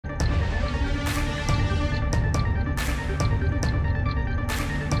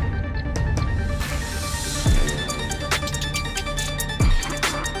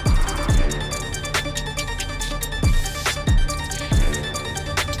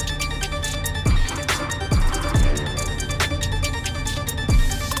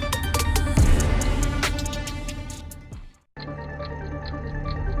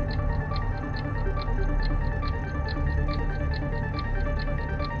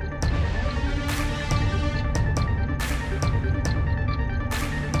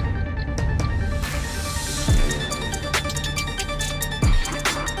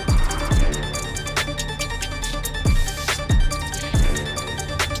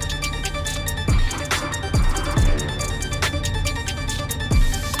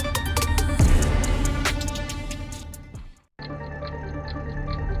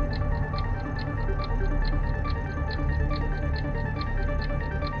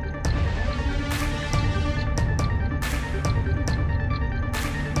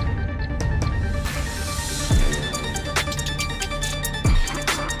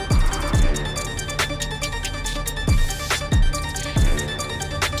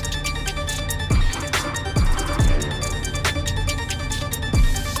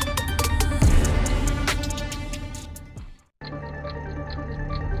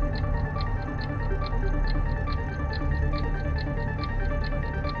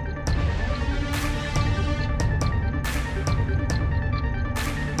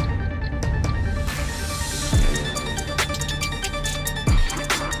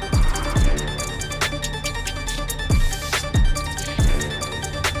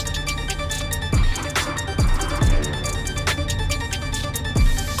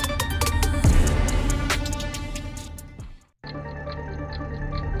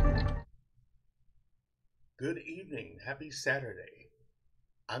Happy Saturday.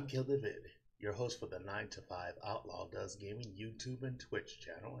 I'm David, your host for the 9 to 5 Outlaw Does Gaming YouTube and Twitch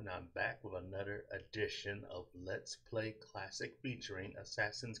channel, and I'm back with another edition of Let's Play Classic featuring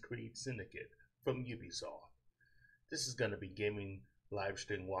Assassin's Creed Syndicate from Ubisoft. This is going to be gaming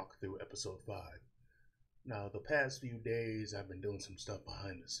livestream walkthrough episode 5. Now, the past few days I've been doing some stuff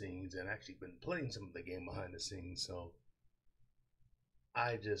behind the scenes and actually been playing some of the game behind the scenes, so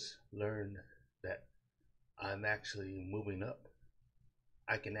I just learned that I'm actually moving up.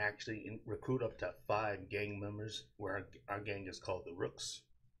 I can actually recruit up to 5 gang members, where our gang is called the Rooks.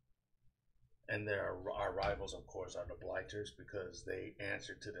 And our rivals, of course, are the Blighters, because they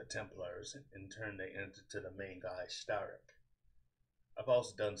answer to the Templars. In turn, they answer to the main guy, Starrick. I've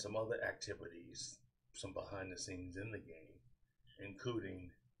also done some other activities, some behind the scenes in the game, including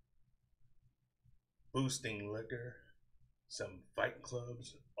boosting liquor, some fight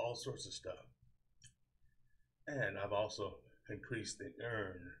clubs, all sorts of stuff. And I've also increased the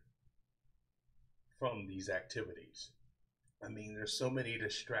earn from these activities. I mean, there's so many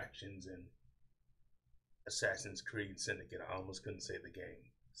distractions in Assassin's Creed Syndicate, I almost couldn't say the game.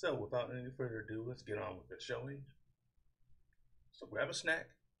 So without any further ado, let's get on with the showing. So grab a snack,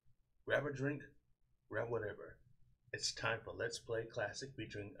 grab a drink, grab whatever. It's time for Let's Play Classic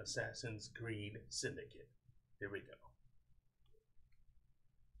featuring Assassin's Creed Syndicate. Here we go.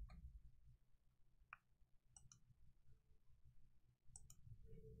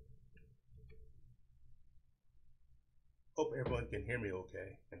 Hope everyone can hear me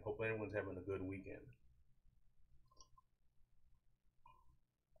okay, and hope everyone's having a good weekend.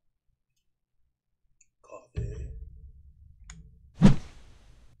 Coffee.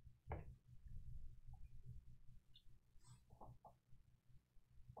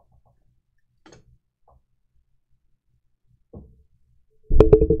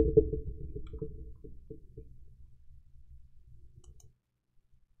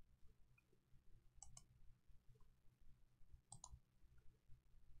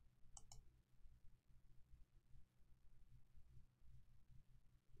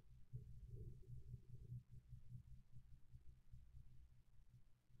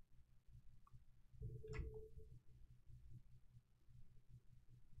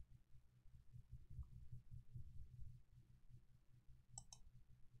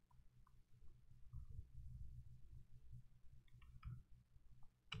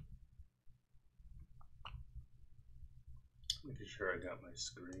 Making sure I got my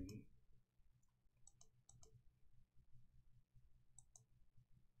screen.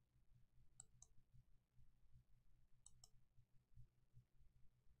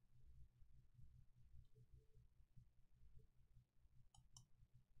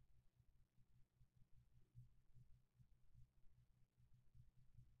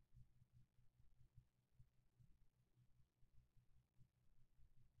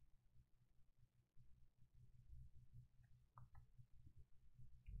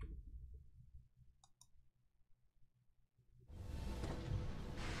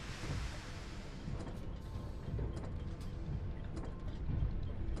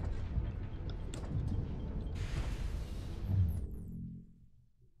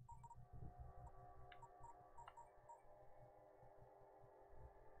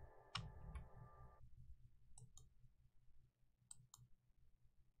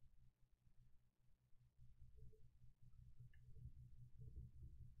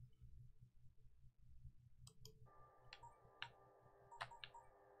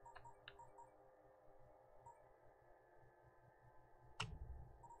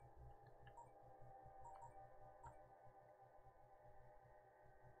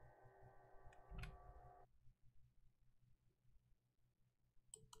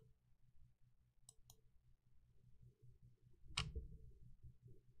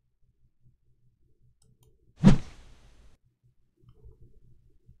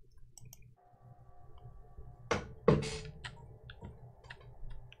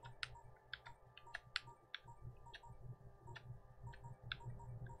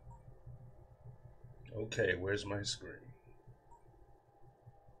 Okay, where's my screen?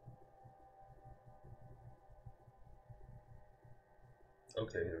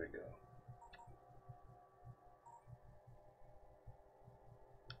 Okay, here we go.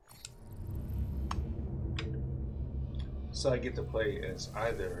 So I get to play as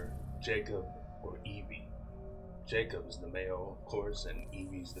either Jacob or Evie. Jacob's the male, of course, and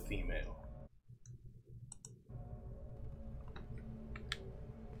Evie's the female.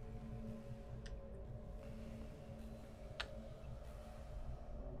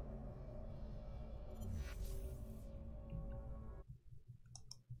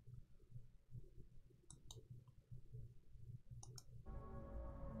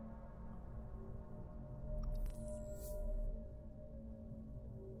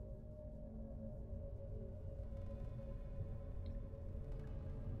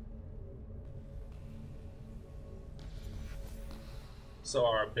 So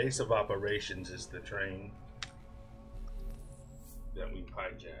our base of operations is the train that we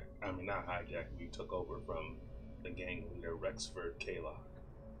hijacked. I mean, not hijacked. We took over from the gang leader Rexford Kaylock.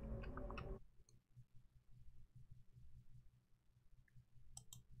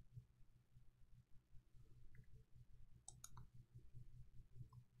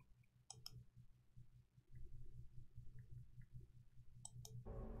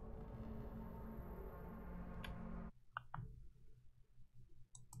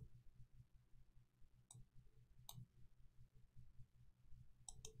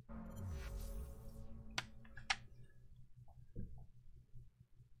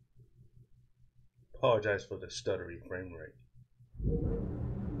 Apologize for the stuttery frame rate.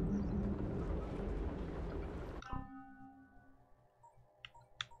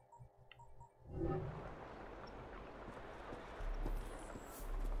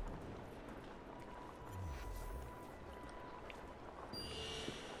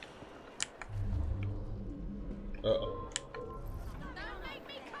 Uh-oh.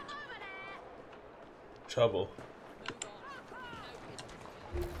 Trouble.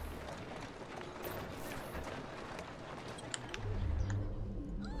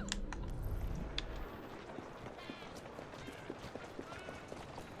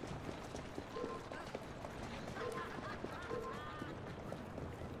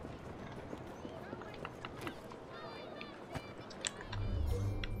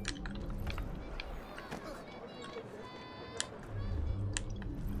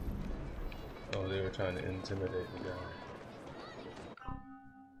 Oh, they were trying to intimidate the guy.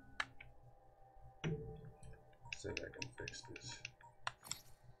 See if I can fix this.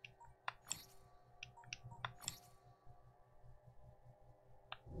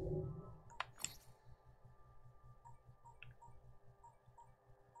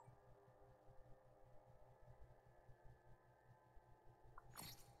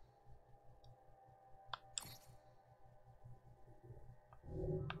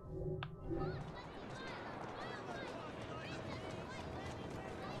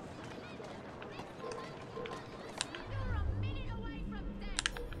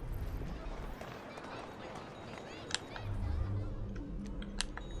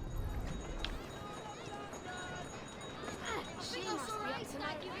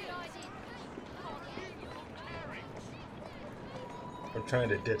 I'm trying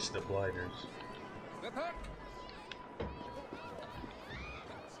to ditch the blighters.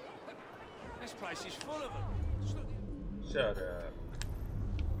 This place is full of them. Shut up.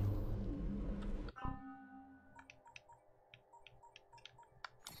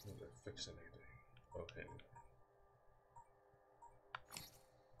 Did I fix anything? Okay.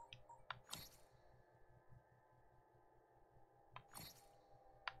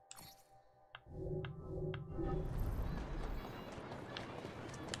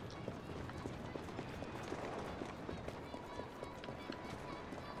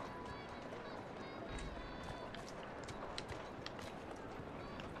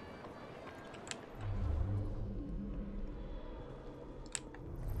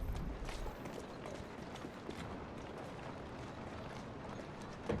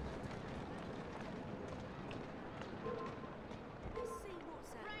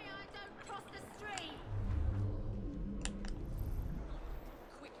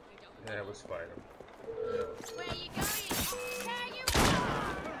 Yeah, let's fight him. Where are you going? There you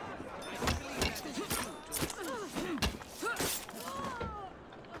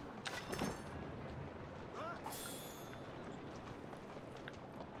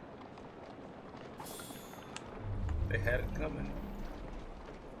They had it coming.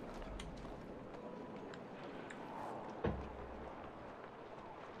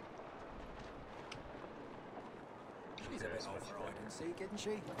 She's a bit off for hide and seek, isn't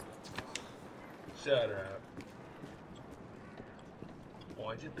she? Shut up.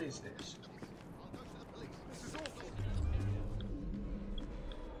 Mind your business.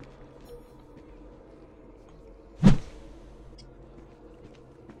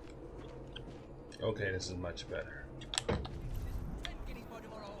 Okay, this is much better.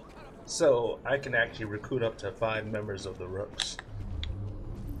 So, I can actually recruit up to 5 members of the Rooks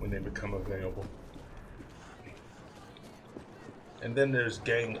when they become available. And then there's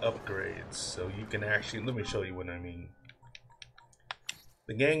gang upgrades, so you can actually, let me show you what I mean.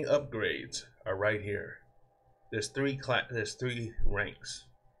 The gang upgrades are right here. There's three ranks,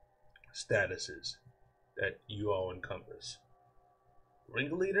 statuses that you all encompass.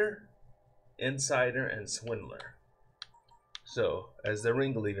 Ringleader, Insider, and Swindler. So, as the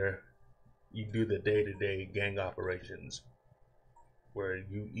ringleader, you do the day-to-day gang operations, where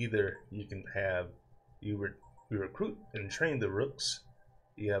you can have you recruit and train the Rooks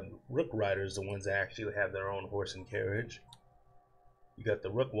You have rook riders, the ones that actually have their own horse and carriage. You got the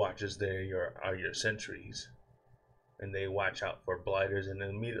rook watchers, are your sentries, and they watch out for blighters, and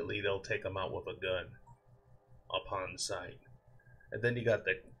then immediately they'll take them out with a gun upon sight. And then you got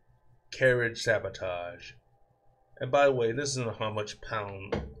the carriage sabotage. And by the way, this isn't how much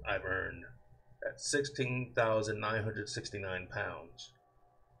pound I've earned. That's 16,969 pounds.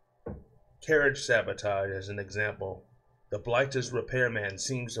 Carriage sabotage, as an example. The blighter's repairman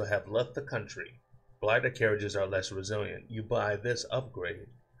seems to have left the country. Blighter carriages are less resilient. You buy this upgrade,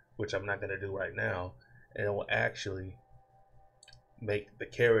 which I'm not going to do right now, and it will actually make the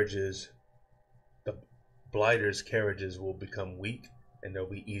carriages, the blighter's carriages will become weak, and they'll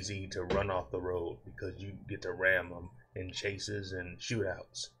be easy to run off the road because you get to ram them in chases and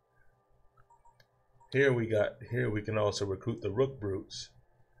shootouts. Here we can also recruit the rook brutes.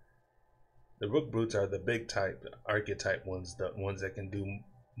 The rook brutes are the big type, the archetype ones, the ones that can do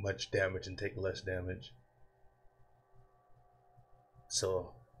much damage and take less damage.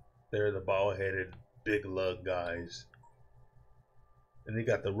 So they're the bald-headed, big lug guys. And you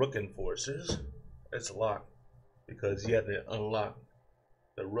got the rook enforcers. It's locked because you have to unlock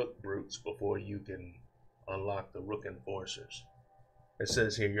the rook brutes before you can unlock the rook enforcers. It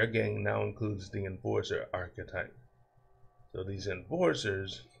says here your gang now includes the enforcer archetype. So these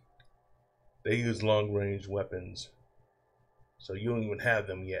enforcers, they use long-range weapons. So you don't even have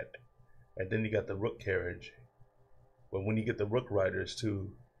them yet. And then you got the rook carriage. But when you get the rook riders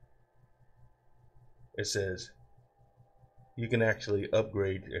too, it says you can actually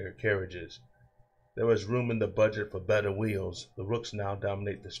upgrade your carriages. There was room in the budget for better wheels. The rooks now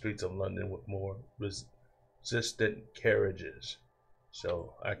dominate the streets of London with more resistant carriages.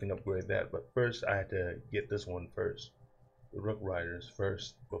 So I can upgrade that. But first I had to get this one first. The rook riders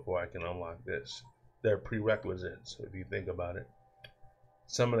first before I can unlock this. They're prerequisites if you think about it.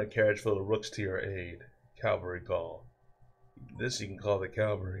 Summon a carriage full of rooks to your aid. Cavalry call. This you can call the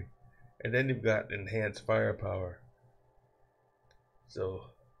cavalry. And then you've got enhanced firepower.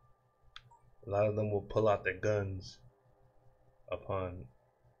 So a lot of them will pull out their guns upon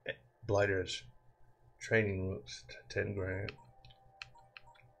blighters. Training rooks, 10 grand.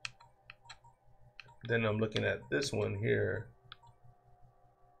 Then I'm looking at this one here.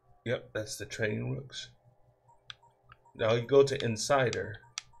 Yep, that's the training rooks. Now you go to Insider.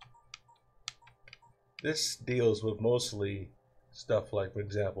 This deals with mostly stuff like, for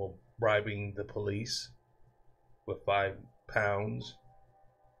example, bribing the police with £5.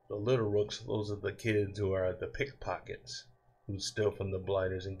 The little rooks, those are the kids who are the pickpockets who steal from the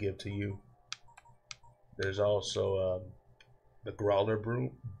blighters and give to you. There's also the growler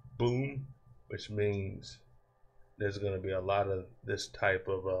boom, which means there's going to be a lot of this type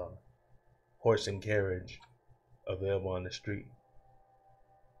of horse and carriage available on the street.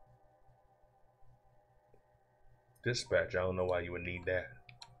 Dispatch, I don't know why you would need that.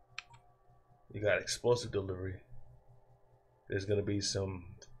 You got explosive delivery. There's going to be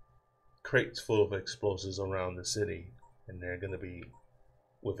some crates full of explosives around the city, and they're going to be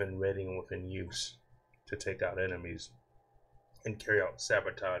within ready and within use to take out enemies and carry out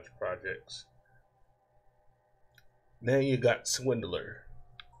sabotage projects. Then you got Swindler.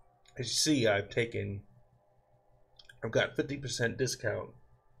 As you see, I've got 50% discount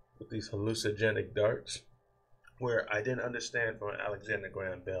with these hallucinogenic darts, where I didn't understand from Alexander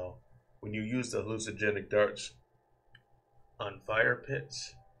Graham Bell, when you use the hallucinogenic darts on fire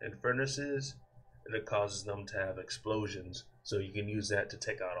pits and furnaces, it causes them to have explosions. So you can use that to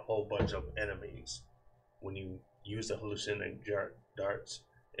take out a whole bunch of enemies when you use the hallucinogenic darts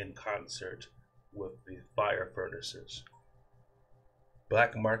in concert with the fire furnaces.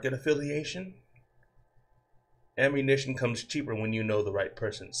 Black market affiliation. Ammunition comes cheaper when you know the right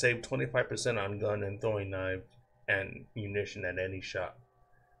person. Save 25% on gun and throwing knives and munition at any shop.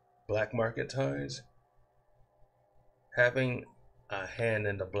 Black market ties. Having a hand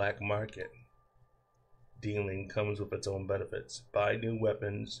in the black market dealing comes with its own benefits. Buy new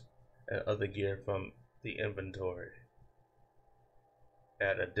weapons and other gear from the inventory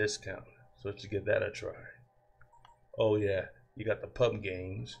at a discount. So let's give that a try. Oh yeah, you got the pub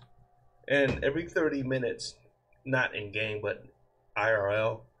games. And every 30 minutes, not in game, but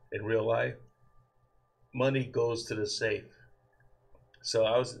IRL, in real life, money goes to the safe.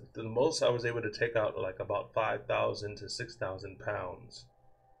 So the most I was able to take out like about 5,000 to 6,000 pounds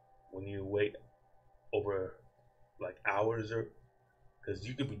when you wait over like hours, or because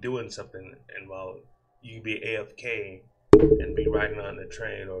you could be doing something and while you could be AFK and be riding on the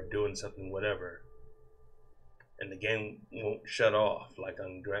train or doing something, whatever, and the game won't shut off like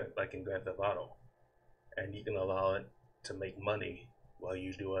in Grand Theft Auto, and you can allow it to make money while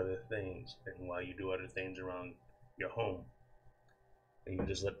you do other things, and while you do other things around your home. And you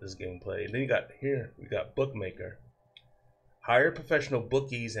just let this game play. And then we got bookmaker. Hire professional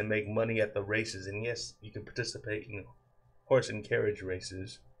bookies and make money at the races. And yes, you can participate in horse and carriage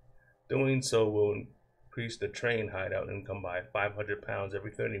races. Doing so will increase the train hideout income by 500 pounds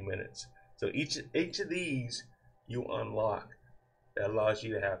every 30 minutes. So each of these you unlock that allows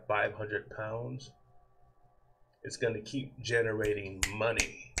you to have 500 pounds. It's going to keep generating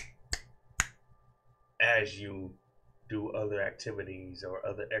money as you do other activities or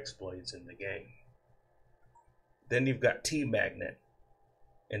other exploits in the game. Then you've got Tea Magnet.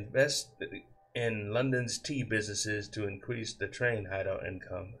 Invest in London's tea businesses to increase the train hideout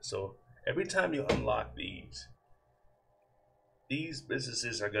income. So every time you unlock these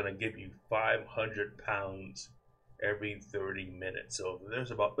businesses are going to give you 500 pounds every 30 minutes. So if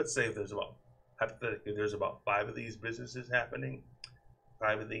there's about, let's say if there's about, hypothetically, there's about 5 of these businesses happening.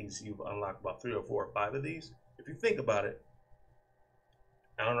 5 of these, you've unlocked about 3 or 4 or 5 of these. If you think about it,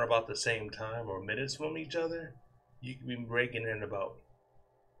 on or about the same time or minutes from each other, you can be breaking in about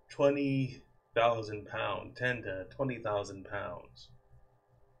 20,000 pounds, 10 to 20,000 pounds,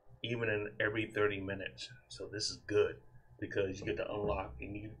 even in every 30 minutes. So this is good because you get to unlock,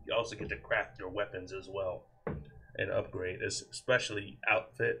 and you also get to craft your weapons as well and upgrade, especially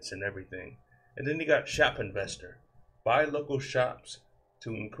outfits and everything. And then you got Shop Investor. Buy local shops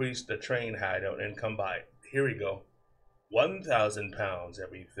to increase the train hideout income by, here we go, 1,000 pounds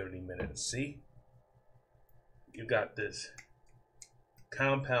every 30 minutes. See? You got this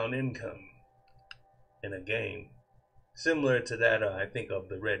compound income in a game similar to that I think of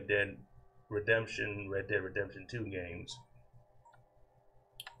the Red Dead Redemption 2 games.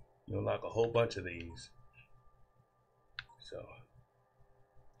 You unlock a whole bunch of these.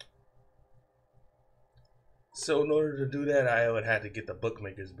 So in order to do that, I would have to get the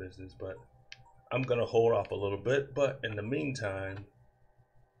bookmaker's business, but I'm gonna hold off a little bit. But in the meantime,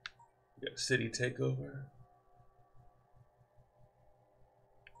 we got City Takeover.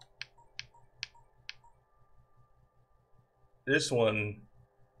 This one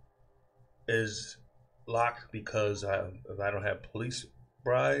is locked because if I don't have police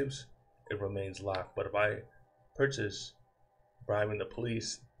bribes, it remains locked. But if I purchase bribing the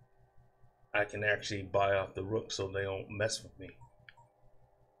police, I can actually buy off the rooks so they don't mess with me.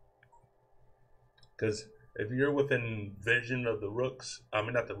 Because if you're within vision of the rooks, I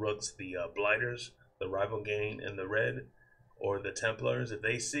mean not the rooks, the blighters, the rival gang and the red, or the Templars, if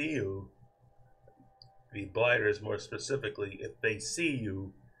they see you, the blighters more specifically, if they see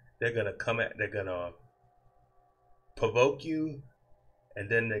you, they're gonna provoke you, and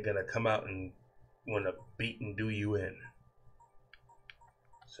then they're gonna come out and want to beat and do you in.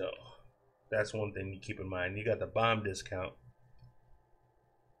 So that's one thing you keep in mind. You got the bomb discount,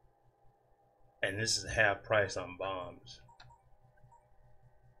 and this is half price on bombs.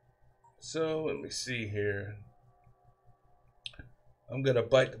 So let me see here. I'm gonna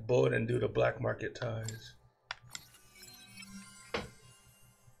bite the bullet and do the black market ties.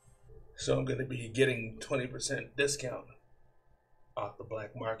 So I'm gonna be getting 20% discount off the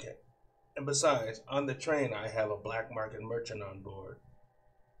black market. And besides, on the train I have a black market merchant on board.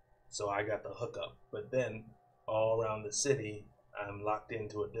 So I got the hookup. But then all around the city I'm locked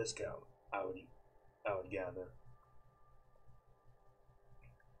into a discount, I would gather.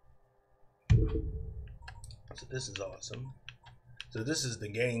 So this is awesome. So this is the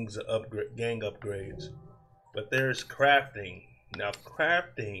gang upgrades. But there's crafting. Now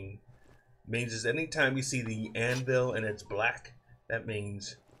crafting means is anytime you see the anvil and it's black, that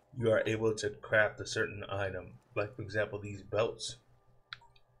means you are able to craft a certain item. Like for example these belts.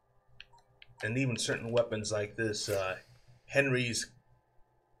 And even certain weapons like this Henry's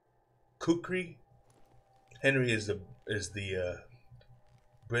kukri. Henry is the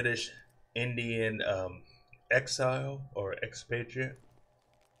British Indian exile or expatriate,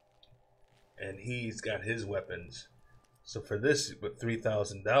 and he's got his weapons. So for this, with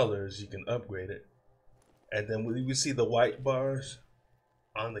 $3,000, you can upgrade it. And then we see the white bars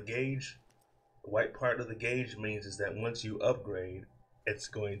on the gauge. The white part of the gauge means is that once you upgrade, it's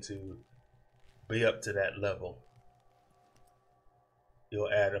going to be up to that level.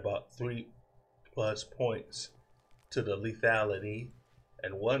 You'll add about 3+ points to the lethality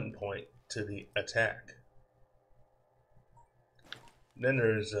and 1 point to the attack. Then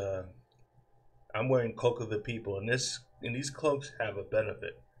there's I'm wearing Cloak of the People, and these cloaks have a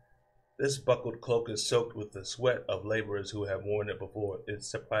benefit. This buckled cloak is soaked with the sweat of laborers who have worn it before. It's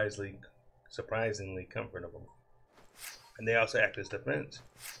surprisingly comfortable. And they also act as defense.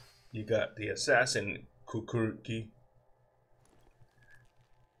 You got the assassin Kukurki.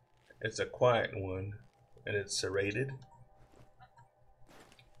 It's a quiet one, and it's serrated.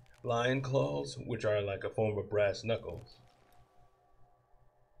 Lion claws, which are like a form of brass knuckles.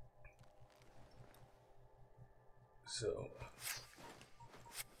 So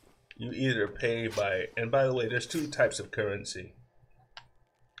you either pay by, and by the way, there's two types of currency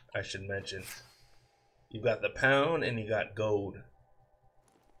I should mention. You got the pound and you got gold.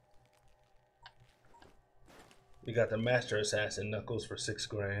 You got the Master Assassin knuckles for 6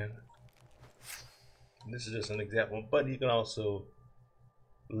 grand. This is just an example, but you can also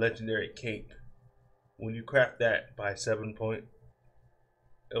legendary cape. When you craft that by 7 point,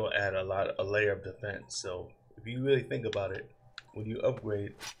 it will add a layer of defense. So if you really think about it, when you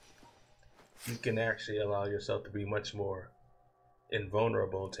upgrade, you can actually allow yourself to be much more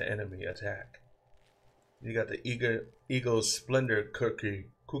invulnerable to enemy attack. You got the Eagle's Splendor Kukri.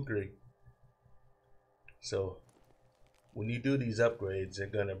 So when you do these upgrades, they're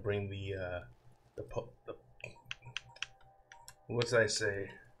gonna bring the what did I say?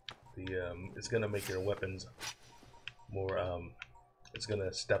 It's gonna make your weapons more. It's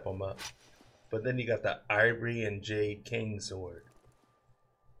gonna step them up. But then you got the Ivory and Jade King Sword.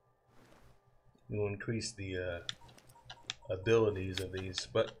 You increase the abilities of these.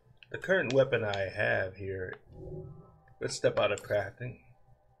 But the current weapon I have here, let's step out of crafting.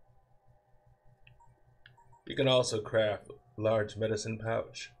 You can also craft large medicine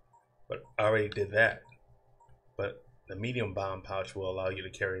pouch, but I already did that. But the medium bomb pouch will allow you to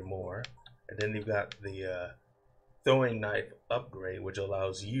carry more. And then you've got the throwing knife upgrade, which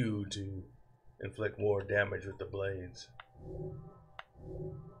allows you to inflict more damage with the blades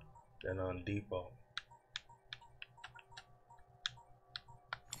than on default.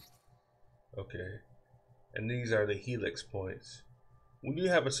 Okay, and these are the helix points. When you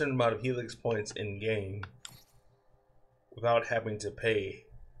have a certain amount of helix points in game, without having to pay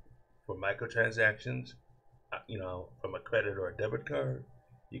for microtransactions, you know, from a credit or a debit card,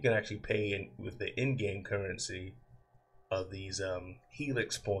 you can actually pay with the in-game currency of these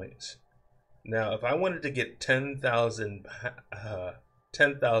helix points. Now, if I wanted to get 10,000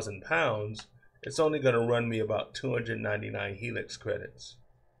 pounds, it's only going to run me about 299 helix credits.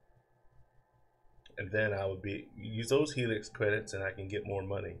 And then I would use those helix credits and I can get more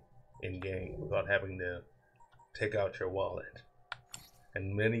money in game without having to take out your wallet.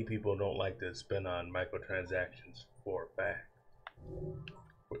 And many people don't like to spend on microtransactions for a fact,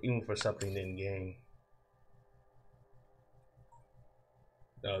 or even for something in game.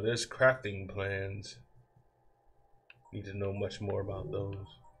 Now there's crafting plans. Need to know much more about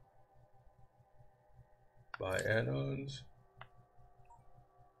those. Buy add-ons.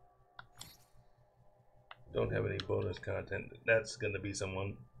 Don't have any bonus content. That's going to be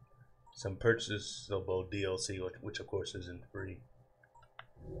some purchasable DLC, which of course isn't free.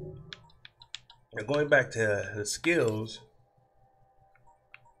 Now going back to the skills,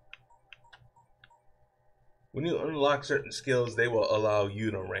 when you unlock certain skills, they will allow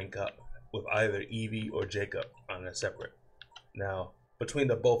you to rank up with either Evie or Jacob on a separate. Now, between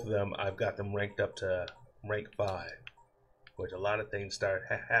the both of them, I've got them ranked up to rank 5, which a lot of things start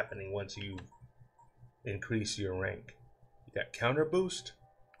happening once you increase your rank. You got counter boost.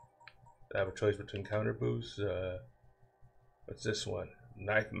 I have a choice between counter boost. What's this one?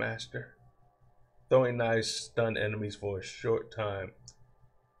 Knife master. Throwing knives stun enemies for a short time.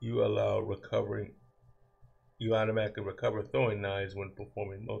 You automatically recover throwing knives when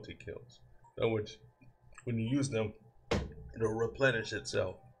performing multi-kills. In other words, when you use them, it'll replenish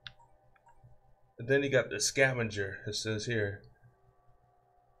itself. And then you got the scavenger. It says here,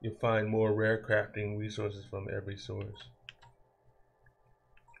 you'll find more rare crafting resources from every source.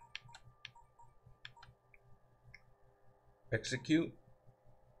 Execute.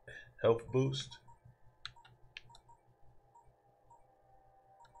 Health boost.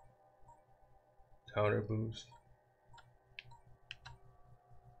 Counter boost.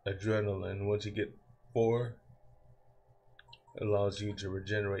 Adrenaline. Once you get 4, it allows you to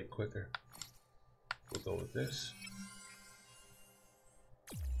regenerate quicker. We'll go with this.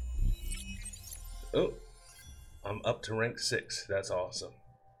 Oh, I'm up to rank 6. That's awesome.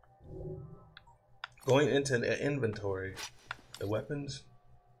 Going into the inventory, the weapons,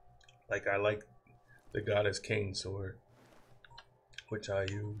 like I like the Goddess King sword, which I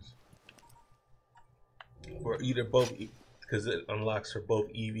use for either both, because it unlocks for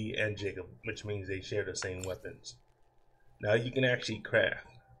both Evie and Jacob, which means they share the same weapons. Now you can actually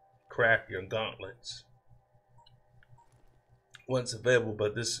craft your gauntlets once available,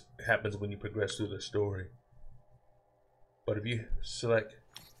 but this happens when you progress through the story. But if you select,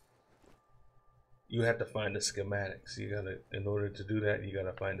 you have to find the schematics. You gotta, in order to do that, you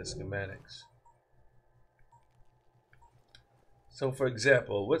gotta find the schematics. So for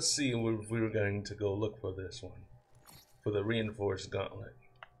example, let's see if we were going to go look for this one, for the reinforced gauntlet.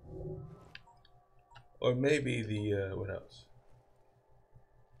 Or maybe the, what else?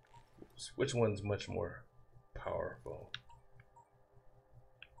 Which one's much more powerful?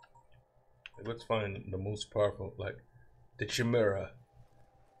 Let's find the most powerful, like the Chimera.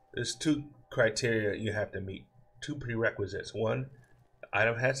 There's two criteria you have to meet, two prerequisites. One, the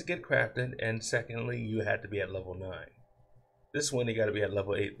item has to get crafted, and secondly, you have to be at level 9. This one, you got to be at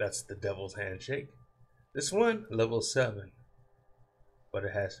level 8. That's the Devil's Handshake. This one, level 7, but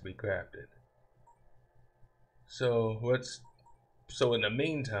it has to be crafted. So in the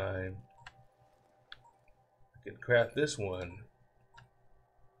meantime, I can craft this one.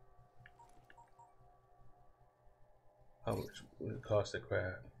 How much would it cost to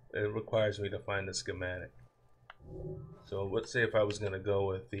craft? It requires me to find the schematic. So let's say if I was going to go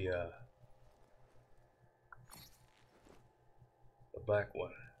with the black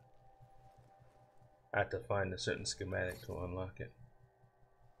one, I have to find a certain schematic to unlock it.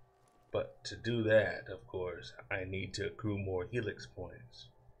 But to do that, of course, I need to accrue more helix points.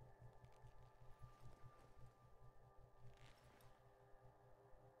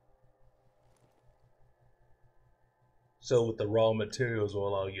 So with the raw materials will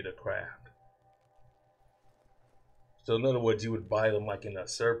allow you to craft. So in other words, you would buy them like in a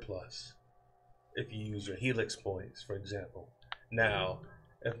surplus if you use your helix points, for example. Now,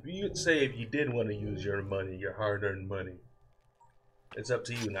 if you did want to use your money, your hard-earned money, it's up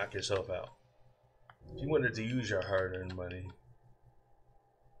to you, knock yourself out. If you wanted to use your hard-earned money,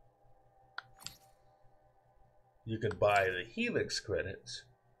 you could buy the helix credits,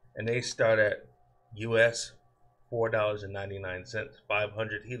 and they start at US $4.99,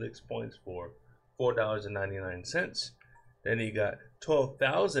 500 helix points for $4.99. Then you got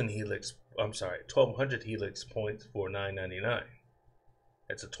 12,000 helix, 1,200 helix points for $9.99.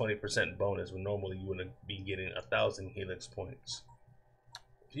 That's a 20% bonus when normally you wouldn't be getting 1,000 helix points.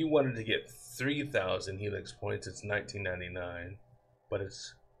 If you wanted to get 3,000 helix points, it's $19.99, but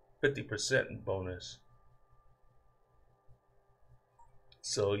it's 50% bonus.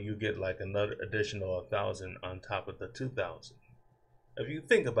 So you get like another additional 1,000 on top of the 2,000. If you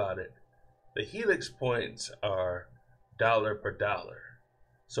think about it, the helix points are dollar per dollar.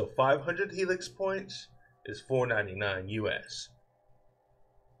 So 500 helix points is $4.99 US.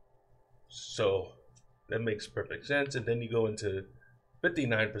 So that makes perfect sense. And then you go into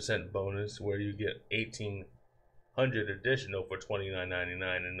 59% bonus where you get 1,800 additional for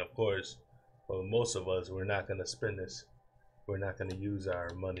 $29.99. And of course, for most of us, we're not going to spend this. We're not going to use our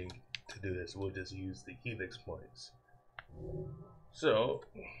money to do this. We'll just use the helix points. So,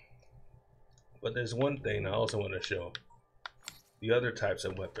 but there's one thing I also want to show. The other types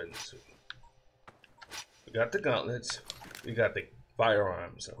of weapons. We got the gauntlets. We got the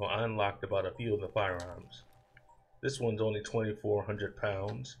firearms. Well, I unlocked about a few of the firearms. This one's only 2,400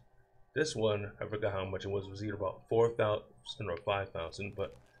 pounds. This one, I forgot how much it was either about 4,000 or 5,000,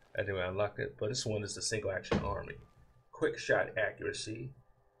 but anyway, I unlocked it. But this one is the single action army. Quick shot accuracy.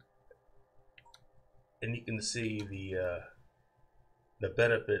 And you can see the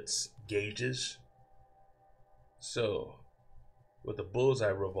benefits gauges. So, with the bullseye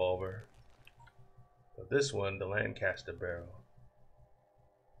revolver, for this one, the Lancaster barrel,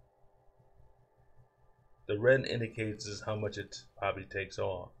 the red indicates is how much it probably takes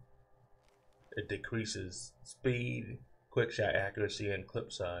off. It decreases speed, quick shot accuracy, and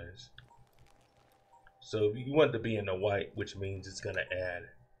clip size. So you want to be in the white, which means it's going to add.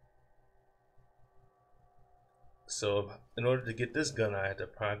 So in order to get this gun, I had to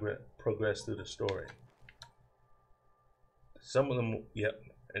progress through the story. Some of them, yep,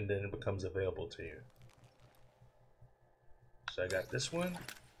 and then it becomes available to you. So I got this one.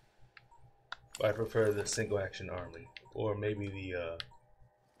 I prefer the single action army, or maybe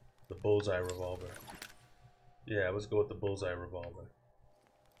the bullseye revolver. Yeah, let's go with the bullseye revolver.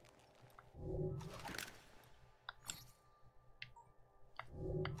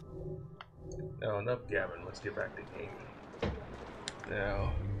 Now enough gabbing, let's get back to gaming.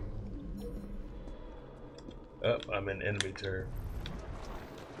 Now, I'm in enemy turret.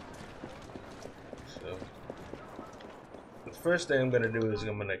 So, the first thing I'm gonna do is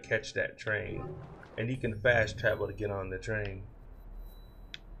I'm gonna catch that train, and you can fast travel to get on the train.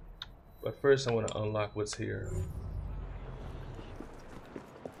 But first, I want to unlock what's here.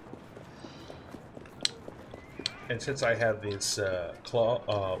 And since I have this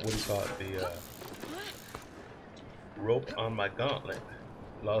rope on my gauntlet,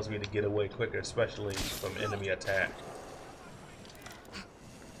 Allows me to get away quicker, especially from enemy attack.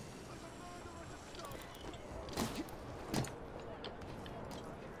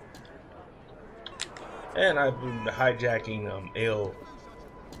 And I've been hijacking ale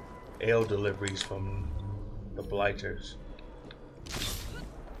deliveries from the blighters.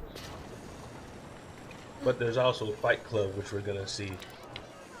 But there's also a Fight Club, which we're gonna see.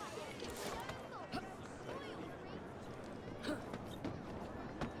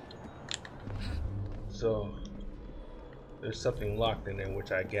 So there's something locked in there,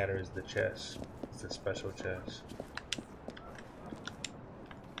 which I gather is the chest. It's a special chest.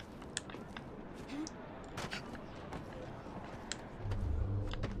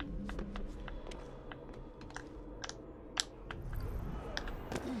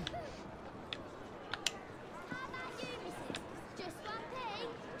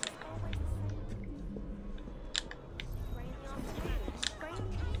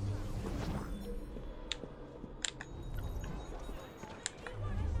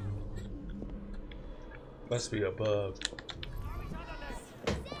 Must be a bug.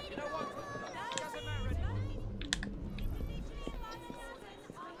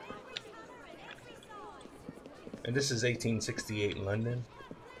 And this is 1868 London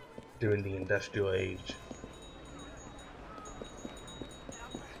during the Industrial Age.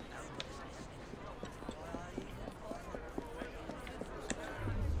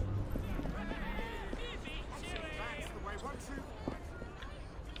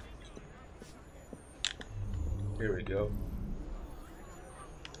 Here we go.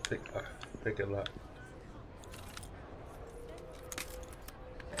 Pick it up.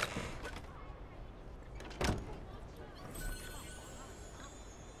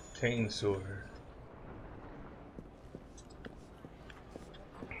 Chainsaw.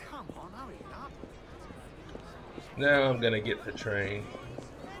 Come on, hurry up. Now I'm gonna get the train.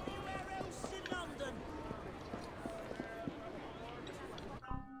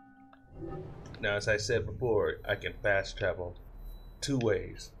 Now, as I said before, I can fast travel two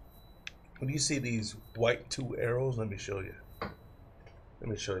ways. When you see these white two arrows, let me show you. When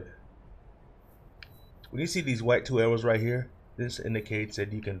you see these white two arrows right here, this indicates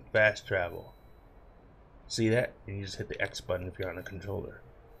that you can fast travel. See that? And you just hit the X button if you're on a controller.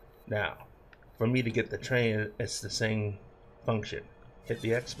 Now, for me to get the train, it's the same function. Hit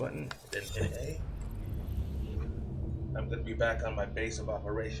the X button, then hit A. I'm going to be back on my base of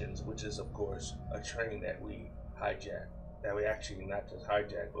operations, which is, of course, a train that we hijacked. That we actually not just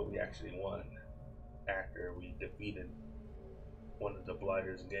hijacked, but we actually won after we defeated one of the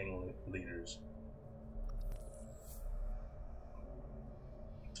Blighters' gang leaders.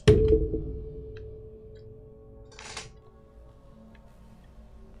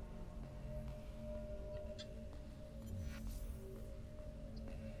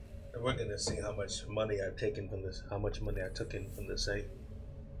 And we're gonna see how much money I've taken from this, how much money I took in from the safe.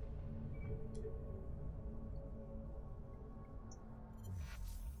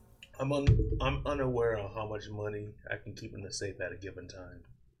 I'm unaware of how much money I can keep in the safe at a given time.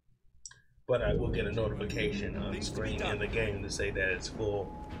 But I will get a notification on the screen in the game to say that it's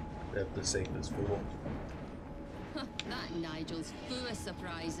full, that the safe is full. That Nigel's full of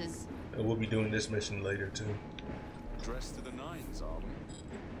surprises. And we'll be doing this mission later too. Dressed to the nines, are we?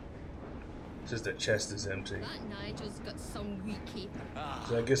 Just the chest is empty. That Nigel's got some wee caper.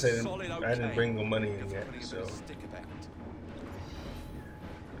 So I guess I didn't bring the money in yet.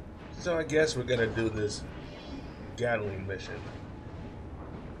 So I guess we're gonna do this Gatling mission.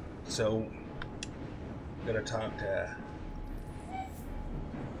 So I'm gonna talk to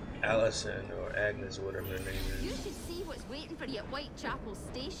Allison or Agnes or whatever her name You is. should see what's waiting for you at Whitechapel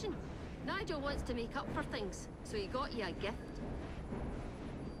Station. Nigel wants to make up for things, so he got you a gift.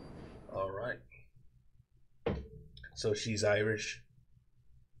 All right. So she's Irish.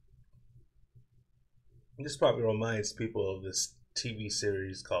 This probably reminds people of this TV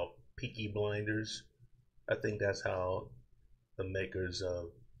series called Peaky Blinders. I think that's how the makers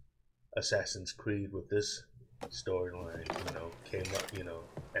of Assassin's Creed with this storyline, came up,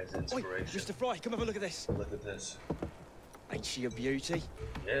 as inspiration. Oi, Mr. Fry, come have a look at this. Look at this. Ain't she a beauty?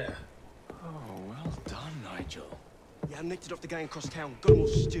 Yeah. Oh, well done, Nigel. Yeah, I nicked it off the gang across town, got them all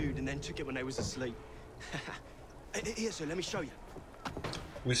stewed, and then took it when they was asleep. Here, sir, let me show you.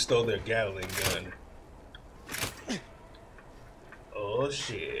 We stole their Gatling gun. Oh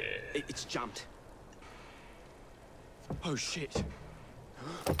shit. It's jumped. Oh, shit.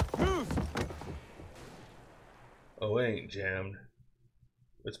 Move! Oh, it ain't jammed.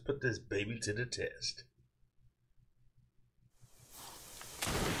 Let's put this baby to the test.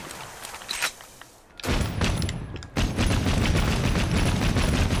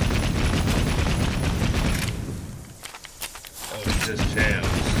 his jams,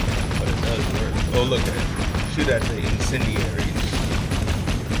 but it does work. Oh, look at it. Shoot at the incendiaries.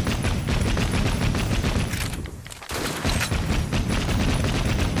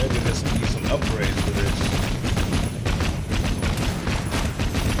 Maybe this needs some upgrades for this.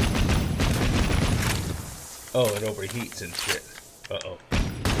 Oh, it overheats and shit. Uh-oh.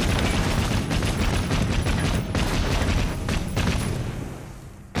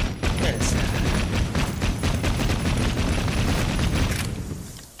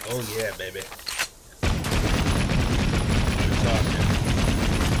 Oh yeah, baby. We're talking.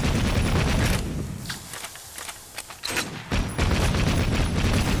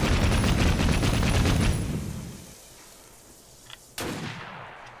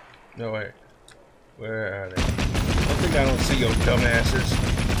 No way. Where are they? I think I don't see your dumbasses.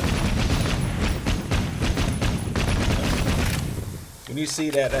 When you see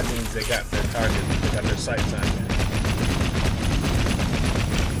that, that means they got their target. They got their sights on there.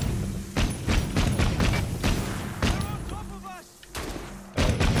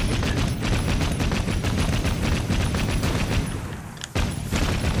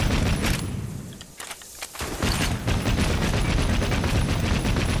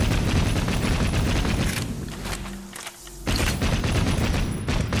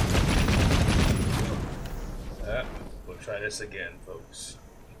 Try this again, folks.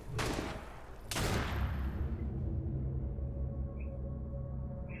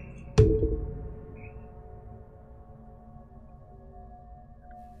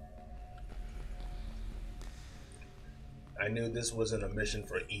 I knew this wasn't a mission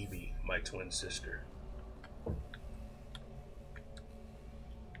for Evie, my twin sister.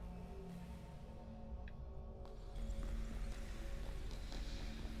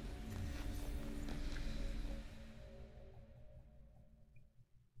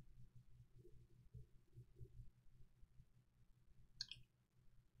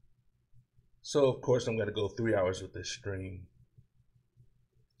 So, of course, I'm going to go 3 hours with this stream,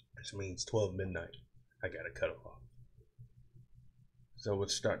 which means 12 midnight. I got to cut off. So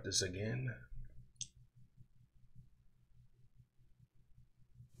let's start this again.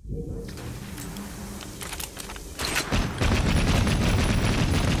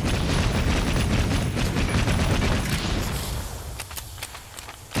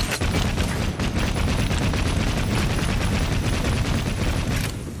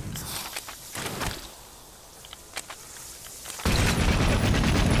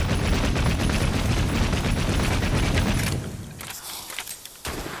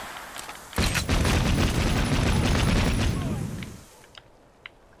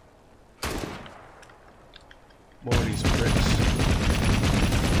 More of these bricks.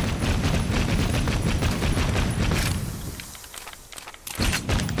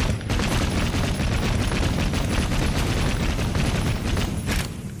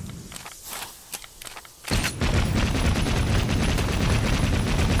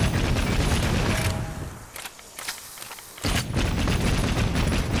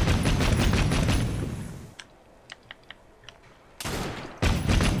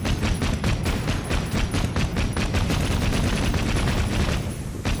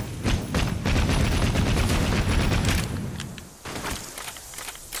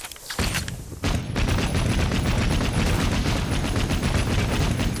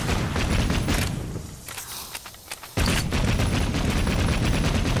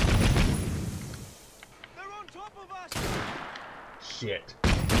 Shit.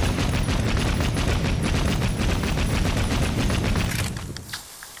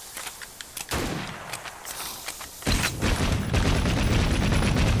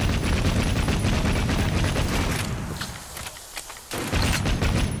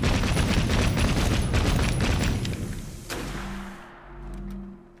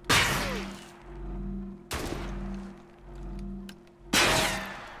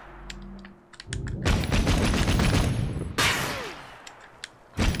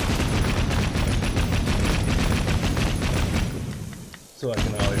 So I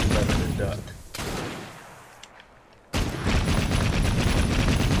can always remember the duck.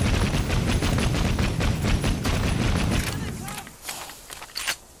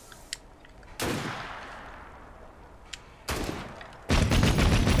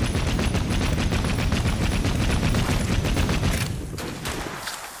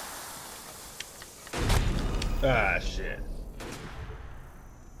 Ah, shit.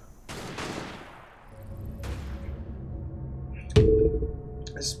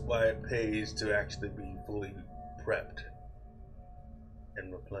 That's why it pays to actually be fully prepped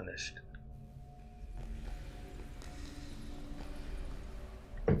and replenished.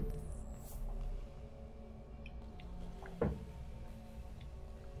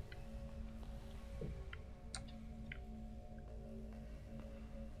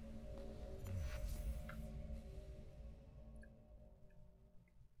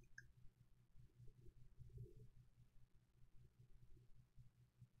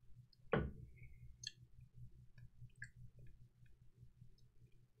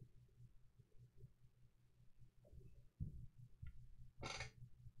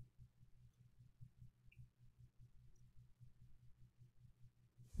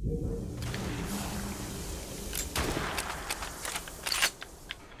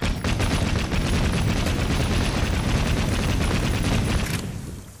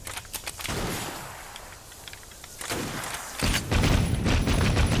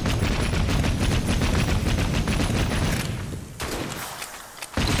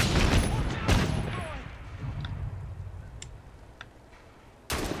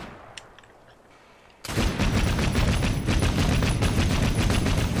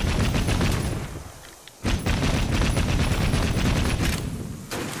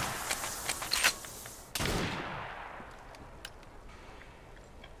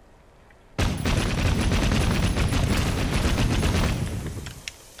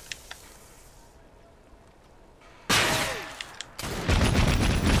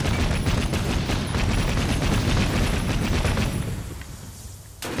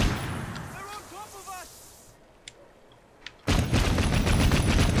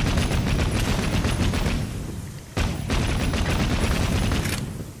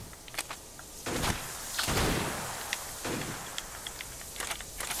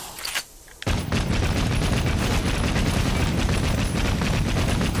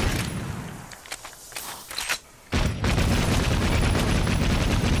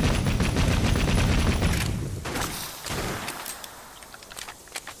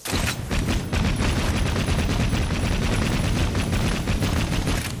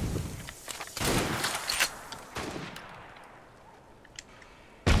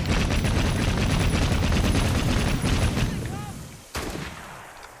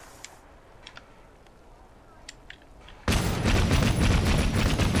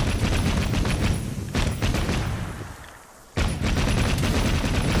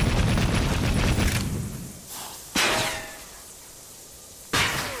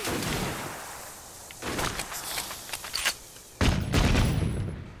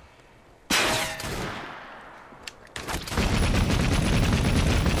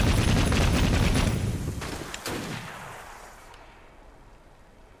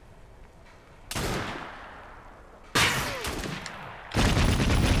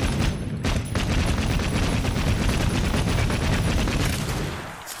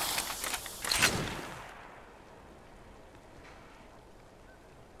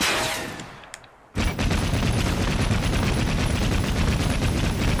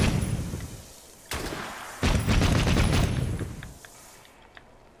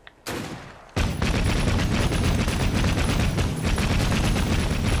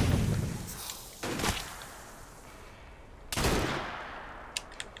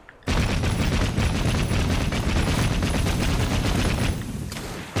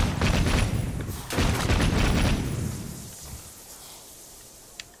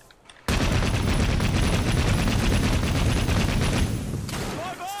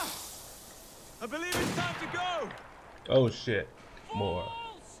 believe it's time to go. Oh shit. More.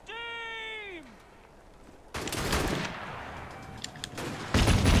 Full steam!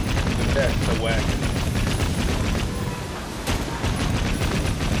 That's the wagon.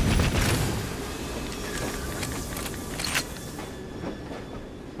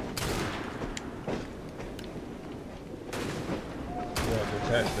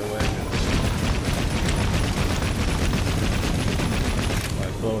 Detach the wagons. By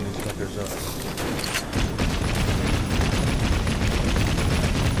blowing these fuckers up.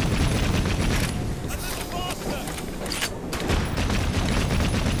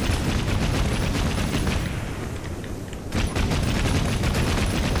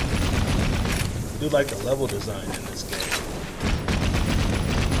 I do like the level design in this game.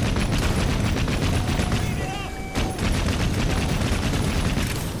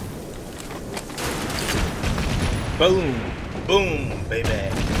 Boom! Boom, baby!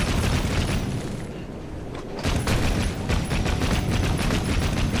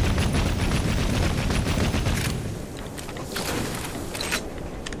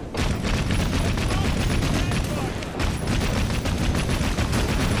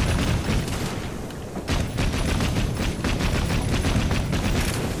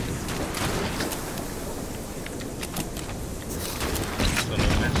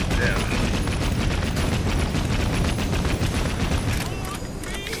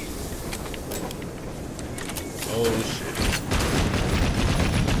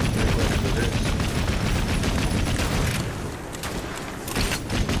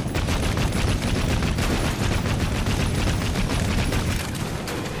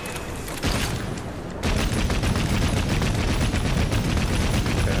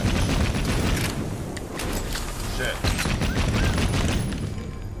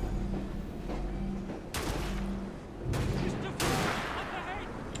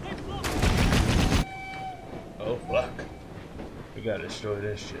 We gotta destroy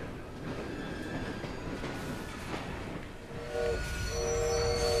this shit.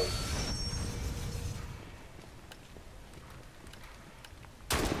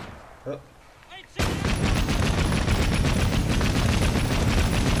 Oh.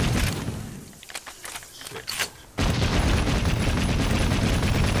 Shit.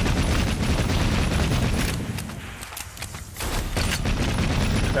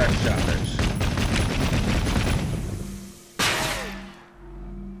 Back shotters.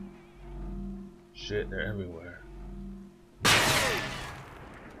 Shit, they're everywhere.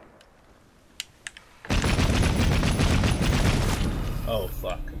 Oh,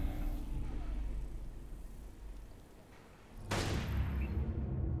 fuck.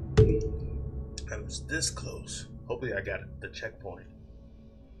 I was this close. Hopefully I got the checkpoint.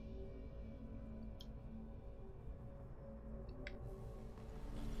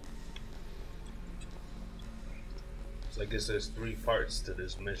 So I guess there's 3 parts to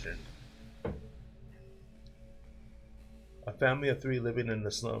this mission. A family of 3 living in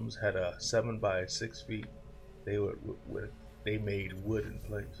the slums had a 7 by 6 feet. They made wooden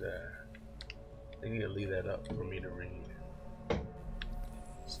planks. They need to leave that up for me to read.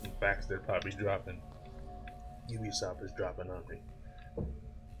 Some facts they're probably dropping. Ubisoft is dropping on me.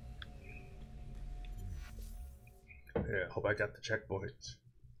 Yeah, hope I got the checkpoints.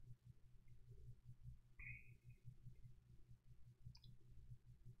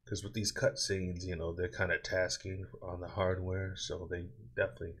 Because with these cutscenes, you know, they're kind of tasking on the hardware, so they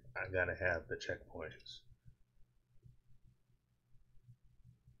definitely, I gotta have the checkpoints.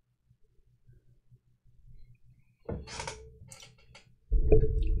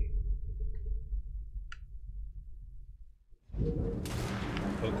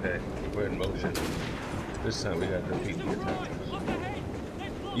 Okay, we're in motion. This time we gotta defeat the attackers.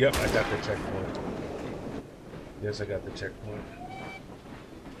 Yep, I got the checkpoint. Yes, I got the checkpoint.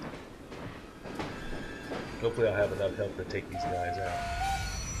 Hopefully I'll have enough help to take these guys out.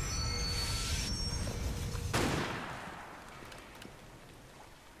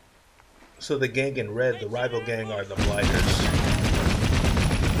 So the gang in red, the rival gang, are the Blighters.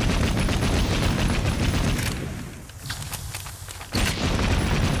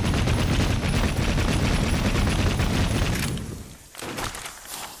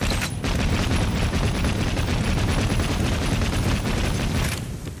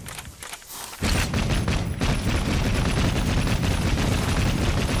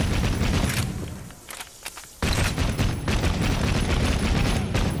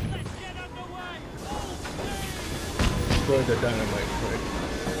 The dynamite quick.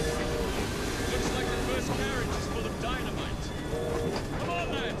 Looks like the first carriage is full of dynamite. Come on,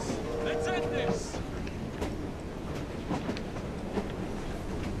 lads, let's end this.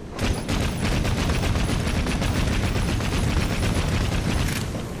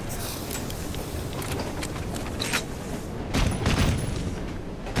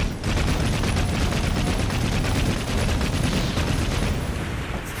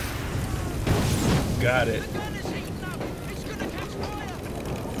 Got it. The gun is heating up. It's gonna catch fire.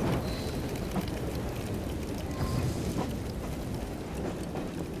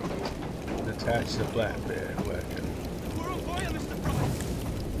 Detach the flatbed wagon. We're on fire, Mr. Price.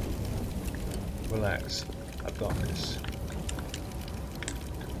 Relax. I've got this.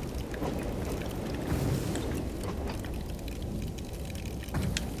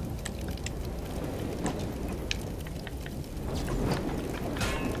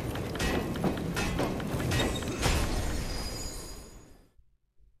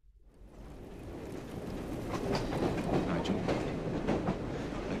 Nigel,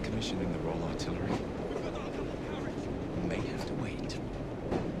 that commission in the Royal Artillery may have to wait.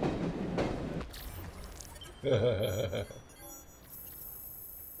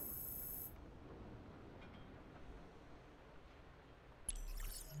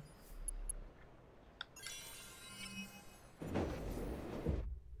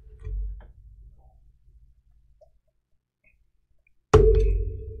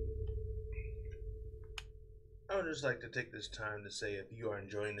 I would just like to take this time to say if you are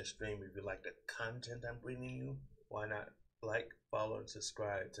enjoying the stream, if you like the content I'm bringing you, why not like, follow, and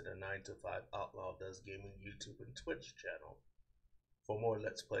subscribe to the 9 to 5 Outlaw Does Gaming YouTube and Twitch channel for more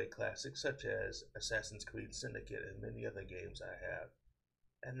Let's Play classics such as Assassin's Creed Syndicate and many other games I have.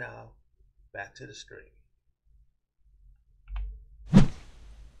 And now, back to the stream.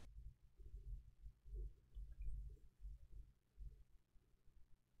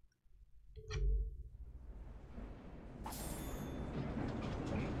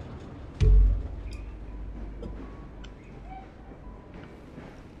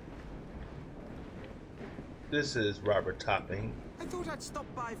 This is Robert Topping. I thought I'd stop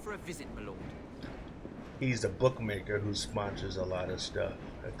by for a visit, my lord. He's the bookmaker who sponsors a lot of stuff,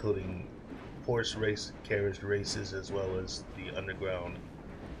 including horse race, carriage races, as well as the underground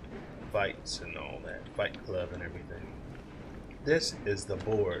fights and all that, fight club and everything. This is the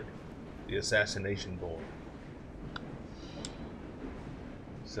board, the assassination board.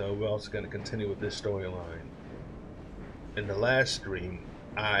 So we're also going to continue with this storyline. In the last stream,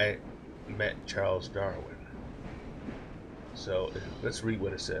 I met Charles Darwin. So let's read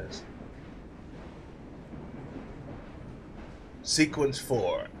what it says. Sequence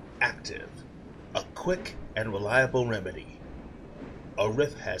 4, active. A quick and reliable remedy. A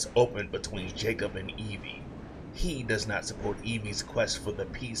rift has opened between Jacob and Evie. He does not support Evie's quest for the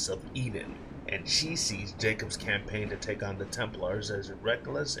peace of Eden, and she sees Jacob's campaign to take on the Templars as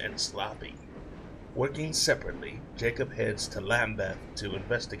reckless and sloppy. Working separately, Jacob heads to Lambeth to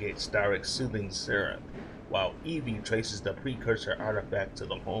investigate Starrick's soothing syrup, while Evie traces the precursor artifact to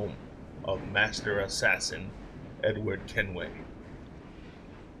the home of Master Assassin Edward Kenway.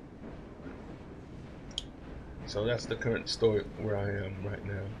 So that's the current story where I am right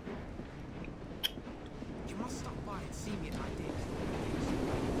now. You must stop by and see me at my digs.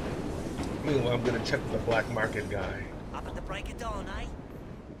 Meanwhile, I'm gonna check with the black market guy. Up at the break of dawn, eh?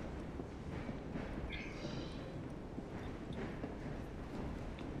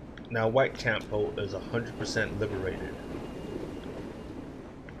 Now, Whitechapel is 100% liberated,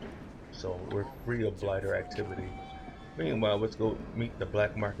 so we're free of blighter activity. Meanwhile, let's go meet the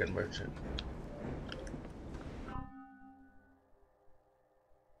black market merchant.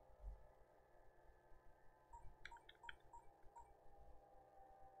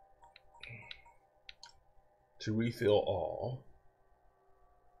 To refill all.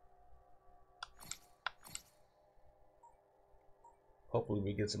 Hopefully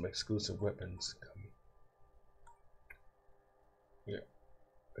we get some exclusive weapons coming. Yeah.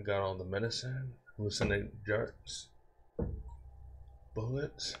 I got all the medicine, hallucinate darts,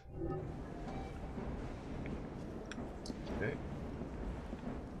 bullets. Okay.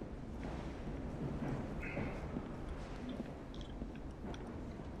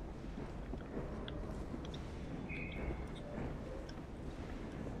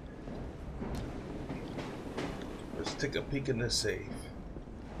 Let's take a peek in the safe.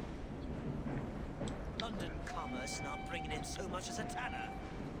 London commerce not bringing in so much as a tanner.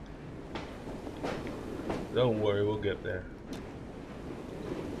 Don't worry, we'll get there.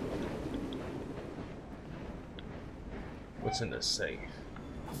 What's in the safe?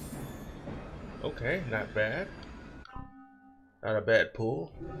 Okay, not bad. Not a bad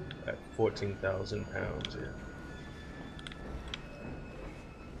pull at 14,000 pounds here.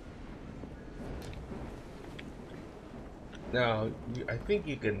 Now, I think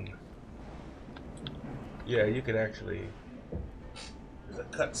you can. Yeah, you can actually. There's a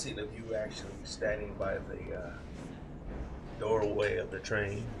cutscene of you actually standing by the doorway of the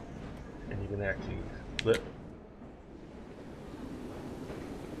train, and you can actually flip.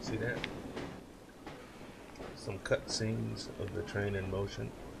 See that? some cut scenes of the train in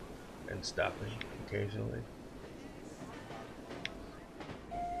motion and stopping occasionally.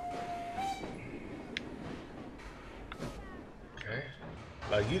 Okay.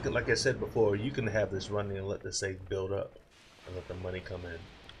 You can, like I said before, you can have this running and let the safe build up and let the money come in.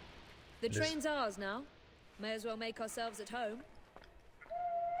 The train's ours now. May as well make ourselves at home.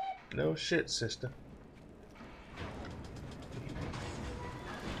 No shit, sister.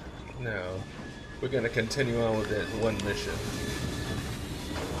 Now, we're gonna continue on with that one mission.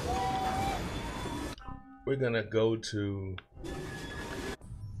 We're gonna go to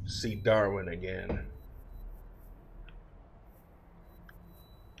see Darwin again.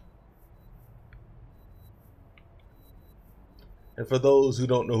 And for those who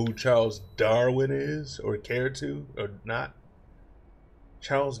don't know who Charles Darwin is, or care to, or not,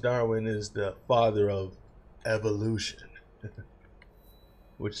 Charles Darwin is the father of evolution,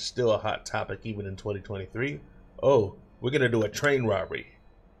 which is still a hot topic even in 2023. Oh, we're gonna do a train robbery.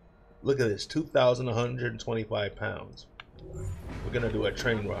 Look at this, 2,125 pounds. We're gonna do a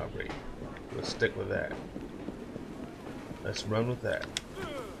train robbery. Let's stick with that. Let's run with that.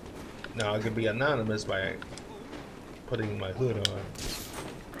 Now I can be anonymous by putting my hood on.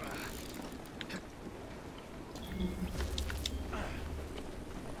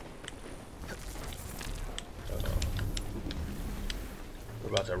 We're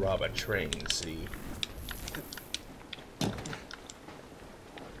about to rob a train, see?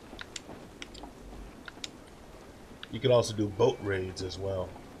 You could also do boat raids as well.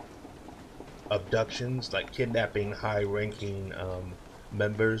 Abductions, like kidnapping high-ranking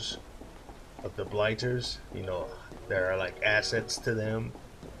members of the Blighters. You know, there are like assets to them.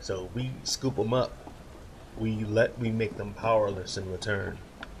 So we scoop them up. We make them powerless in return.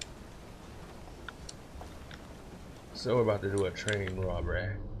 So we're about to do a train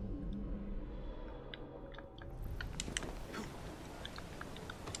robbery.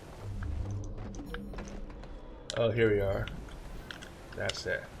 Oh, here we are. That's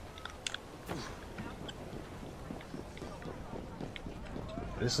it.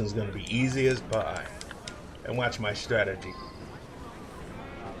 This one's gonna be easy as pie. And watch my strategy.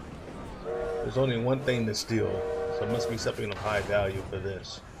 There's only one thing to steal, so it must be something of high value for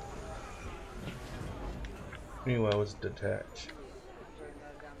this. Meanwhile, let's detach.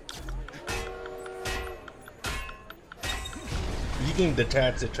 You can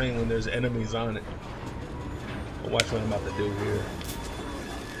detach the train when there's enemies on it. But watch what I'm about to do here.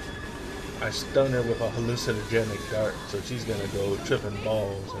 I stun her with a hallucinogenic dart, so she's gonna go tripping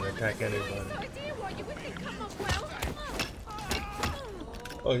balls and attack anybody.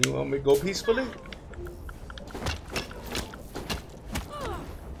 Oh, you want me to go peacefully?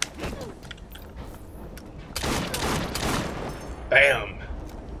 Bam!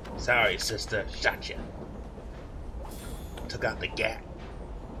 Sorry, sister. Shot you. Took out the gap.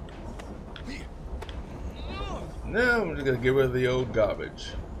 Now I'm just gonna get rid of the old garbage.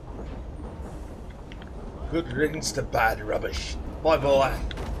 Good riddance to bad rubbish. Bye bye.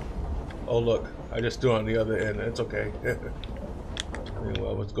 Oh look, I just threw on the other end. It's okay.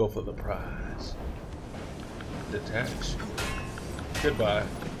 Well, let's go for the prize. Detach. Goodbye.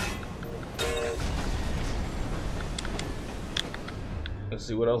 Let's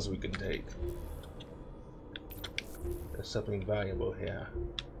see what else we can take. There's something valuable here.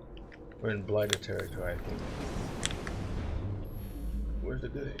 We're in blighted territory, I think. Where's the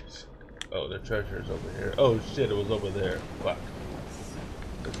goodies? Oh, the treasure is over here. Oh shit, it was over there. Fuck.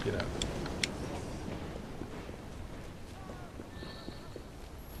 Let's get out.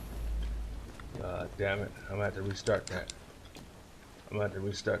 Damn it. I'm gonna have to restart that. I'm gonna have to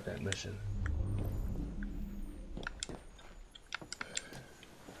restart that mission.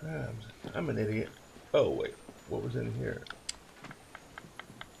 I'm an idiot. Oh wait, what was in here?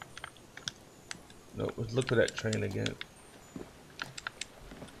 No, let's look for that train again.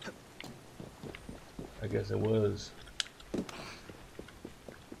 I guess it was.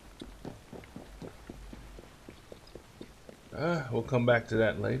 We'll come back to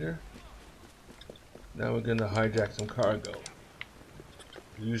that later. Now we're gonna hijack some cargo.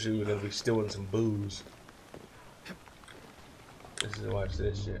 Usually we're gonna be stealing some booze. Watch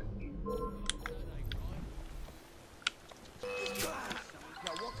this shit.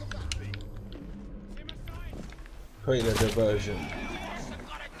 Create a diversion.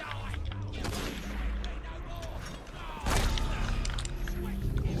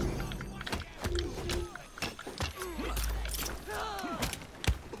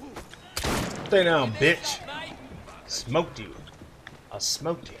 Stay down, bitch. Smoked you. I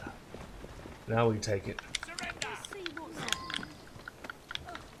smoked you. Now we take it.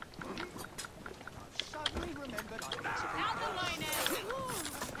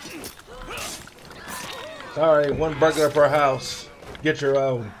 Sorry, one burglar per house. Get your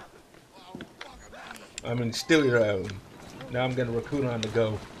own. I mean, steal your own. Now I'm getting a raccoon on the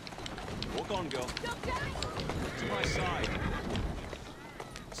go. Walk on, girl. To my side.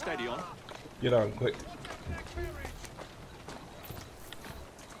 Steady on. Get on, quick.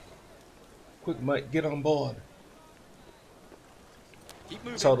 Quick, Mike, get on board. Keep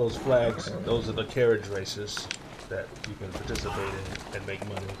moving. Saw those flags. Those are the carriage races that you can participate in and make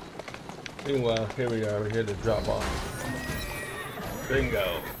money. Meanwhile, here we are. We're here to drop off.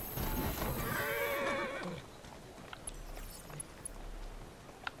 Bingo.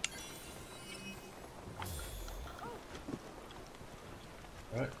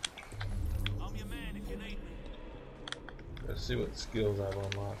 Alright. I'm your man if you need me. Let's see what skills I've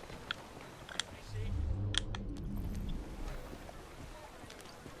unlocked.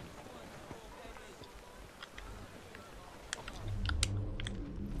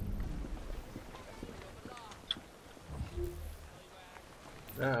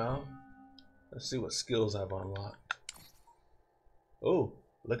 Now, let's see what skills I've unlocked. Oh,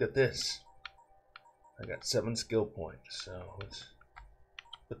 look at this. I got 7 skill points, so let's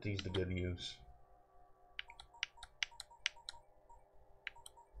put these to good use.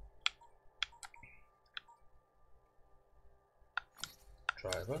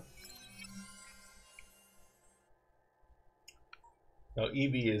 Driver. Now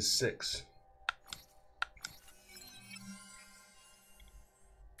EV is 6.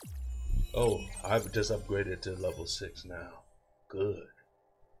 Oh, I've just upgraded to level 6 now. Good.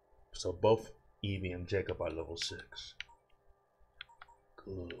 So both Evie and Jacob are level 6.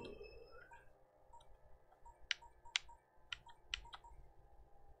 Good.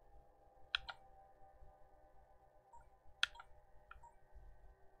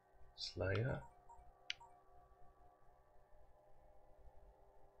 Slayer.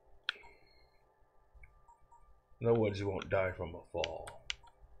 In other words, you won't die from a fall.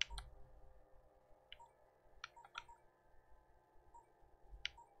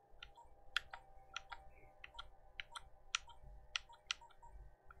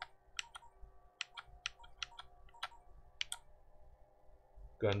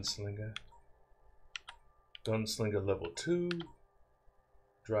 Gunslinger. Gunslinger level 2.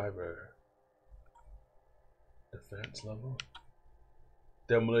 Driver. Defense level.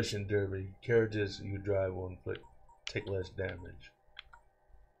 Demolition derby. Carriages you drive will inflict take less damage.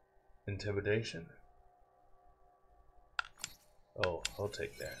 Intimidation. Oh, I'll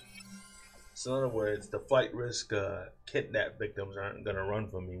take that. So in other words, the flight risk kidnap victims aren't gonna run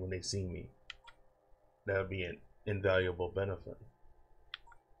from me when they see me. That would be an invaluable benefit.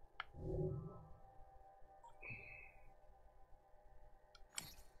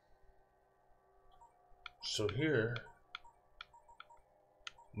 So here,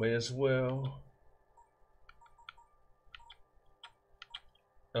 may as well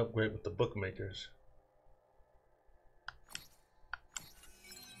upgrade with the bookmakers.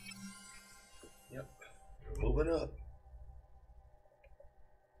 Yep, moving up.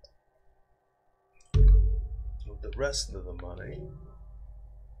 With the rest of the money,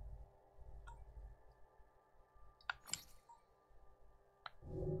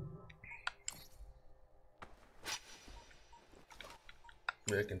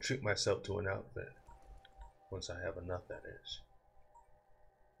 I can treat myself to an outfit once I have enough, that is.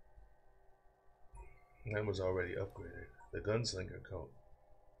 That was already upgraded. The gunslinger coat.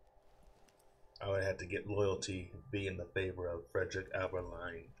 I would have to get loyalty, be in the favor of Frederick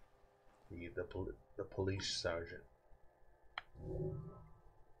Aberline, the police sergeant.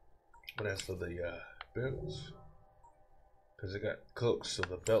 But as for the belts, because I got cloaks, so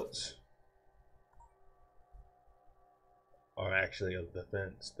the belts are actually a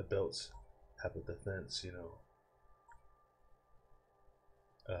defense. The belts have a defense, you know,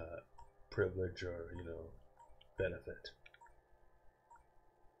 privilege or, you know, benefit.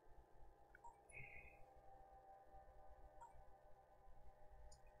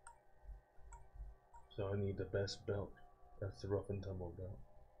 So I need the best belt. That's the rough and tumble belt.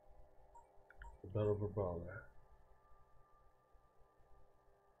 The belt of a brawler.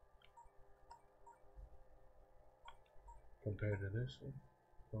 Compared to this one.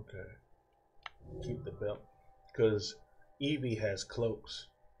 Okay. Keep the belt. Because Evie has cloaks.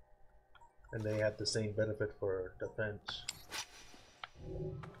 And they have the same benefit for defense.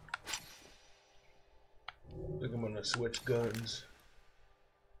 I think I'm gonna switch guns.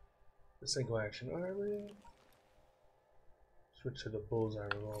 The single action army. Switch to the bullseye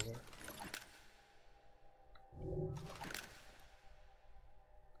revolver.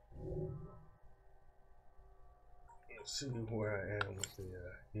 Let's see where I am with the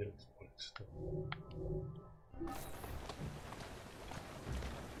helix points.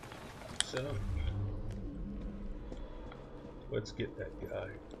 So let's get that guy.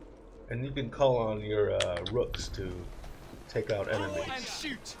 And you can call on your rooks to take out enemies. And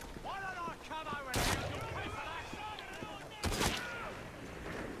shoot! Why don't I come over and help you pay for that?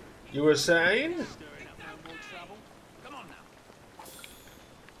 You were saying? Stirring up no more trouble. Come on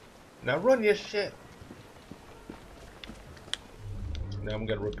now. Now run your shit. Now I'm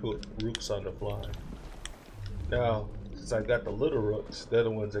gonna recruit rooks on the fly. Now, since I got the little rooks, they're the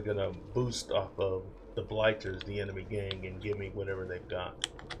ones that are gonna boost off of the blighters, the enemy gang, and give me whatever they've got.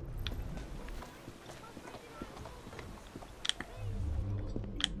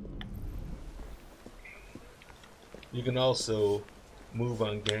 You can also move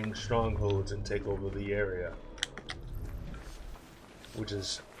on gang strongholds and take over the area, which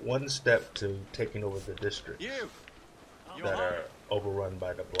is one step to taking over the districts that are overrun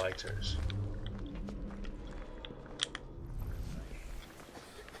by the blighters.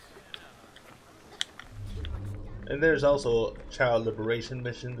 And there's also child liberation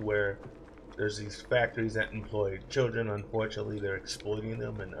missions where there's these factories that employ children. Unfortunately, they're exploiting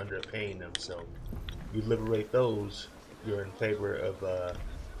them and underpaying them. So you liberate those, you're in favor of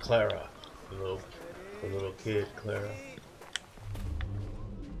Clara, the little kid, Clara.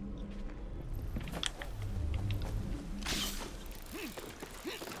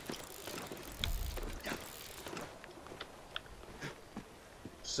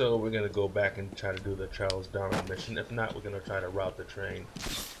 So we're gonna go back and try to do the Charles Darwin mission. If not, we're gonna try to route the train.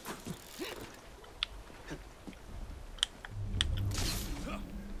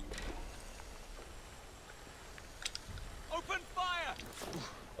 Open fire!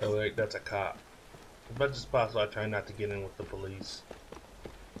 Oh wait, that's a cop. As much as possible, I try not to get in with the police,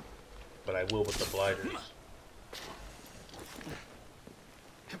 but I will with the blighters.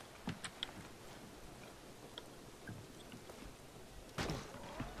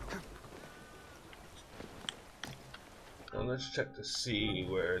 Now let's check to see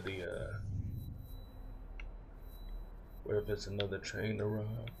where the where if it's another train to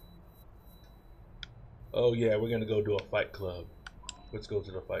rob. Oh yeah, we're gonna go to a fight club. Let's go to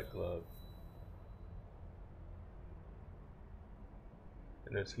the fight club.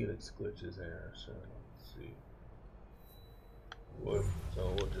 And there's helix glitches there, so let's see.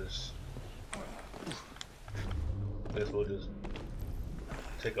 So we'll just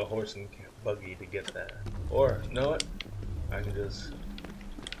take a horse and buggy to get that. Or you know what? I can just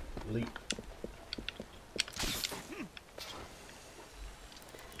leap.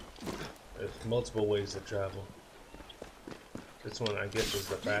 There's multiple ways to travel. This one I guess is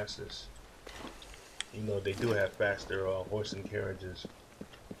the fastest. You know, they do have faster horse and carriages.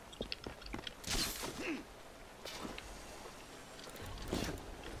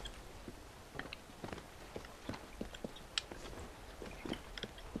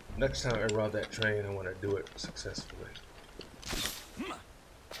 Next time I rob that train, I want to do it successfully.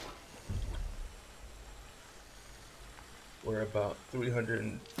 We're about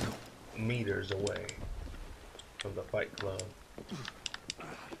 300 meters away from the fight club.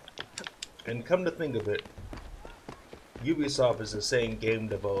 And come to think of it, Ubisoft is the same game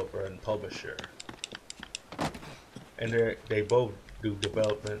developer and publisher. And they both do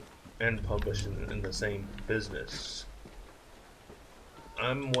development and publishing in the same business.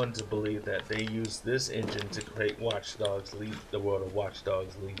 I'm one to believe that they use this engine to create the world of Watch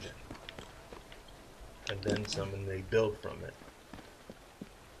Dogs Legion. And then some, and they build from it.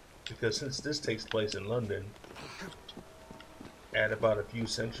 Because since this takes place in London, add about a few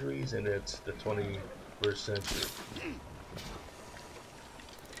centuries and it's the 21st century.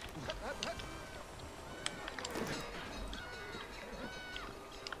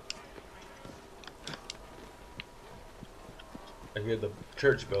 I hear the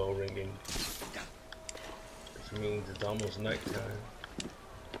church bell ringing, which means it's almost nighttime.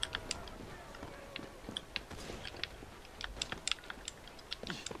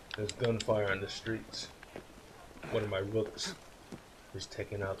 There's gunfire on the streets. One of my rooks is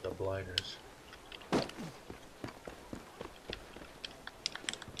taking out the blighters.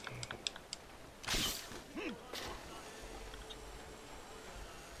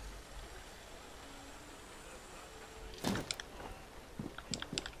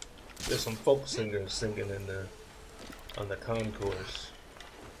 There's some folk singers singing on the concourse,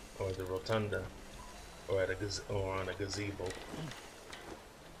 or the rotunda, or on a gazebo.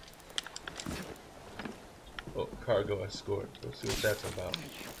 Oh, cargo escort. Let's see what that's about.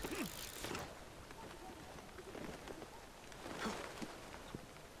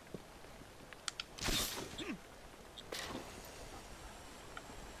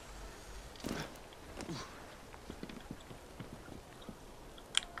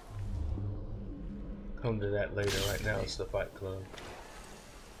 come to that later. Right now it's the Fight Club.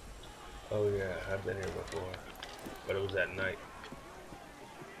 Oh yeah, I've been here before, but it was at night.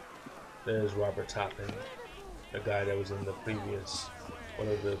 There's Robert Toppin, the guy that was in the previous, one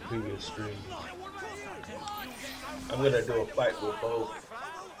of the previous streams. I'm gonna do a fight with both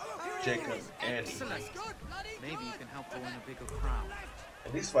Jacob and Ethan. Maybe you can help pull in a bigger crowd.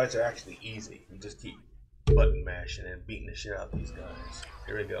 And these fights are actually easy. You just keep button mashing and beating the shit out of these guys.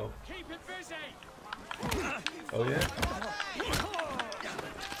 Here we go. Keep it busy. Oh yeah?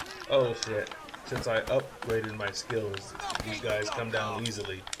 Oh shit. Since I upgraded my skills, these guys come down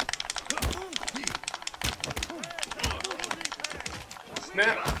easily.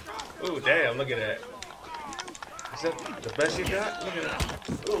 Snap! Ooh, damn, look at that. Is that the best you got? Look at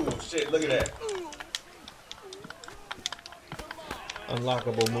that. Ooh, shit, look at that.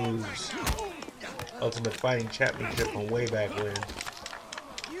 Unlockable moves. Ultimate Fighting Championship from way back when.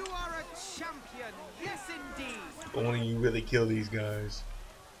 You are a champion, yes indeed. But when you really kill these guys.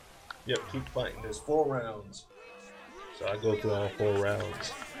 Yep, keep fighting. There's 4 rounds. So I go through all 4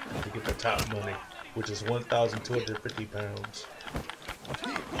 rounds to get the top money, which is 1,250 pounds.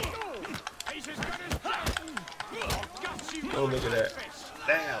 Oh, look at that.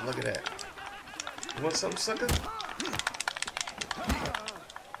 Damn, look at that. You want something, sucker?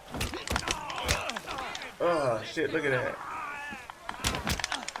 Oh, shit, look at that.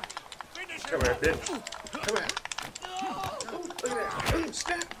 Come here, bitch. Come here. Ooh, look at that. Ooh,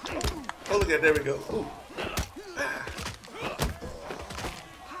 snap. Oh, look at that. There we go. Ooh. Ah.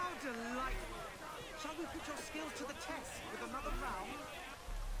 How delightful. Shall we put your skills to the test with another round?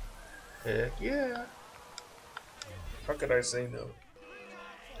 Heck yeah. How could I say no?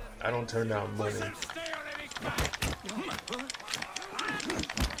 I don't turn down money.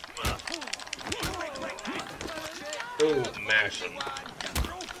 Ooh, mash him.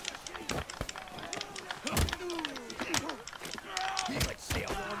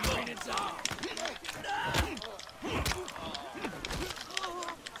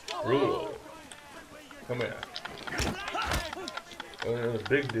 Rule. Come here. Oh, there's a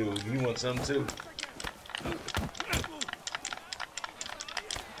big dude. You want some too?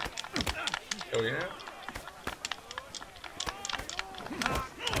 Oh yeah?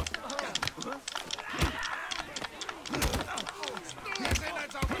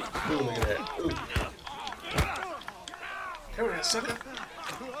 Ooh, look at that. Ooh. Come here, sucker.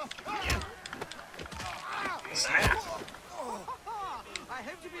 Snap. I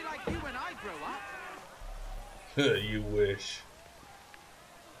hope to be like you when I grow up. You wish.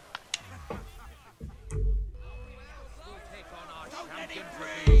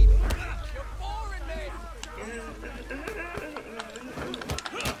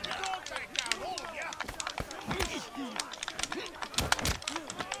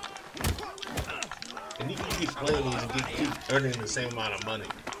 And you can keep playing these and keep earning the same amount of money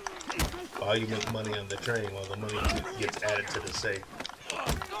while you make money on the train, while the money gets added to the safe.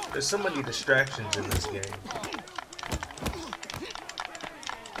 There's so many distractions in this game.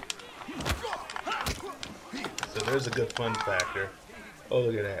 So there's a good fun factor. Oh,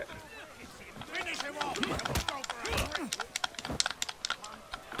 look at that.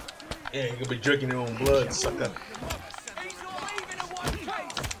 Yeah, you could be drinking your own blood, sucker.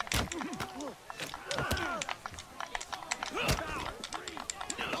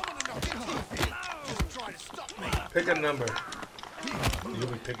 Pick a number. You'll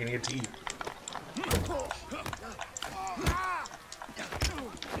be picking your teeth.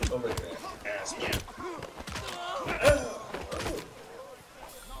 Oh, look at that. Ass man.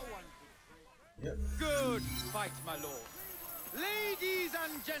 Yep. Good fight, my lord. Ladies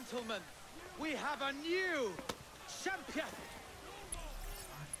and gentlemen, we have a new champion.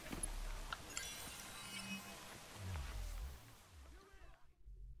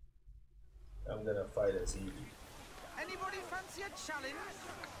 I'm gonna fight as Evie. Anybody fancy a challenge?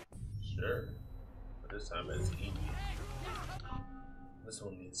 Sure. But this time it's Evie. This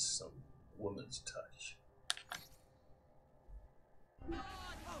one needs some woman's touch.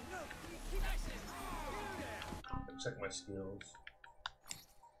 Check my skills.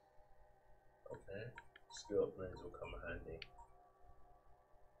 Okay. Skill upgrades will come handy.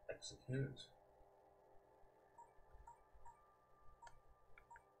 Execute.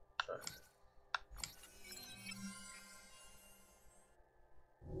 Try.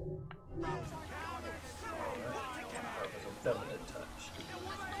 Feminine touch.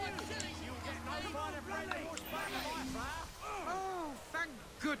 Oh, thank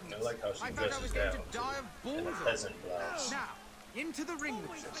goodness. I like how she I thought I was dresses going down to die of in a balls. peasant blouse. Now, into the ring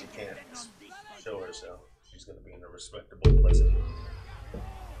with Since she can't show herself, she's gonna be in a respectable, pleasant mood.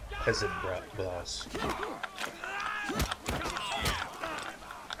 peasant boss.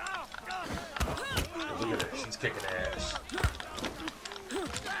 Look at her, she's kicking ass.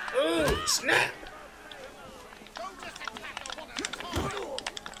 Oh, snap!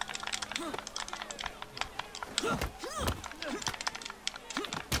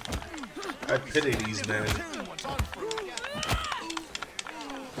 I pity these men. As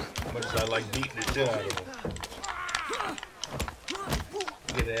much as I like beating the shit out of them.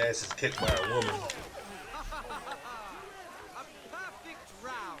 Get their asses kicked by a woman.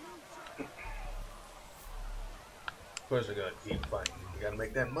 Of course we're gonna keep fighting. You gotta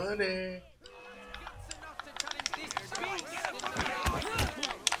make that money.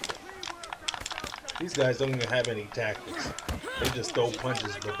 These guys don't even have any tactics. They just throw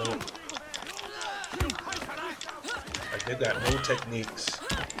punches but don't. Like they got no techniques,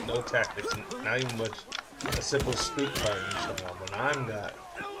 no tactics, not even much a simple street fighting someone. But I've got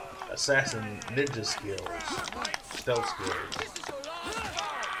assassin ninja skills, stealth skills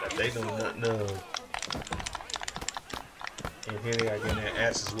that they know nothing of. And here they are getting their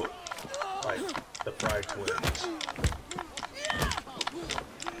asses whooped like the Fry twins.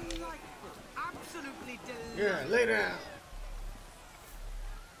 Yeah, lay down.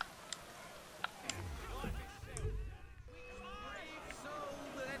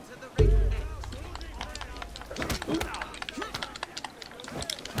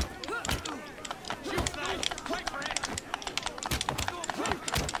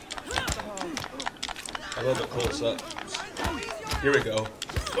 I love the close up. Here we go.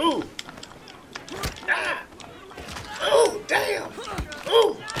 Ooh! Ah! Oh, damn!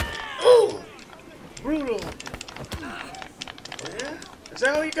 Ooh! Ooh! Brutal! Yeah? Is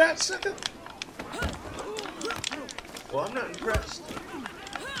that all you got, sucker? Well, I'm not impressed.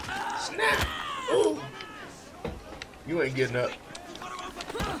 Snap! Ooh! You ain't getting up.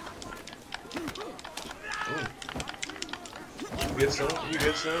 Ooh. You get some, you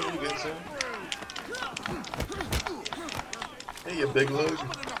get some, you get some. Hey, you big load.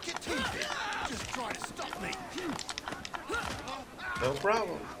 No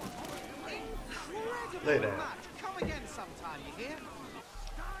problem. Lay down. Come again sometime, you hear?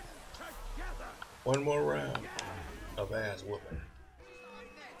 One more round of ass whooping.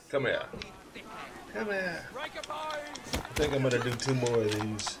 Come here. Come here. I think I'm gonna do 2 more of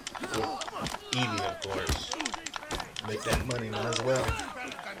these with Evie, of course. Make that money, might as well.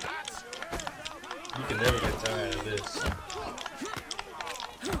 You can never get tired of this.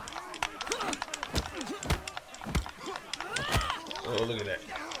 Oh, look at that.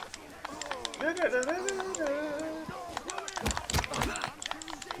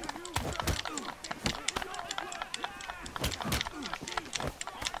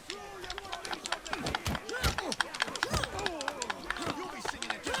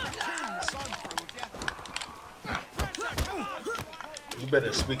 You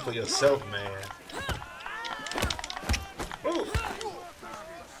better speak for yourself, man. Ooh.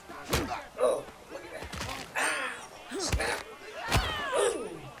 Oh, look at that. Ah, snap. Ooh.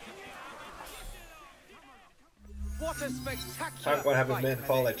 What a spectacular Talk about having fight, men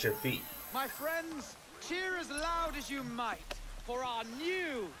fall at your feet. My friends, cheer as loud as you might for our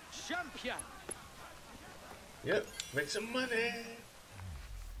new champion. Yep, make some money.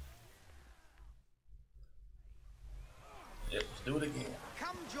 Yep, let's do it again.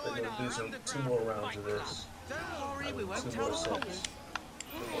 Come We're join gonna our do some 2 underground more rounds fight of this. Don't worry, we won't 2 tell more the coppers. sets.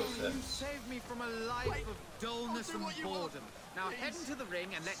 2 more You sets. saved me from a life of dullness and boredom. Now head into the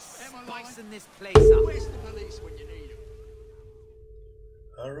ring and let's spicing this place up. Where's the police when you need them?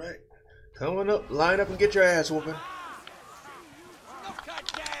 All right, coming up, line up and get your ass whooping.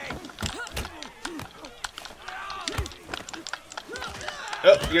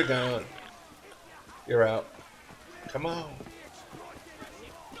 Oh, you're gone. You're out. Come on.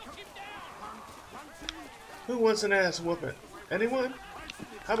 Who wants an ass whooping? Anyone?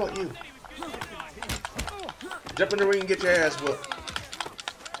 How about you? Jump in the ring and get your ass whooped.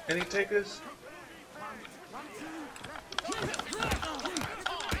 Any takers?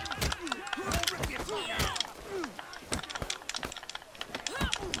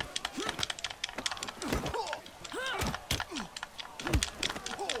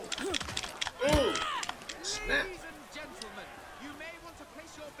 Ooh, snap. Ladies and gentlemen, you may want to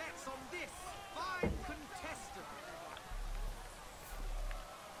place your bets on this fine contestant.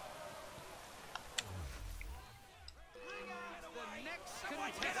 The next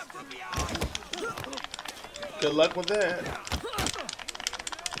contestant. Good luck with that.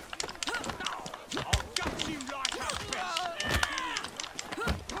 I'll gut you like a bitch.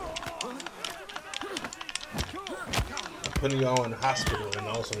 putting y'all in the hospital and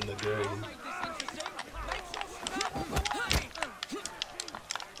also in the grave.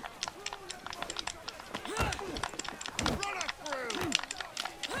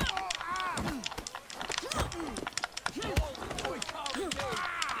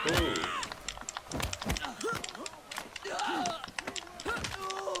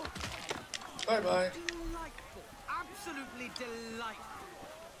 Bye-bye. Delightful. Absolutely delightful.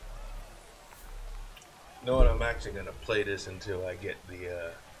 You know what? I'm actually gonna play this until I get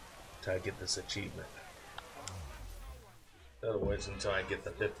this achievement. In other words, until I get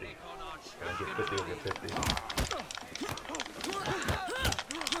the 50. And I get 50 over 50.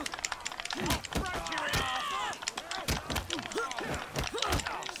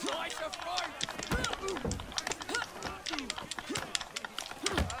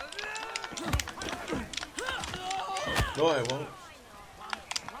 No, I won't.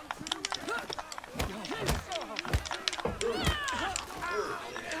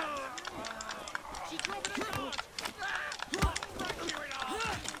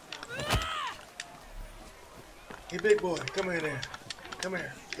 Hey, big boy, come here there. Come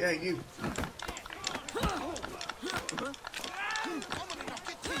here. Yeah, you.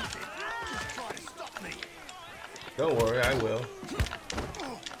 Don't worry, I will.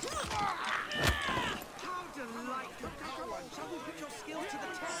 How delightful. Shall we put your skills to the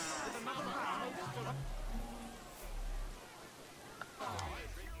test with another round?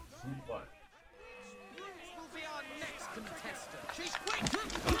 Fun. Will be our next contestant. She's quick.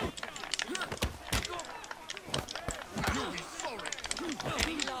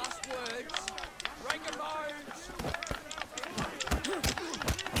 Any last words? Break a bones.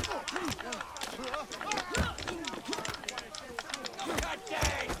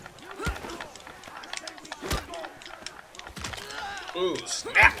 Ooh,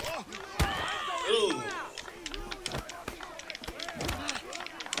 snap! Ooh.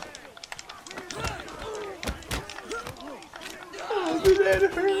 Oh, did that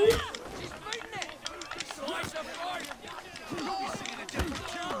hurt?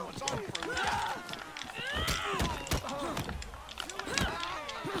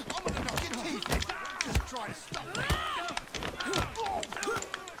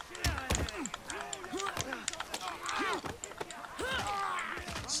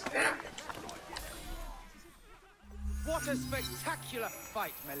 What a spectacular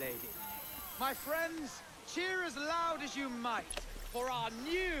fight, my lady. My friends, cheer as loud as you might for our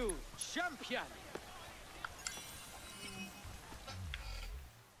new champion.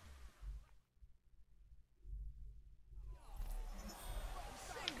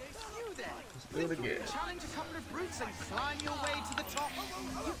 You there. Do it again. Challenge a couple of brutes and climb your way to the top.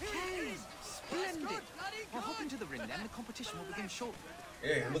 You can. Splendid. Well, hop into the ring then. The competition will begin shortly.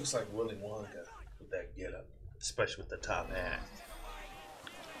 Yeah, it looks like Willy Wonka with that getup, especially with the top hat.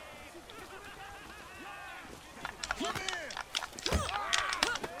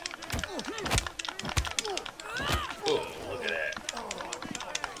 Oh, look at that.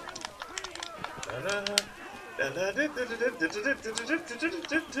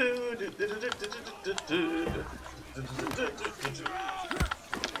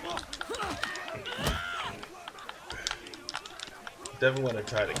 Definitely want to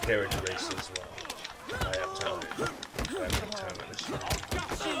try the carriage race as well. I have time. I have time in this show.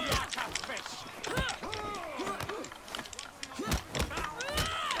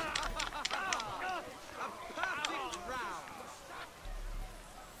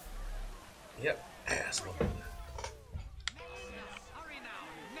 Yep, ass woman.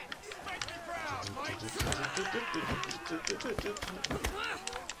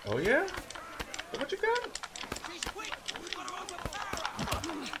 Oh yeah? What you got?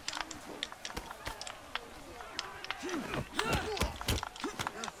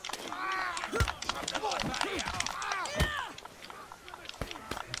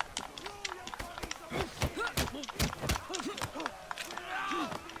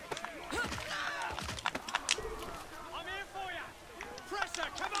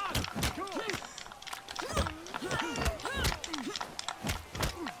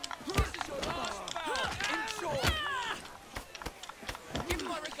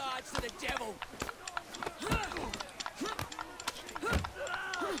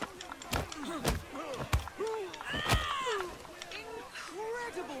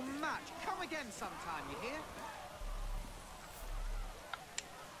 Sometime, you hear?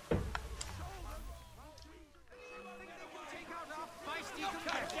 Take out our feisty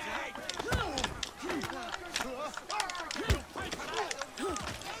competitor.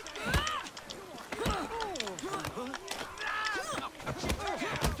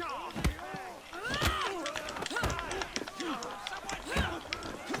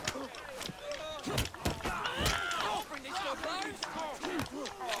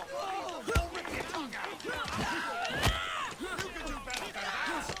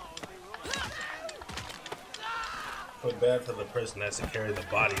 bad for the person that has to carry the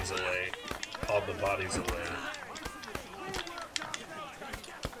bodies away. All the bodies away. You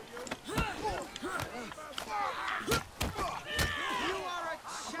are a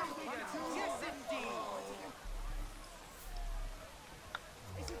champion. Yes, indeed.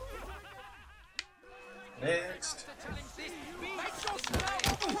 Next.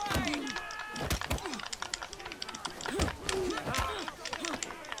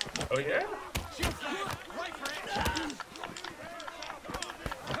 Oh yeah?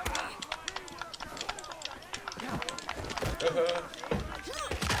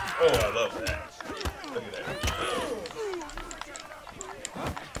 Oh, I love that. Look at that.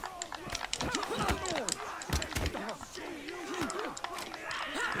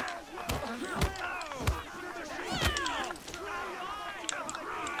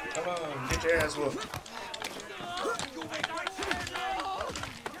 Come on, get your ass whooped.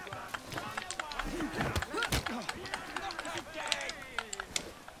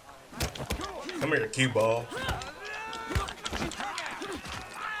 Come here, cue ball.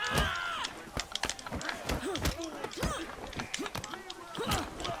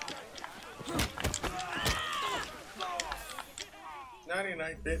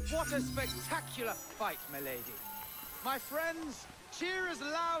 Bitch. What a spectacular fight, milady. My friends, cheer as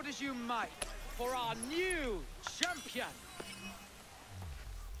loud as you might for our new champion.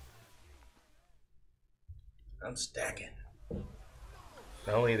 I'm stacking.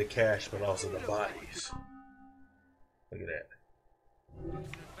 Not only the cash, but also the bodies. Look at that.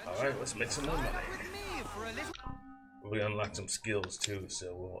 Alright, let's make some more money. We unlocked some skills too,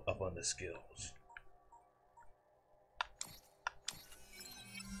 so we'll up on the skills.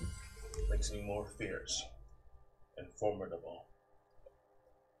 Makes me more fierce and formidable.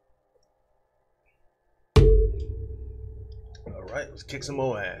 Alright, let's kick some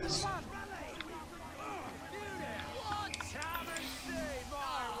more ass.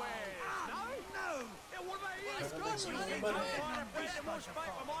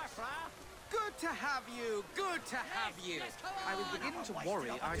 Good to have you. Good to have you. I was beginning to worry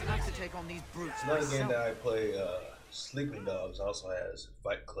I'd have to take on these brutes Another myself. game that I play, Sleeping Dogs, also has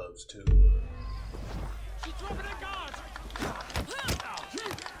fight clubs too. She's dropping her guard.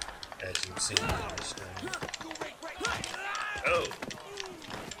 As you can see on the screen. Oh!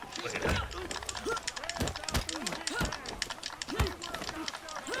 Look at that.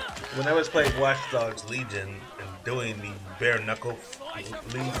 When I was playing Watch Dogs Legion and doing the bare knuckle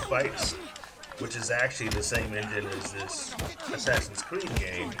league fights, which is actually the same engine as this Assassin's Creed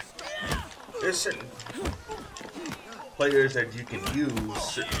game, there's certain players that you can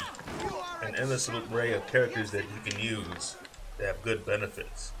use, an endless array of characters that you can use that have good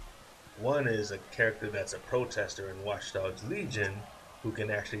benefits. One is a character that's a protester in Watch Dogs Legion who can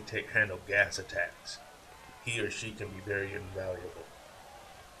actually handle gas attacks. He or she can be very invaluable.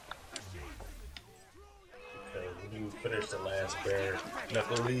 Okay, when you finish the last bare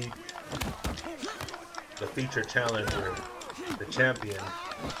knuckle league, the feature challenger, the champion,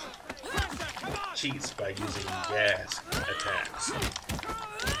 cheats by using gas attacks.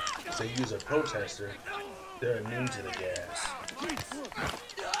 So you use a protester, they're immune to the gas.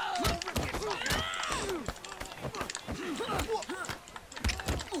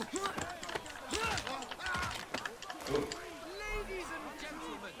 Ladies and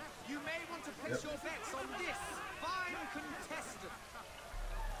gentlemen, you may want to place your bets on this fine contestant.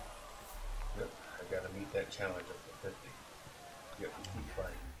 Yep, I gotta meet that challenge up to 50. Yep, keep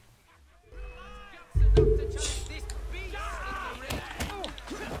fighting.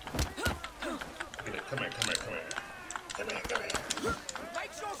 Come here.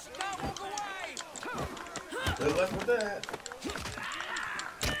 Make sure she can't walk away. Good luck with that.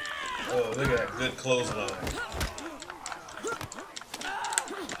 Oh, look at that good clothesline.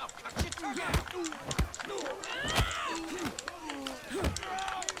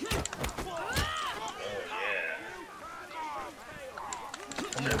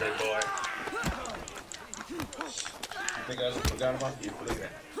 Come here, big boy. You think I forgot about you? Look at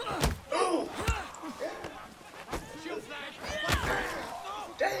that. Oh!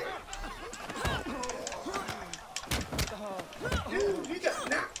 Damn! Dude, you got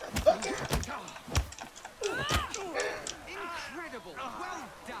knocked the fuck out. Incredible. Well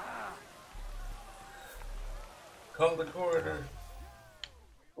done. Call the corridor.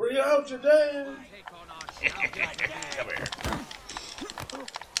 Were you out today? Take on our champion. Come here.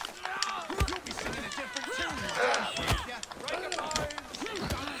 You'll be singing a different tune.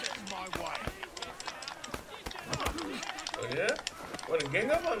 Oh yeah? Want to gang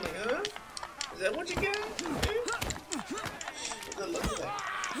up on me, huh? Is that what you got? Good luck with that.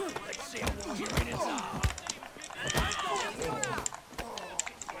 Let's see how we're hearing it.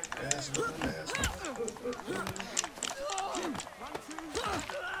 ass, moving ass.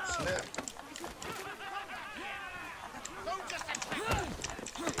 Snap. Look at that.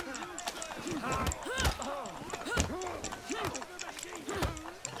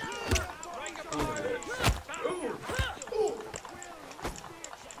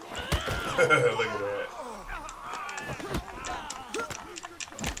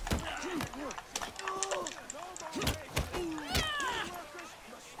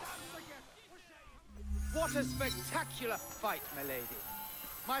 What a spectacular fight, milady.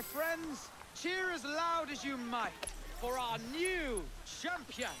 My friends, cheer as loud as you might for our new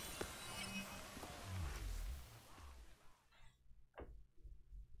champion.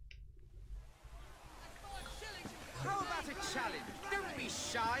 How about a challenge? Don't be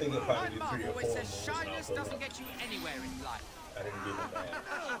shy. My mom always says shyness doesn't get you anywhere in life. I didn't give it back.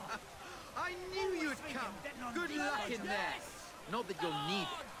 I knew you'd come. Good luck in there. Not that you'll need it.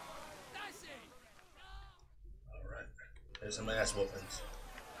 Alright. There's some ass whoopings.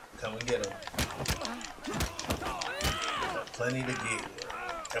 Come and get them. Got plenty to give.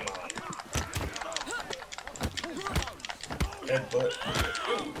 Come on. Headbutt.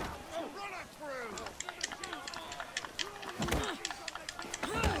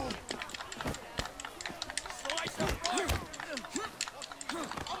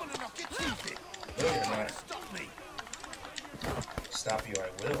 No, you're not. Stop you, I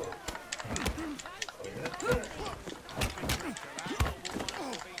will. Oh, yeah.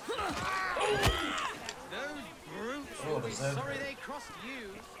 Those brutes Oh, will be does that sorry hurt? they crossed you.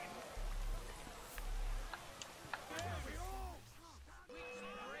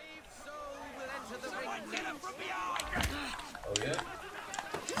 Brave soul will enter the ring. Get him from behind! Oh, yeah?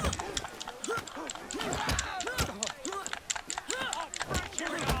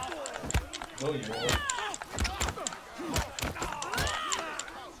 No, you won't.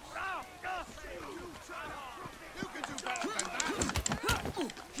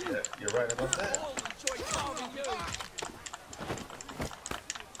 Yeah, you're right about that.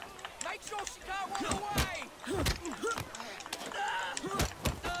 Make sure she can't run away!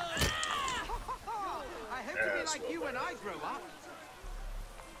 I hope to be like you when I grow up.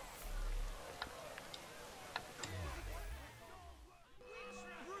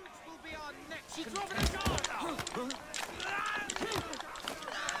 Brutes will be our next. She's dropping a guard.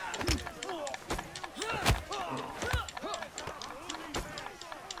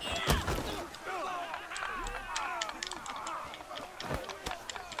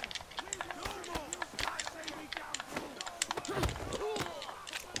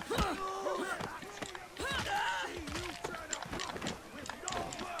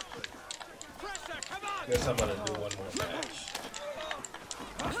 Guess I'm gonna do one more match.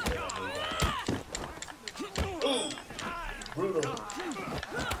 Then I'll move on. Ooh! Brutal.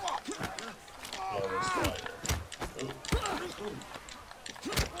 Flawless fire. Ooh.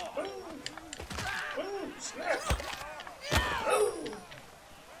 Ooh, snap. Ooh.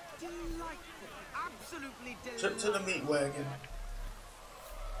 Delightful. Absolutely delightful. Trip to the meat wagon.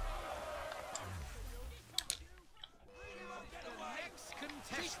 Next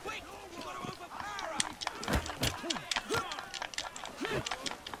contestant. She's quick. You got to overpower her.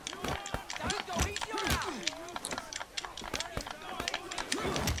 Don't go. He's your out.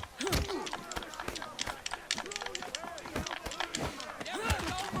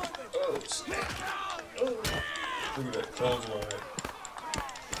 Oh, snap. Oh. Look at that clothesline.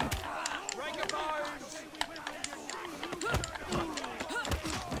 Break a bones.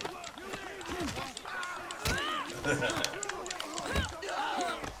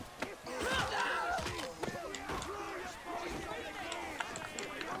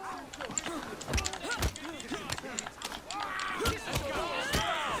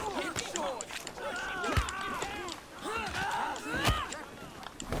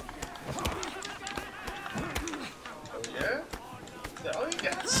 Oh, yeah? Oh,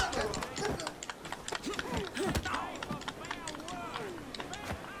 yes.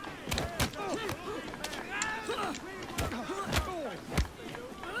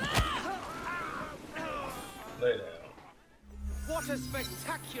 Lay down. What a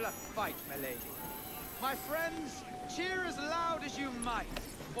spectacular fight, milady. My friends, cheer as loud as you might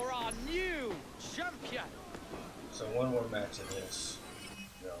for our new champion. So one more match of this.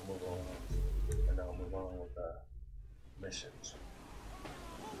 Then I'll move on. And then I'll move on with missions.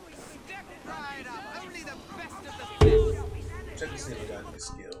 Step right up. Only the best of the best. Check to see if I got any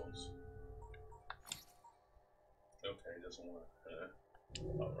skills. Okay, doesn't want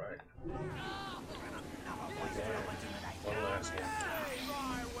alright. One last one.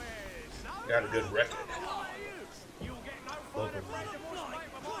 Got a good record. Local.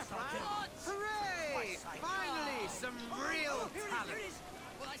 Hooray! Finally, some real talent.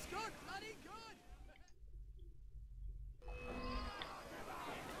 Well, that's good. Bloody good.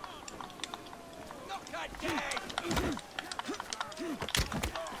 Look at that!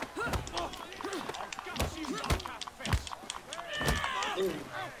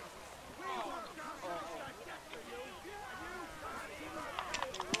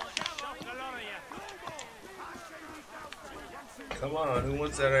 Come on, who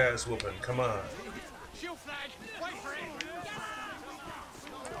wants that ass whooping? Come on. Shield flag, wait for it.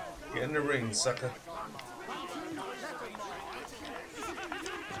 Get in the ring, sucker.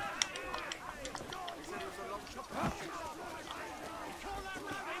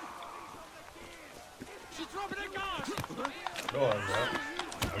 She's dropping her guard. No, I'm not.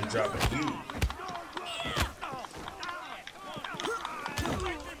 I'm dropping you.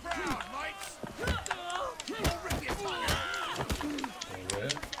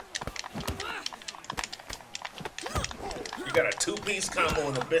 You got a two-piece combo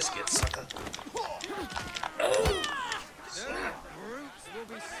in the biscuit, sucker. Oh! Snap.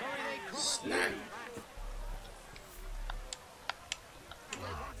 Snap.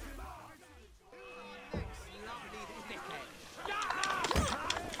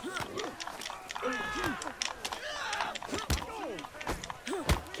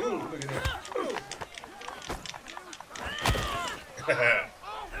 Ooh, look at that.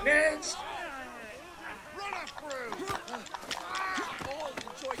 Next. Run her through. I'll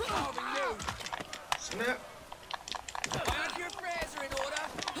enjoy carving you. Snap. I hope your affairs are in order.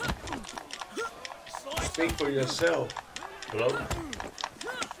 Speak for yourself, bloke.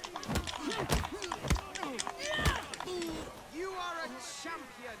 You are a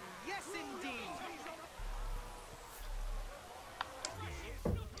champion, yes indeed.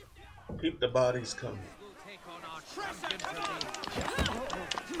 Keep the bodies coming. We'll take on our champion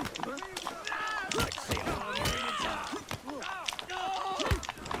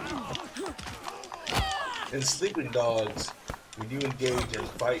In Sleeping Dogs, when you engage in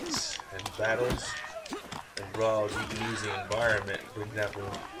fights and battles and brawls, you can use the environment. For example,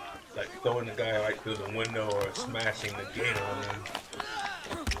 like throwing the guy right through the window or smashing the gate on him.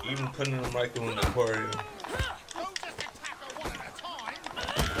 Even putting him right through an aquarium. Don't just attack her one at a time.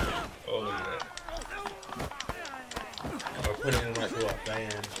 Oh yeah. Or putting him right through a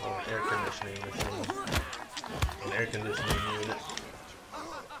fan or an air conditioning machine. An air conditioning unit.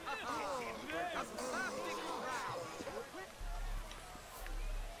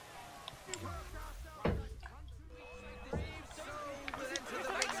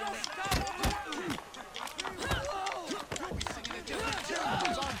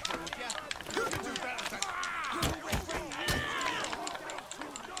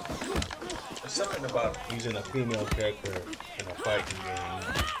 There's something about using a female character in a fighting game,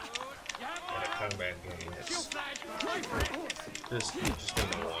 in a combat game. It's just fun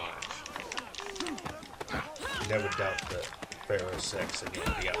to watch. Never doubt the fairer sex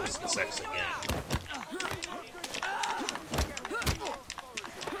again, the opposite sex again.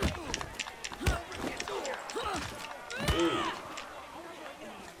 Ooh.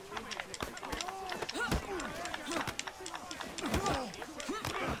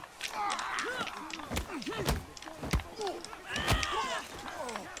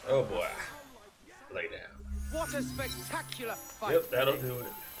 Oh boy. Lay down. What a spectacular fight. Yep, that'll do it.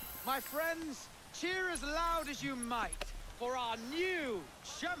 My friends, cheer as loud as you might for our new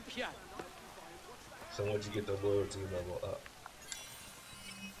champion. So once you get the loyalty level up.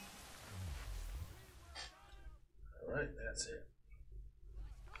 Alright, that's it.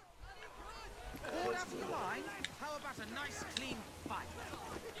 All after the line, how about a nice clean fight?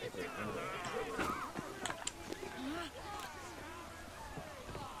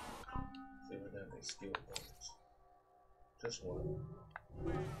 See if we got any skill points. Just one.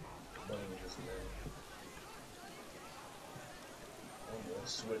 One we just made. I'm gonna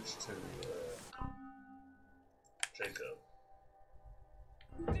switch to Jacob.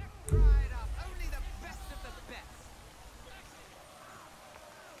 Right up, only the best of the best.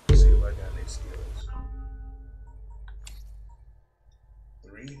 See if I got any skills.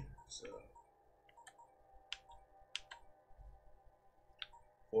 3, so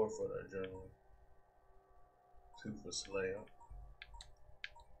 4 for the adrenaline, 2 for Slayer.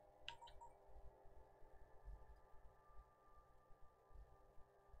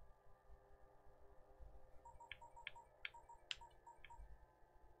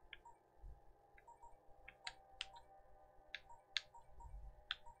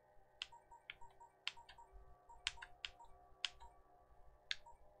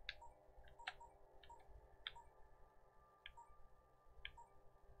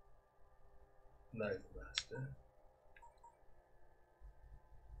 Knife Master.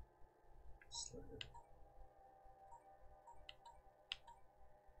 Slender.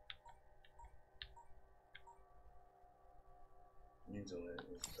 Usually,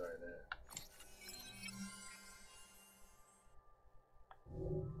 let's try that.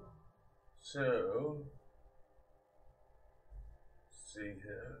 So, see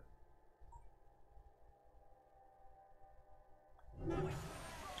here. I'm gonna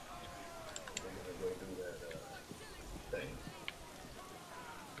go do that thing.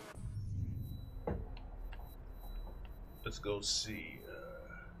 Let's go see.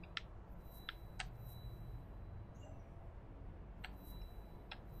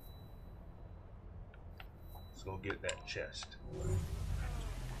 Let's go get that chest.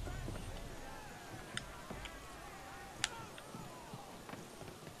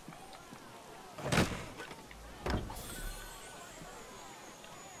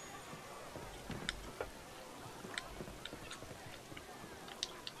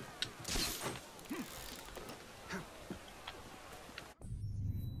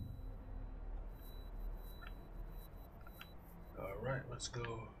 Alright, let's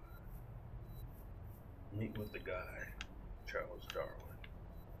go meet with the guy, Charles Darwin,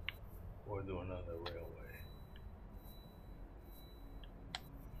 or do another railway.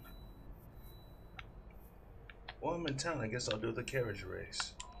 Well, I'm in town, I guess I'll do the carriage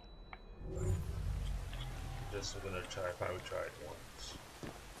race. Just gonna probably try it once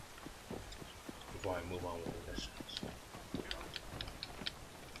before I move on with the missions.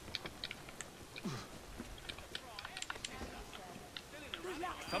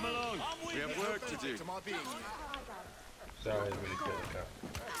 Come along. We have work to do. Sorry, I really couldn't come.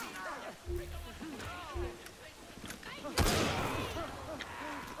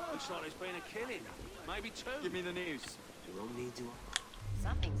 Looks like there's been a killing. Maybe two. Give me the news.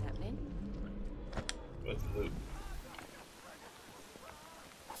 Something's happening. What's the loot?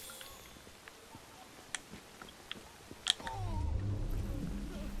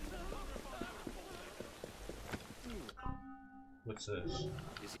 What's this?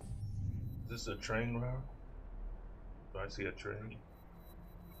 Is this a train route? Do I see a train?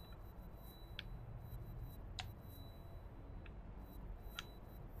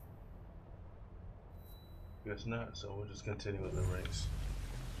 Guess not, so we'll just continue with the race.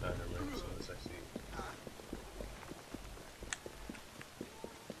 Not the race unless I see.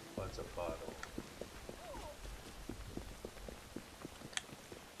 What's a bottle?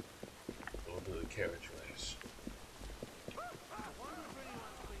 We'll do the carriage race.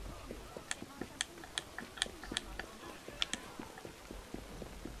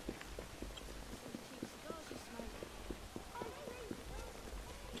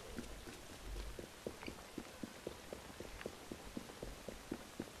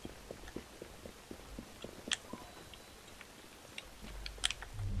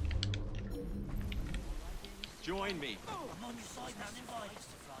 Join me. I'm on your side, man. Invite us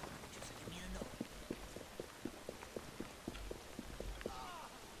to fly. Just give me a nod.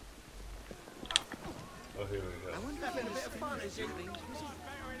 Oh, here we go. I wonder if a bit of fun is in things.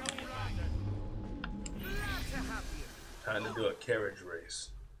 Time to do a carriage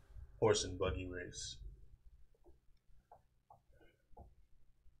race. Horse and buggy race.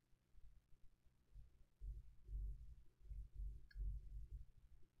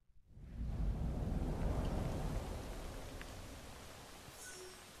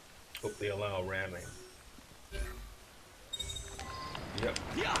 Hope they allow ramming. Yep.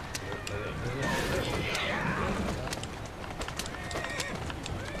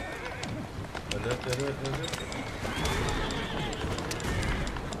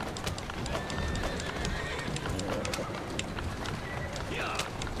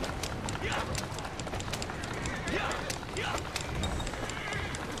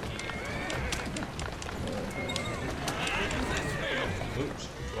 Oops,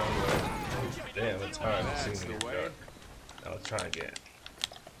 wrong way. Damn, it's hard to see in the dark. I'll try again.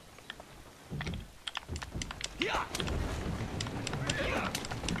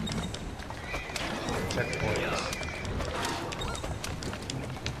 Checkpoints.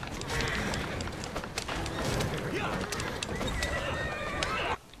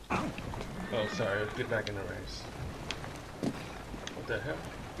 Oh, sorry. Get back in the race. What the hell?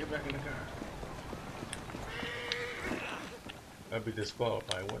 Get back in the car. I'd be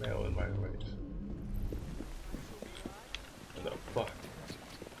disqualified. What the hell is my race? What the fuck?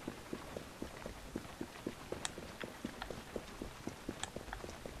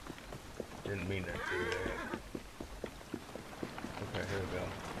 Didn't mean that to do that. Okay, here we go.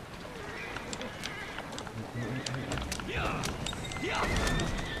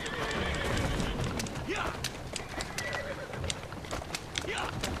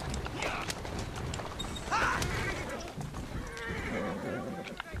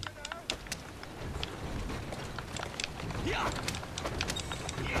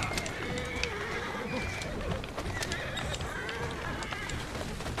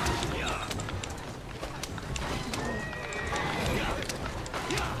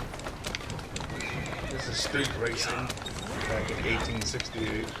 This is street racing back in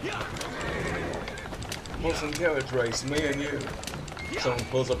 1868. Horse and carriage race, me and you. Someone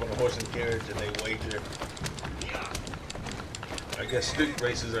pulls up on a horse and carriage and they wager. I guess street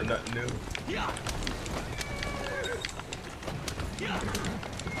races are not new.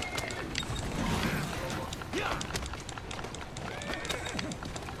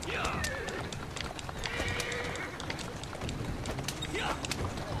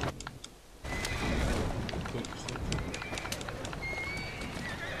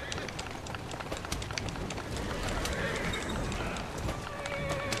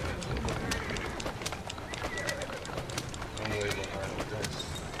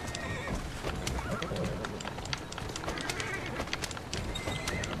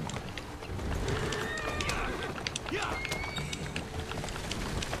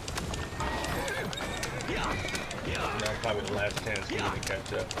 Probably the last chance for me to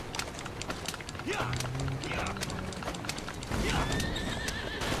catch up.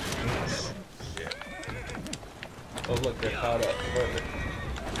 Shit. Oh look, they're caught up. Perfect.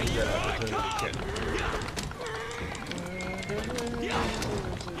 Use that opportunity to catch up.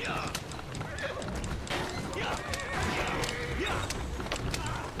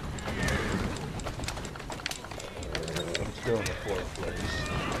 I'm still in the 4th place.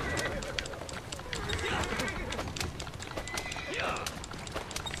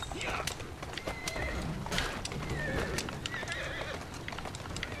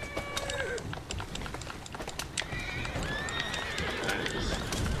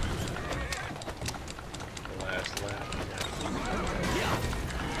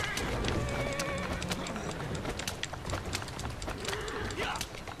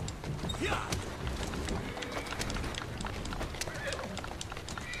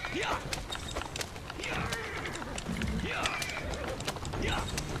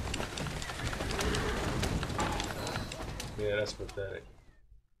 Yeah, that's pathetic.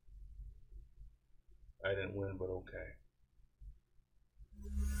 I didn't win, but okay.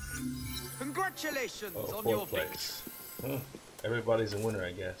 Congratulations on 4th your place. Huh. Everybody's a winner,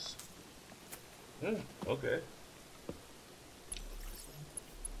 I guess. Okay.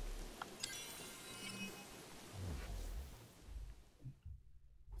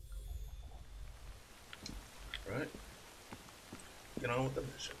 Right. Get on with the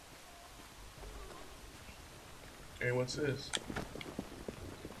mission. Hey, what's this?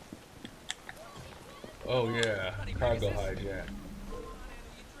 Oh yeah, cargo hijack.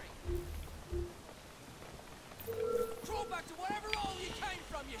 Crawl back to wherever all you came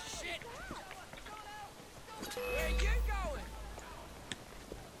from, you shit! Where you going?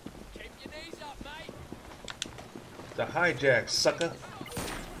 Keep your knees up, mate. The hijack, sucker.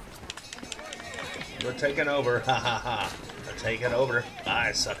 We're taking over. Ha ha ha. We're taking over.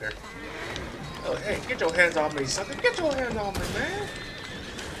 Bye, sucker. Oh, hey, get your hands off me, sucker. Get your hands off me, man.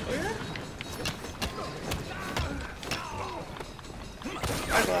 Oh, yeah?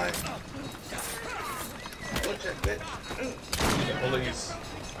 Bye-bye. What's that, bitch? The police.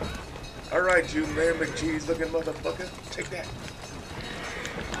 All right, you Mayor McCheese looking motherfucker. Take that.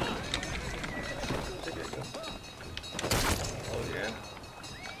 Oh, yeah.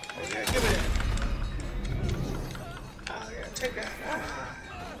 Oh, yeah, give me that. Oh, yeah, take that. Ah.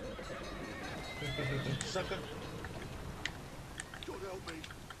 Sucker.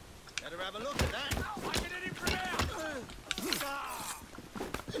 Better have a look at that. I can hit him from here.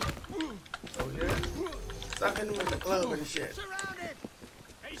 Oh yeah? Stop hitting with the club and shit.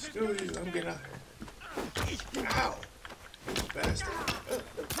 Screw you, I'm getting out here. Ow! You bastard.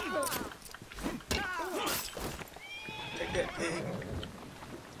 Take that, pig.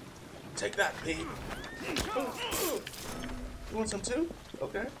 Take that, pig. You want some too?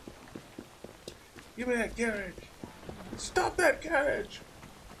 Okay. Give me that carriage. Stop that carriage.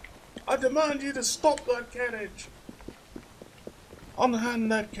 I demand you to stop that carriage.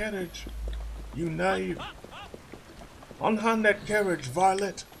 Unhand that carriage, you knave. Unhand that carriage,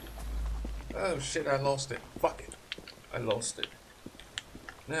 varlet. Oh shit, I lost it. Fuck it. I lost it.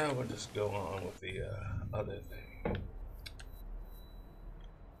 Now we'll just go on with the other thing.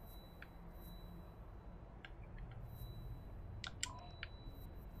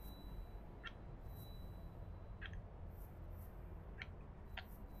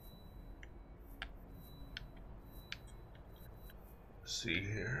 see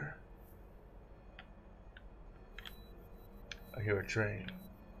here. I hear a train.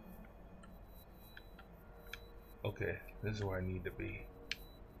 Okay, this is where I need to be.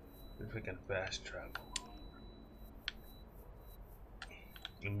 If I can fast travel.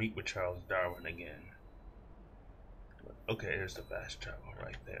 You meet with Charles Darwin again. Okay, here's the fast travel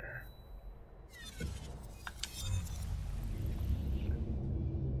right there.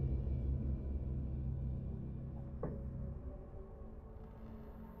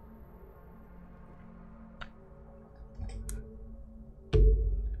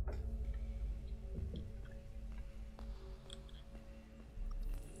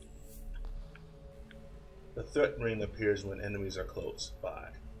 The threat ring appears when enemies are close by.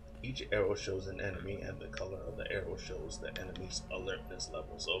 Each arrow shows an enemy, and the color of the arrow shows the enemy's alertness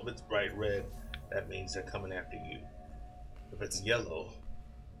level. So if it's bright red, that means they're coming after you. If it's yellow,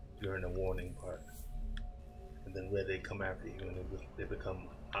 you're in the warning part. And then red, they come after you, and they become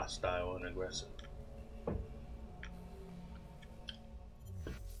hostile and aggressive.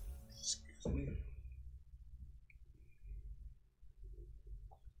 Excuse me.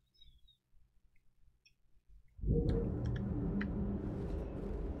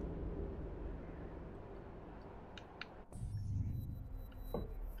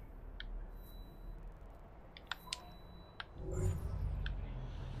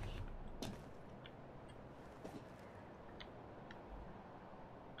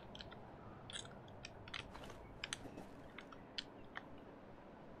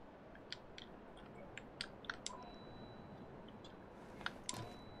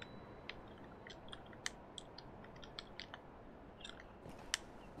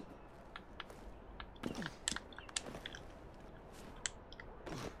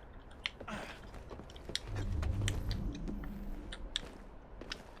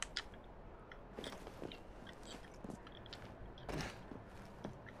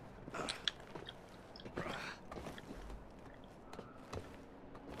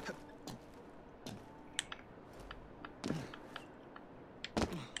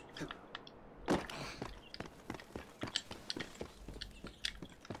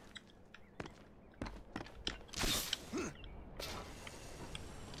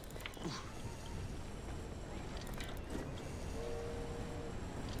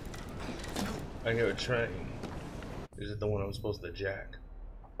 I hear a train. Is it the one I'm supposed to jack?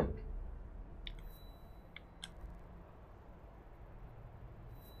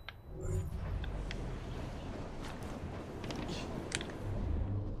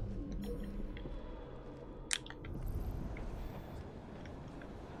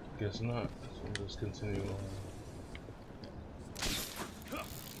 Guess not. So we'll just continue on.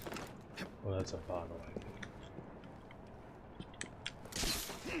 Well, that's a bottle.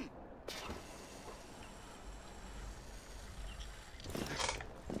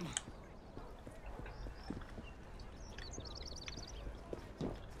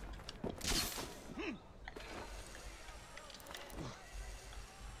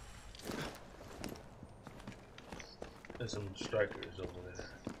 There's some strikers over there.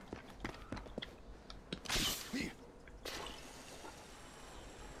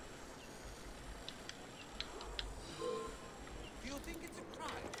 You think it's a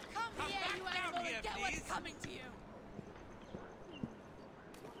crime? Come here, you animal, and get what's coming to you.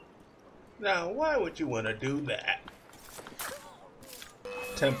 Now, why would you want to do that?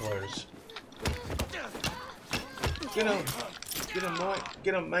 Templars. Get him. Get him, boy.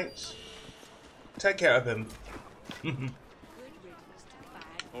 Get him, mates. Take care of him.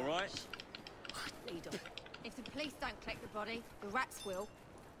 All right. If the police don't collect the body, the rats will.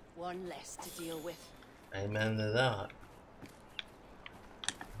 One less to deal with. Amen to that.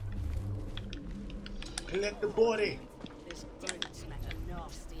 Collect the body. This brute's met a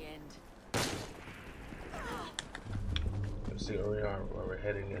nasty end. Let's see where we are, where we're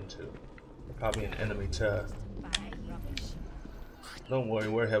heading into. Probably an enemy turret. Bag rubbish. Don't worry,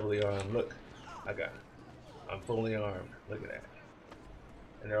 we're heavily armed. Look, I'm fully armed. Look at that.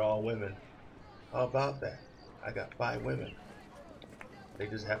 And they're all women. How about that? I got 5 women. They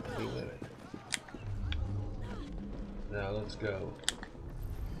just happen to be women. Now let's go.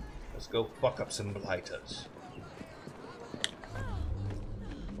 Let's go fuck up some blighters.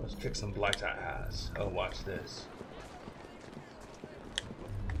 Let's kick some blighter ass. Oh, watch this.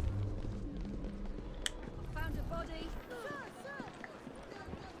 Found a body.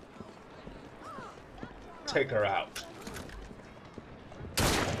 Take her out.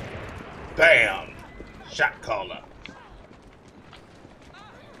 Bam! Shot caller.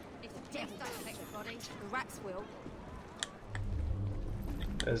 If the devil don't collect the body, the rats will.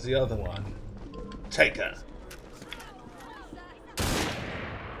 There's the other one. Take her.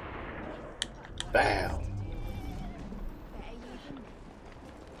 Bam!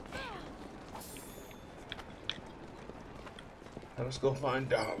 Let's go find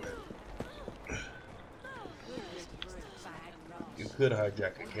Darwin. You could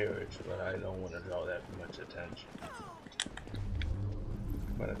hijack a carriage, but I don't want to draw that much attention.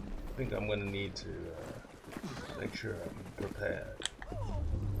 But I think I'm going to need to make sure I'm prepared.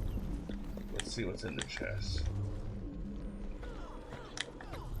 Let's see what's in the chest.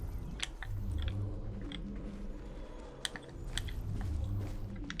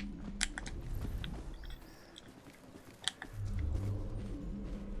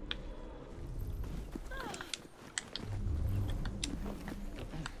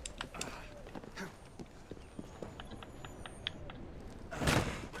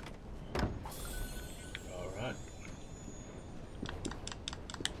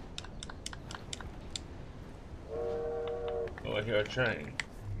 I hear a train.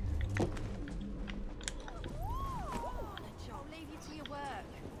 I'll leave you to your work.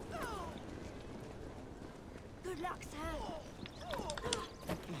 Good luck, sir.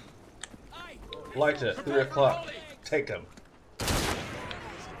 Light at 3 o'clock. Take him.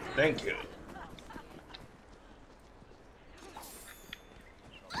 Thank you.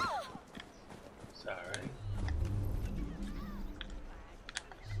 Sorry.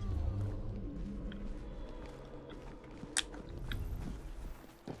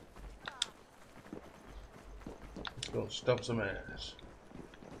 Go stump some ass.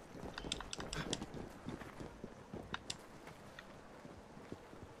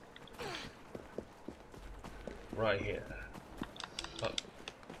 Right here. Up.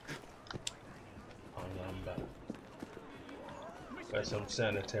 On back. Got some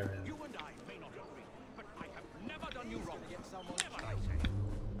sanitarium. You and I may not agree, but I have never done you wrong. Never, I say.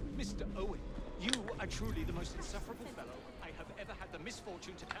 Mr. Owen, you are truly the most insufferable fellow I have ever had the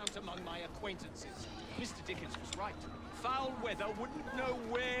misfortune to count among my acquaintances. Mr. Dickens was right. Foul weather wouldn't know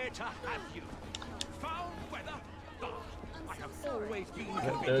where to have you. Foul weather? Ah, I have always been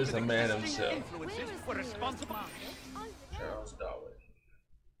convinced There's that the man existing himself. influences were responsible. Charles Darwin.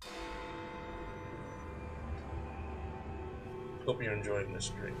 Hope you're enjoying this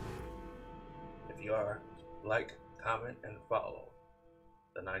stream. If you are, like, comment, and follow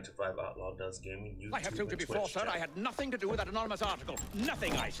the 9 to 5 Outlaw Does Gaming YouTube I have told you and before, Twitch sir, channel. I had nothing to do with that anonymous article.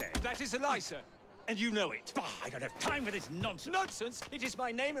 Nothing, I say. That is a lie, sir. And you know it. Bah, I don't have time for this nonsense. Nonsense? It is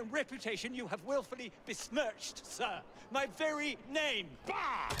my name and reputation you have willfully besmirched, sir. My very name.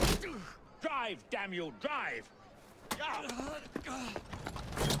 Bah! Drive, damn you, drive!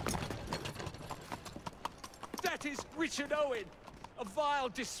 That is Richard Owen, a vile,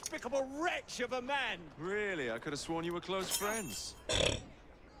 despicable wretch of a man. Really? I could have sworn you were close friends.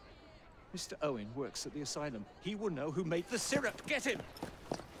 Mr. Owen works at the asylum. He will know who made the syrup. Get him!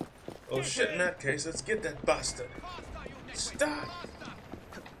 Oh shit, in that case, let's get that bastard. Stop!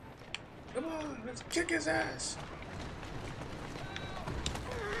 Come on, let's kick his ass.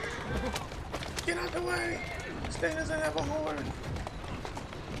 Get out the way! This thing doesn't have a horn.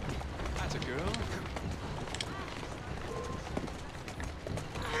 That's a girl.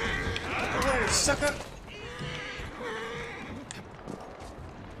 Out the way, sucker!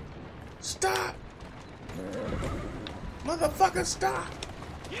 Stop! Motherfucker, stop!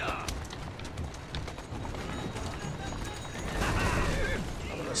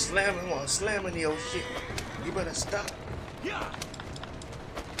 I'm gonna slam him while slamming your shit. You better stop.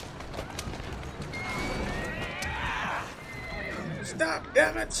 Stop,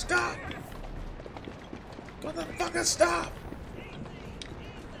 damn it, stop! Motherfucker, stop!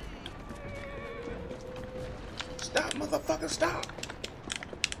 Stop, motherfucker, stop!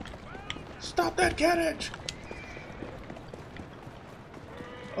 Stop that carriage!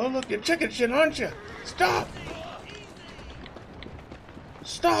 Oh look, you're chicken shit, aren't you? Stop!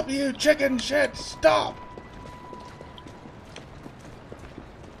 Stop, you chicken shit! Stop!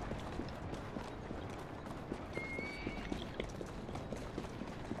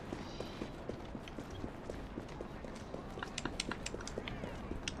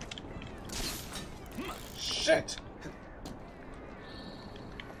 Shit!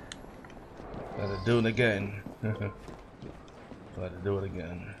 Gotta do it again. Gotta do it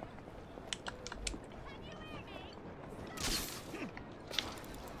again.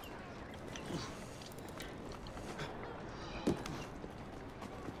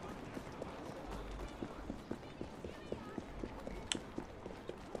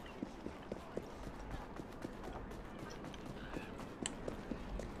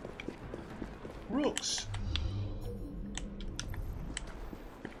 Rooks.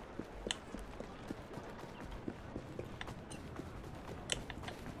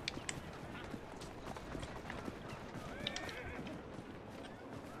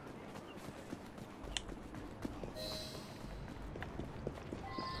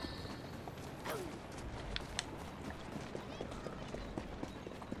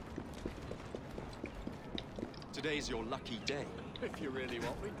 Today's your lucky day, if you really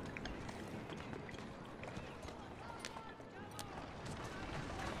want me.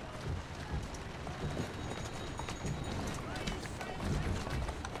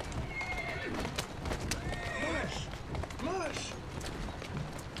 Mush!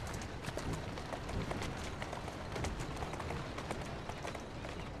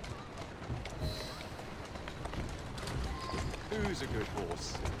 Who's a good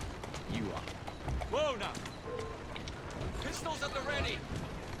horse? You are. Whoa now! Pistols at the ready!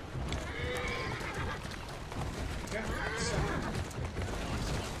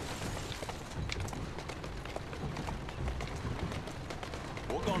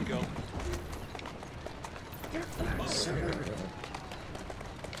 Walk on, girl.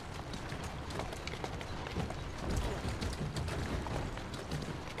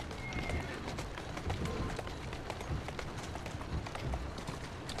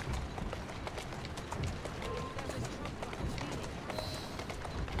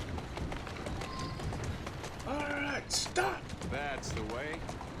 Alright, stop! That's the way.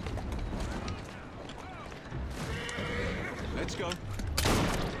 Let's go.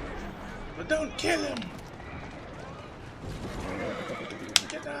 But don't kill him!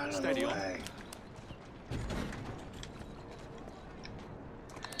 Get out of Steady the on. way!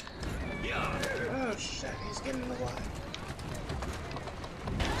 Oh shit, he's getting in the way.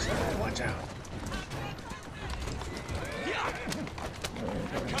 So, watch out.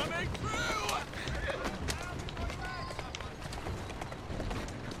 Coming through!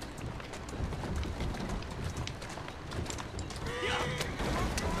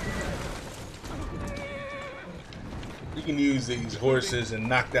 You can use these horses and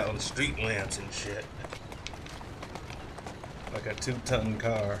knock down street lamps and shit. Like a 2-ton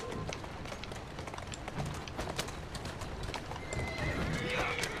car.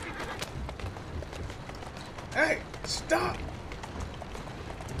 Hey, stop!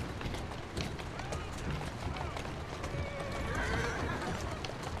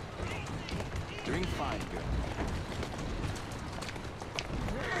 Doing fine, girl.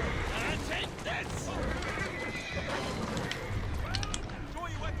 Take this! Draw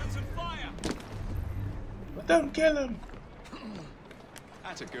your weapons and fire! But don't kill him!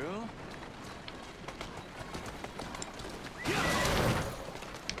 That's a girl.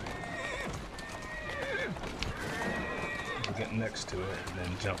 We'll get next to it and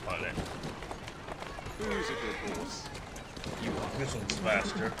then jump on it. Who's a good horse? You are. This one's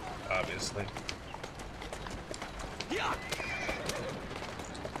faster, obviously.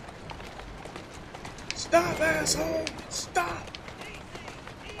 Stop, asshole! Stop!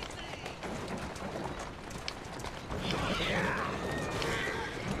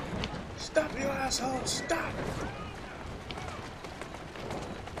 Stop, you asshole! Stop!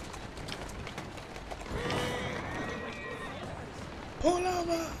 Pull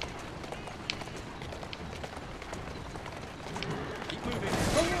over! Keep moving.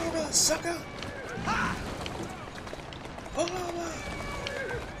 Pull over, sucker! Pull over!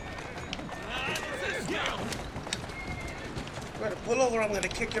 You better pull over, I'm gonna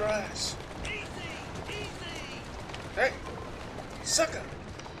kick your ass. Hey! Sucker!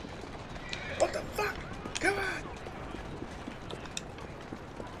 What the fuck? Come on!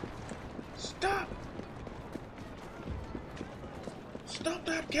 Stop! Stop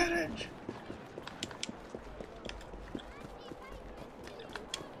that carriage!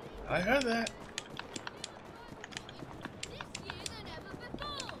 I heard that.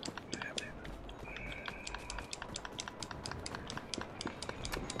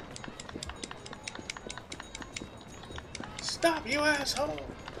 Stop, you asshole!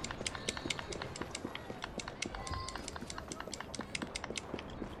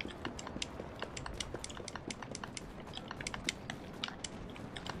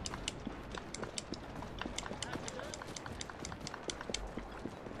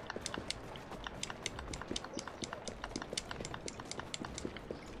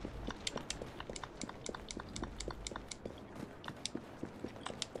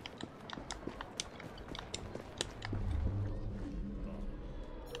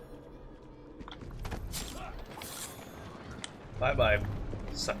 Bye-bye,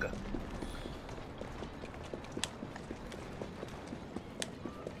 sucker.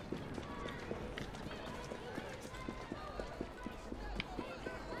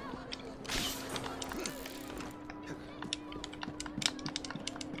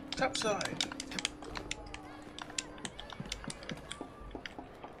 Top side.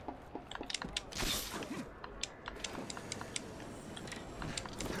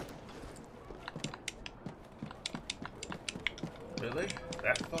 Really?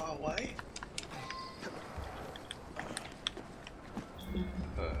 That far away?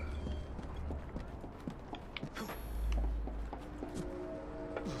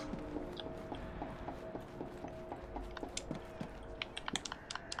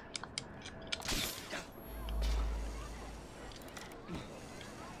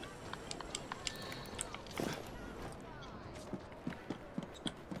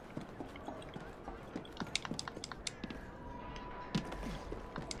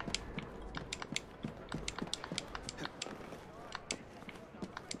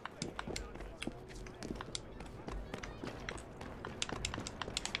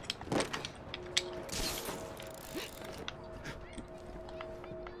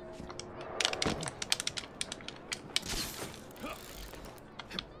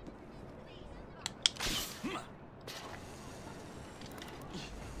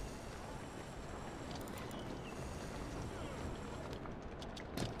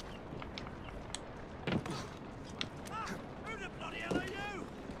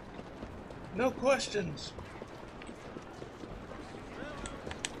 No questions.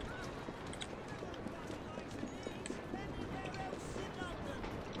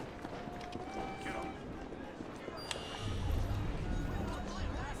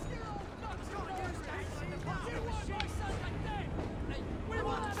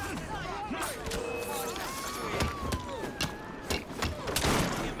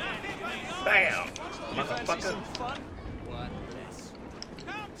 Bam! Motherfucker.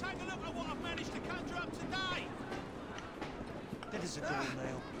 That is a gold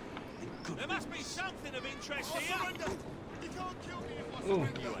nail. There must be something of interest here. Ooh,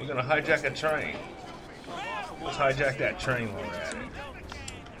 we're gonna hijack a train. Let's hijack that train while we're at it.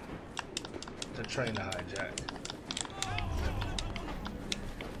 It's a train to hijack.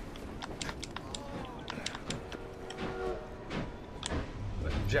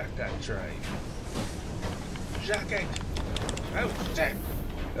 Let's jack that train. Jack it! Oh, shit!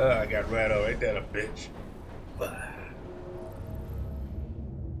 Oh, I got ran over. Ain't that a bitch?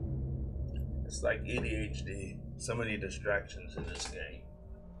 It's like ADHD. So many distractions in this game.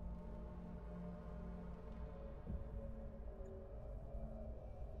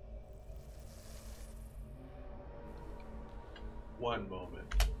 One moment.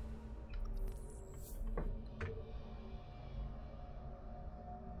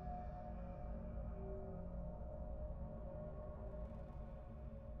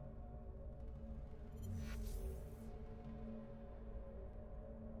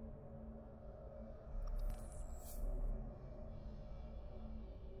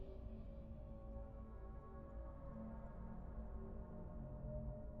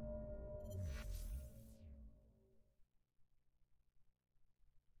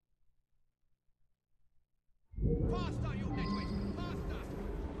 Faster, you nitwit! Faster!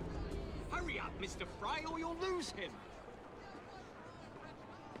 Hurry up, Mr. Fry, or you'll lose him!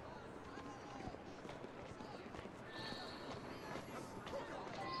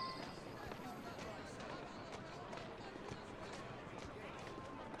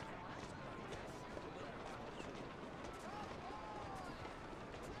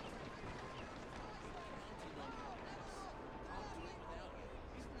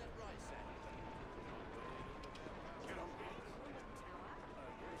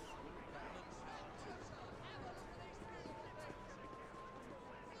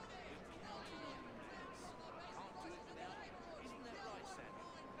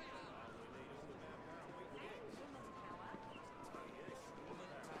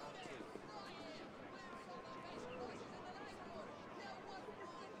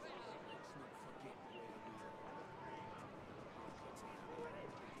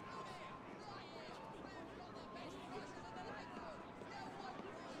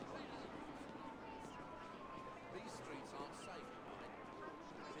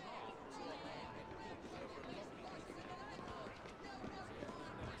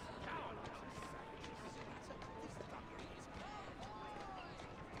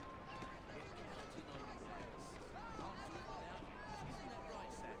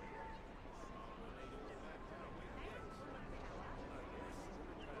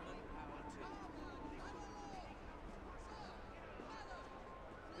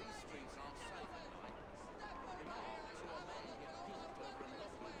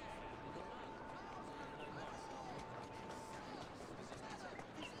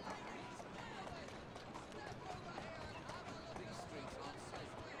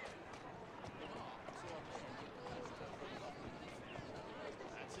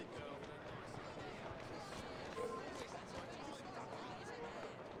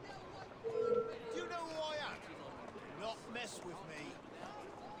 With me.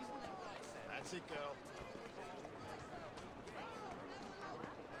 That's it, girl.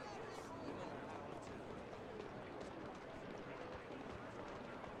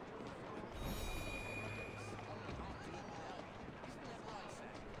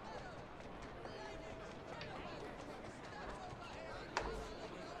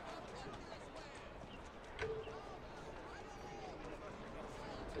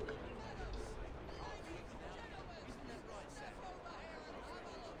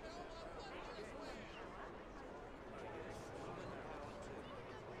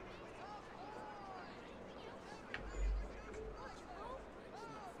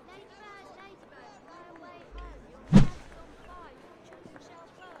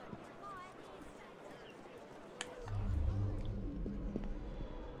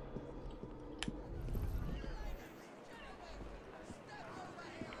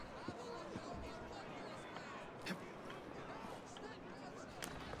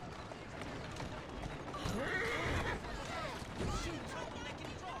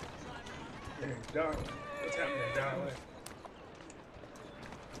 Darling, what's happening, darling?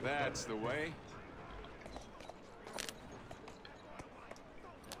 That's the way.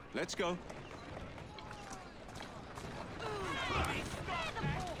 Let's go.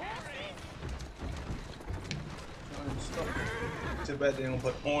 Too bad they don't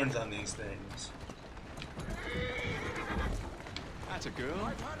put horns on these things. That's a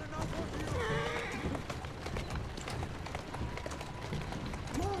girl.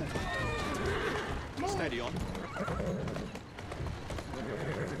 Steady on.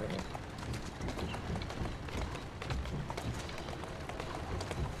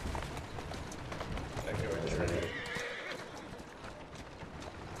 I hear a train.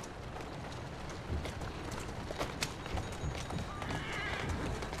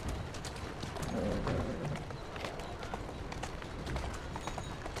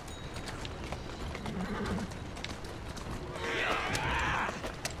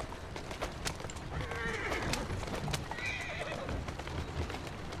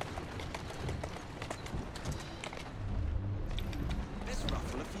 Let's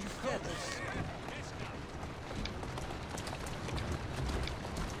ruffle a few feathers.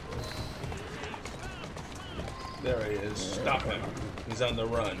 There he is. Stop him. He's on the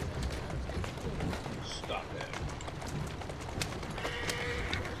run. Stop him.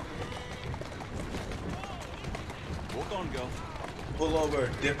 Walk on, girl. Pull over,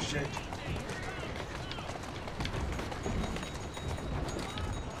 dipshit.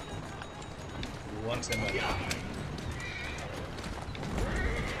 He wants him alive.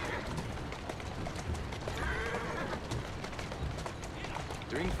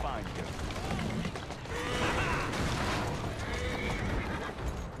 Doing fine, girl.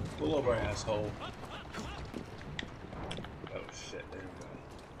 Pull over, asshole. Oh shit, there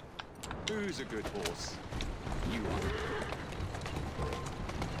we Who's a good horse? You are. go.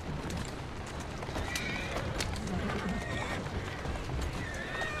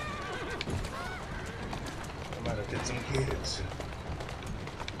 I might have hit some kids.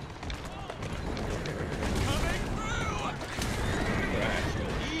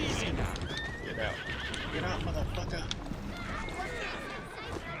 Easy now. Get out. Get out, motherfucker.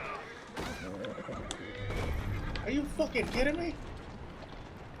 Are you fucking kidding me?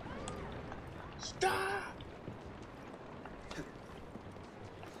 Stop!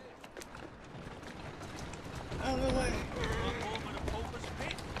 Out of the way.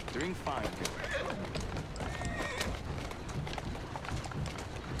 Doing fine, girl.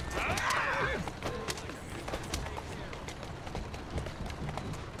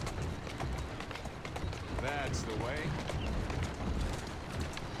 That's the way.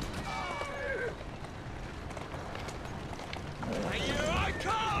 Here I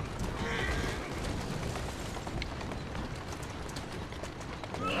come!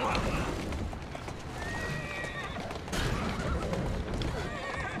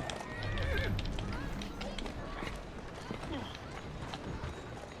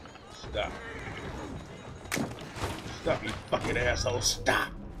 Stop. Stop, you fucking asshole. Stop!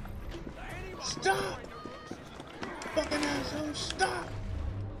 Stop! Fucking asshole, stop!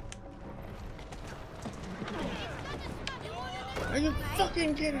 Are you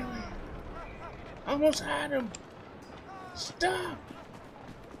fucking kidding me? I almost had him. Stop!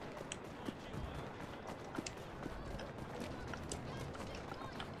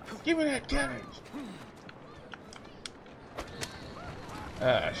 Give me that carriage.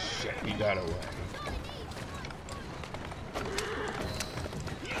 Ah, shit, he got away.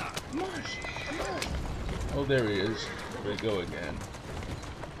 Mush! Mush! Oh, there he is. There we go again.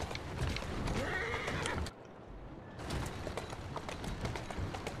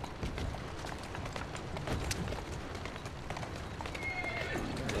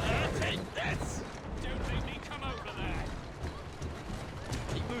 Take this! Don't make me come over there!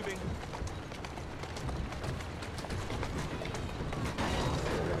 Keep moving.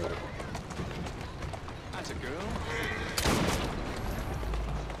 That's a girl.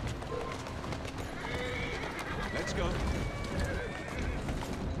 Let's go.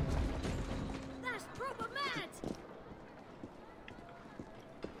 That's proper mad!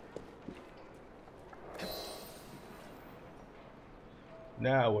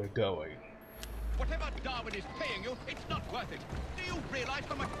 Now we're going. Whatever Darwin is paying you, it's not worth it. Do you realize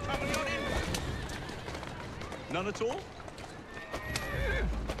how much trouble you're in? None at all?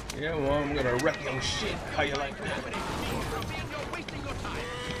 Yeah, well, I'm gonna wreck your shit. How you like that? You're wasting your time.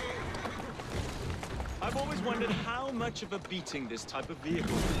 I've always wondered how much of a beating this type of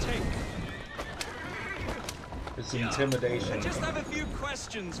vehicle would take. It's intimidation. I just have a few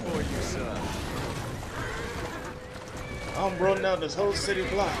questions for you, sir. I'm running down this whole city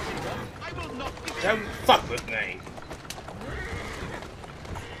block. I will not be Don't fuck with me.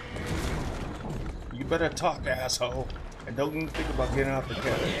 You better talk, asshole. And don't even think about getting out the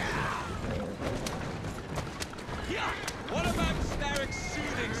carriage. Yeah. What about Starrick's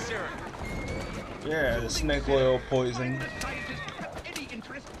soothing syrup? Yeah, the snake oil poison. Any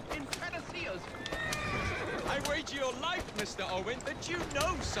interest in panaceas? I wager your life, Mr. Owen, that you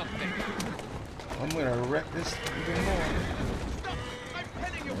know something. I'm gonna wreck this even more. Stop! I'm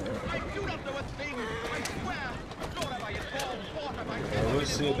telling you, I do not know a thing. I swear. Nor have I informed, nor have I ever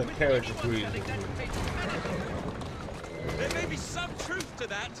Let's see if the been carriage involved agrees with with anyone you. selling that fake medicine. There may be some truth to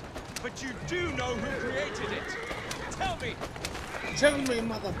that, but you do know who created it. Tell me. Tell me,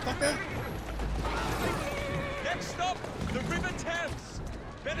 motherfucker. Next stop, the River Thames.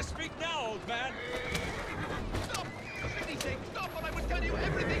 Better speak now, old man. Stop! For pity's sake, stop, or I will tell you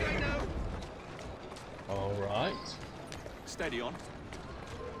everything I know. All right. Steady on.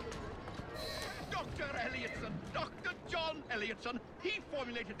 Dr. Elliotson, Dr. John Elliotson. He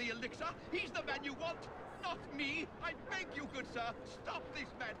formulated the elixir. He's the man you want, not me. I beg you, good sir, stop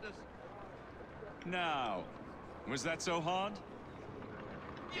this madness. Now, was that so hard?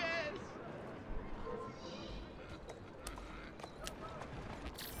 Yes.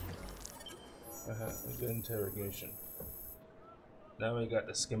 A good interrogation. Now we got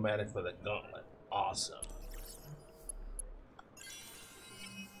the schematic for the gauntlet. Awesome.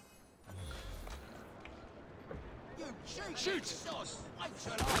 Shoot!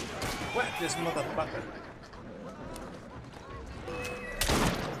 Whack this motherfucker.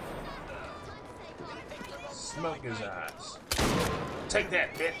 Smoke his ass. Take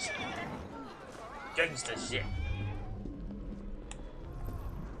that, bitch. Gangsta shit.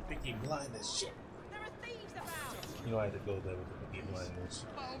 Peaky Blinders shit. You know I had to go there with the Peaky Blinders.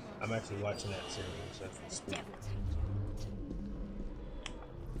 I'm actually watching that series as we speak.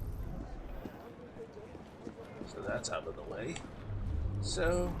 So that's out of the way.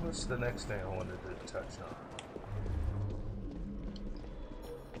 So what's the next thing I wanted to touch on?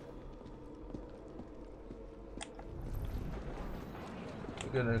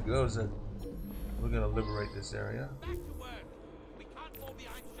 We're gonna liberate this area. Back to work. We can't fall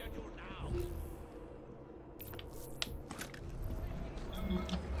behind schedule now.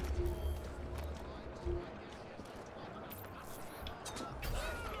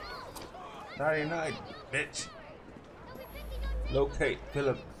 '99, bitch. Locate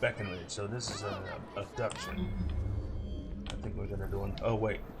Philip Beckenridge. So this is an abduction. I think we're gonna do an. Oh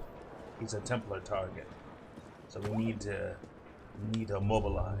wait, he's a Templar target. So we need to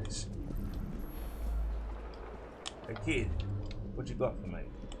mobilize. Hey kid, what you got for me?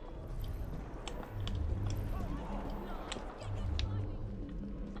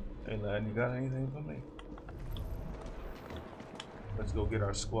 Hey lad, you got anything for me? Let's go get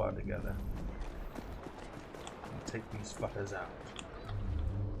our squad together and take these fuckers out.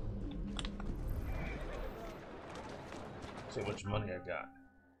 See how much money I got.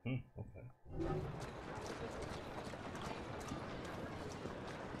 Okay.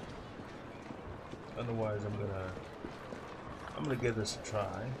 Otherwise, I'm gonna give this a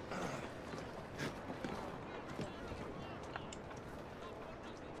try.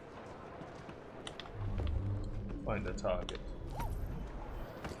 Find the target.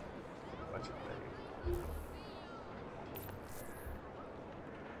 Watch it, baby.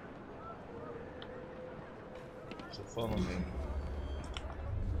 So follow me.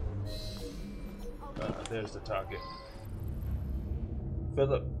 There's the target.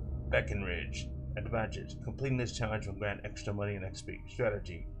 Philip Beckenridge. Advantage. Completing this challenge will grant extra money and XP.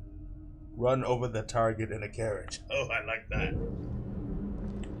 Strategy. Run over the target in a carriage. Oh, I like that.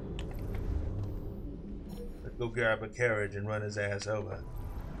 Let's go grab a carriage and run his ass over.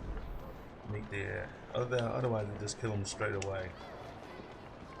 Meet the otherwise we just kill him straight away.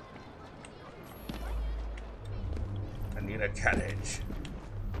 I need a carriage.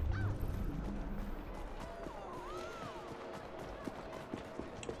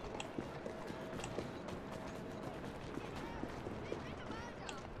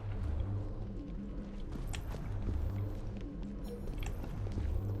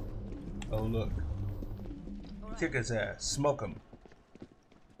 Oh look. Kick his ass. Smoke him.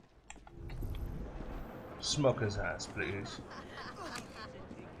 Smoke his ass, please.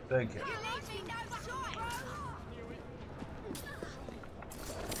 Thank you.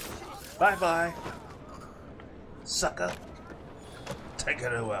 Bye-bye. Sucker. Take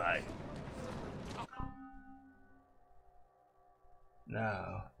it away.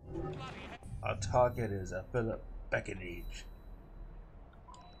 Now, our target is a Philip Beckenridge.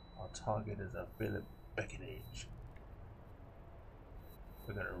 Our target is a Philip Beckenridge.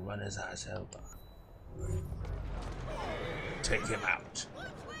 We're gonna run his ass over. Take him out.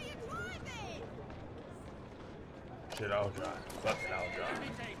 Shit, I'll drive. Fuck it, I'll drive.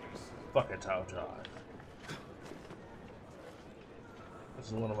 Fuck it, I'll drive. This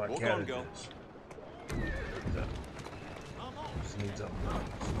is one of our characters. Just needs something.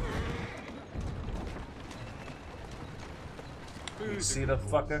 You see the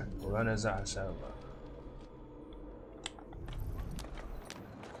fucker? Run his ass over.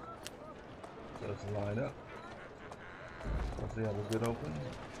 Let's line up. Hopefully have a good open.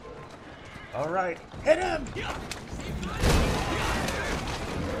 Alright, hit him!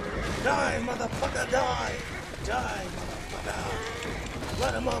 Die, motherfucker, die! Die, motherfucker!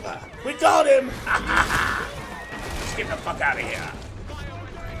 Run him over! We got him! Let's get the fuck out of here!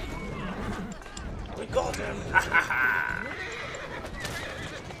 We got him!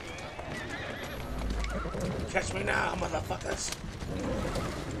 Catch me now, motherfuckers!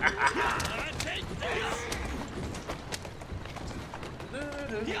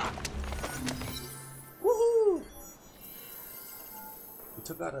 Woohoo! We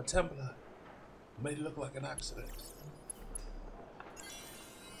took out a Templar. Made it look like an accident.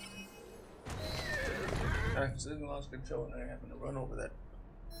 I accidentally lost control and I happened to run over that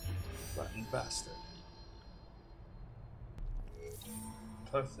rotten bastard.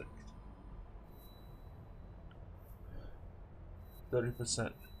 Perfect.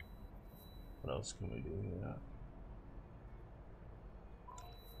 30%. What else can we do here?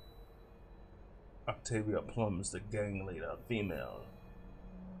 Octavia Plum is the gang leader, female.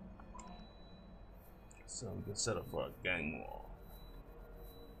 So we can set up for a gang war.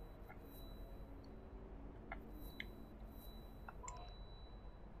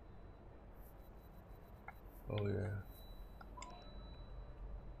 Oh yeah.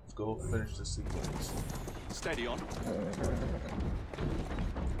 Let's go finish the sequence. Steady on.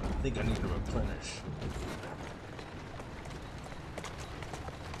 I think I need to replenish.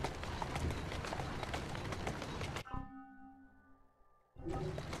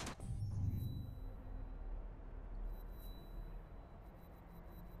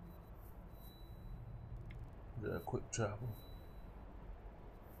 Is there a quick travel?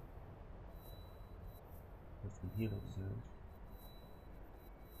 There's some healers there.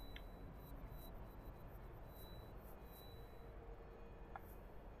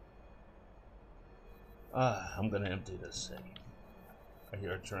 I'm gonna empty this safe. I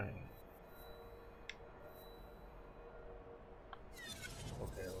hear a train.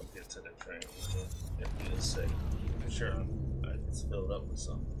 Okay, we'll get to the train. Empty this safe. Make sure it's filled up with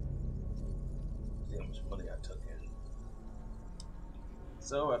something. See how much money I took in.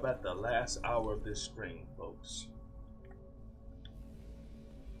 So, I'm at the last hour of this stream, folks.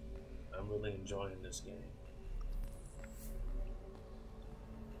 I'm really enjoying this game.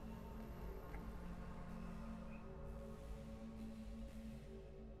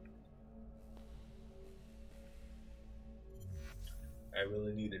 I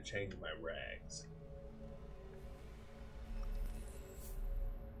really need to change my rags.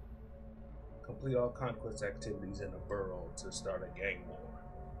 Complete all conquest activities in a borough to start a gang war.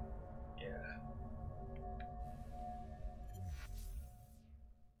 Yeah.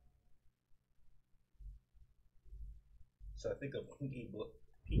 So I think a Peaky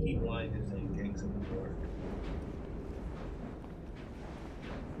Blinders and Gangs of New York.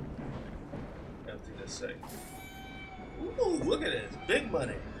 Empty the safe. Ooh, look at this. Big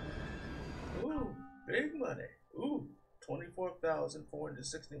money. Ooh, big money. Ooh,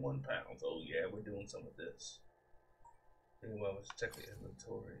 24,461 pounds. Oh, yeah, we're doing some of this. Anyway, let's check the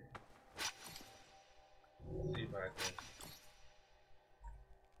inventory. See if I can.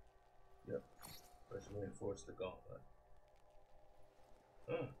 Yep. Let's reinforce the gauntlet.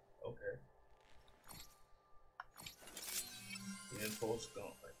 Okay. Reinforce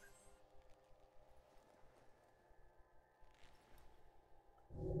gauntlet.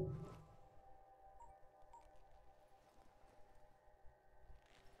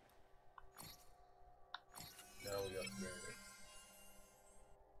 Now we upgrade it.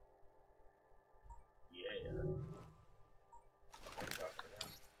 Yeah.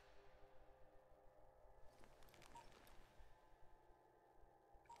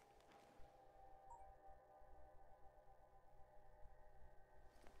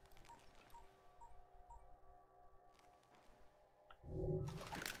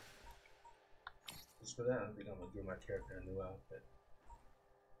 Just for that, I think I'm gonna give my character a new outfit.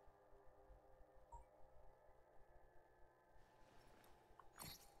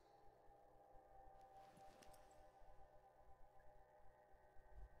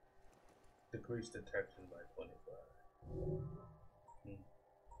 Decrease detection by 25.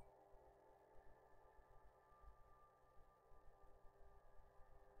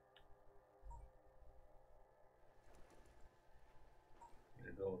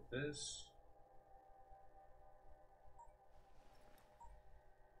 with this.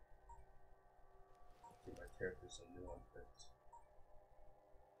 Give my character some new outfits.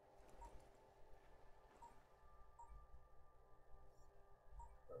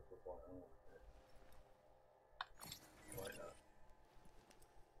 Why not?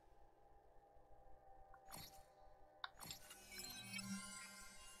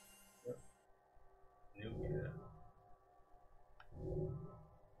 Yep. New gear.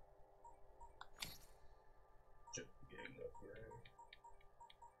 Chip gang upgrade.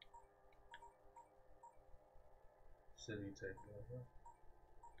 City takeover.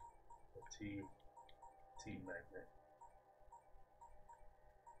 The T magnet.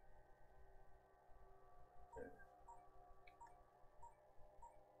 Okay.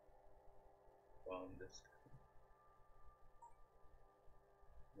 Bomb disc.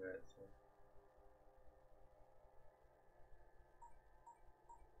 Red.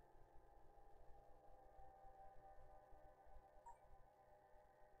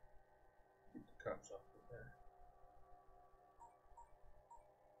 Keep the cops off of there.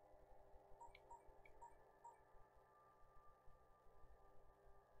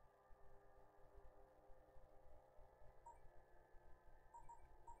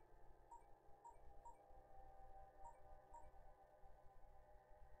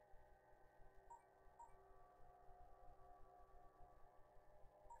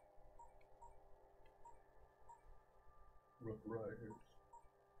 Rook Riders.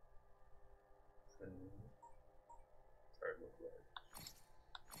 Sorry, Rook Riders.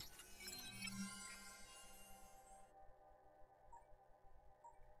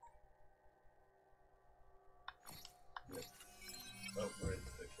 Yep. Upgrade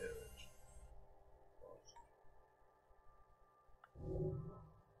to the carriage. Awesome.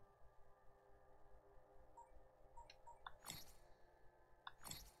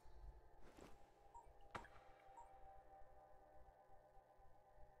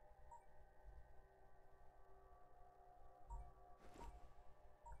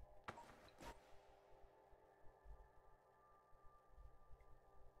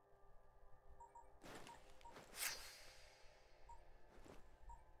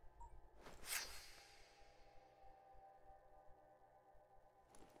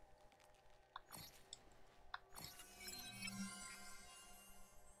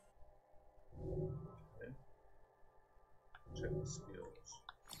 Okay. Check the skills.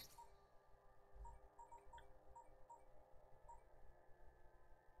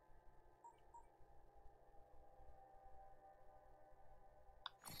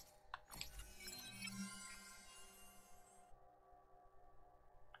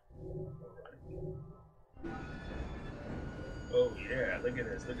 Oh yeah, look at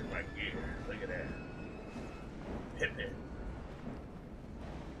this. Look at my gear. Look at that. Pippin.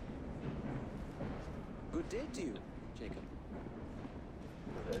 Good day to you, Jacob.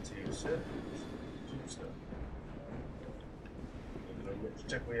 Good to you, sir. Cheap stuff. Look at the rich.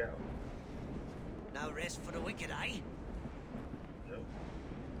 Check me out. No rest for the wicked, eh? Nope.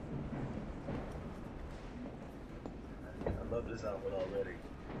 I love this outfit already.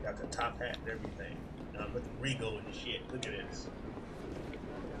 Got the top hat and everything. Now I'm looking regal and shit. Look at this.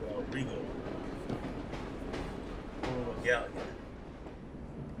 Well, regal. Oh, galleon.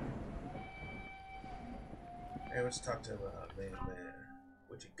 Hey, let's talk to him about man.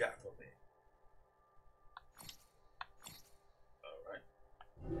 What you got for me? Alright.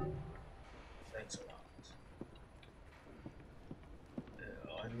 Thanks a lot.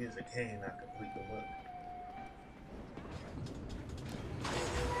 Yeah, all I need is a cane, I complete the look.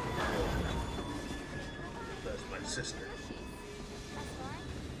 That's my sister.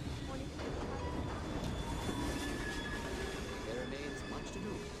 There remains much to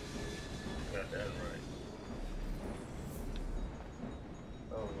do. Got that right.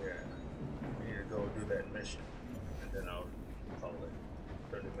 Oh yeah. We need to go do that mission. And then I'll call it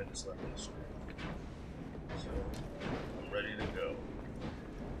 30 minutes left on the stream. So I'm ready to go.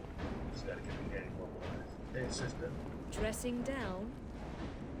 Just gotta get the game mobilized. Hey sister. Dressing down?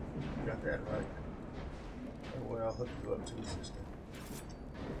 Got that right. Don't worry, I'll hook you up too, sister.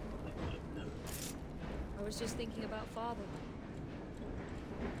 I was just thinking about father.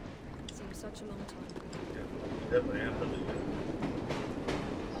 Seems such a long time. Yeah, definitely am believing.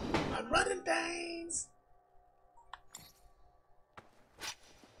 I'm running things!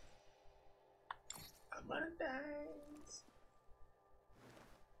 I'm running things!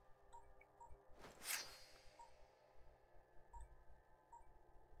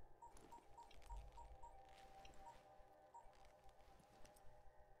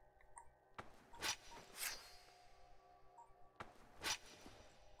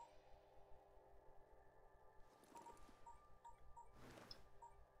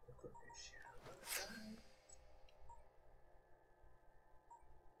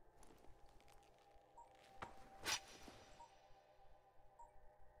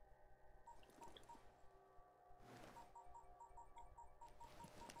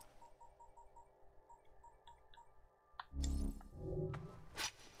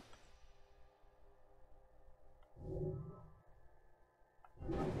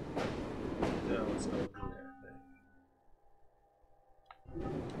 let's go do that thing.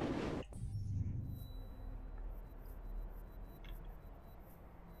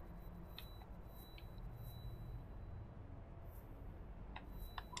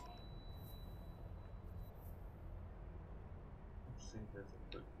 Let's see if there's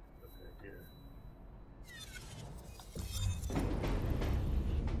a quick look right here.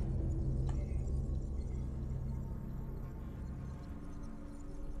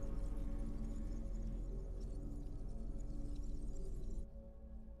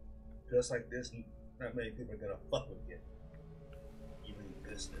 Just like this, not many people are gonna fuck with you. You mean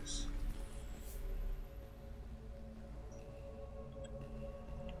business.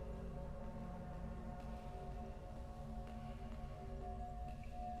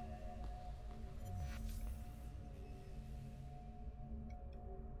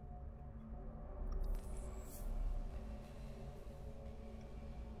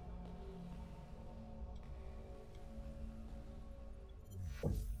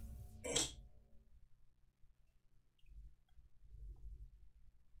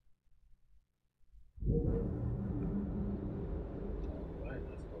 Alright,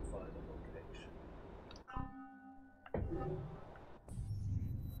 let's go find a location.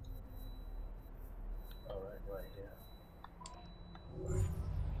 Alright, right here.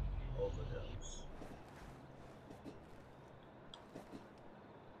 Overdose.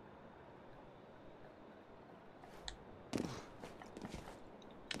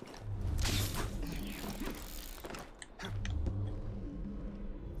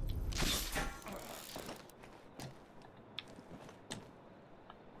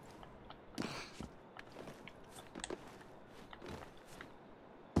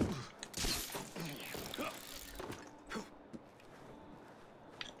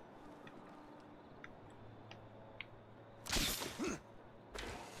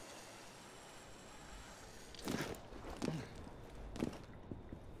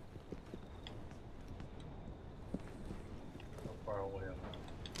 How far away am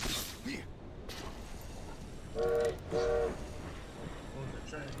I? On the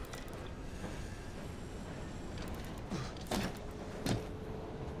train.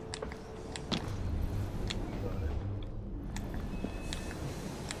 Got it.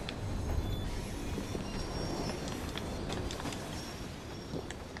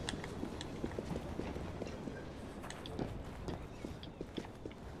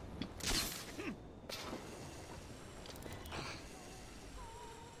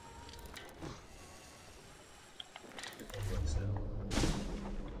 What's that?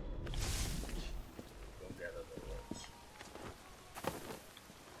 Go gather the ropes.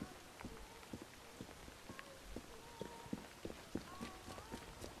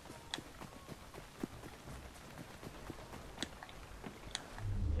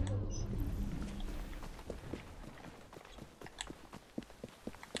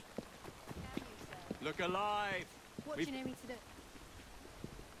 Look alive! What We've- do you need me to do?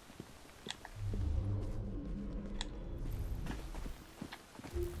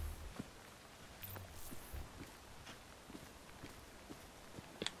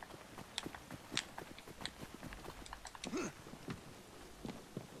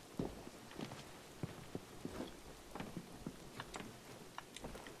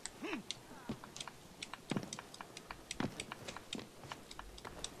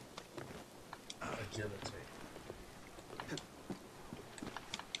 Agility.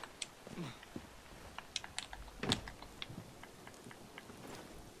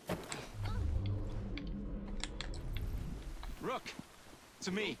 Rook!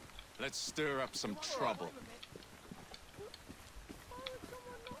 To me! Let's stir up some trouble.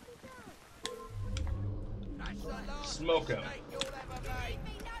 Smoke him.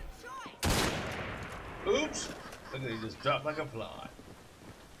 Oops! Look at he just dropped like a fly.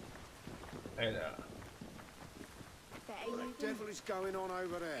 And Better you devil is going on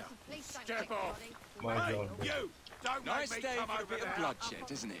over there? Please don't Step kick off. body. mind your You! Don't Nice make me day come for a over bit of there.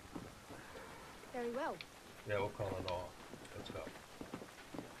 bloodshed, isn't it? Very well. yeah, we'll call it off. Let's go.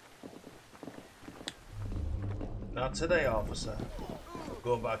 Now today, officer,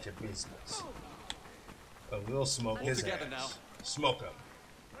 go about your business. But we'll smoke All his together ass. now. Smoke him.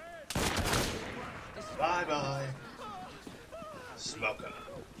 Bye bye. Smoke him.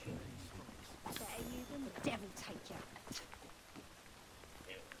 Better you than the devil take you.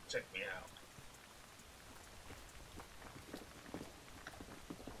 Yeah, check me out.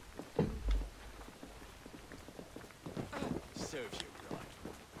 Serves you right.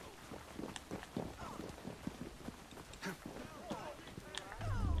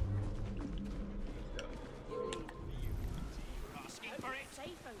 Let's go. Safe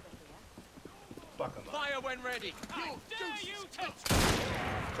over here. Fuck him up. Fire when ready. I dare you to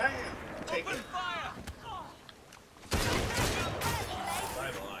Bam! Take open it. fire.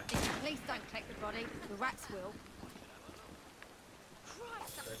 Bye-bye. Please don't take the body. The rats will.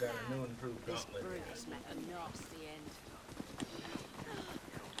 I got a new improved gauntlet. Brutus met a nasty end.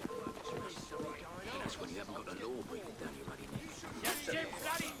 That's when you haven't got the law breathing down your ruddy neck. You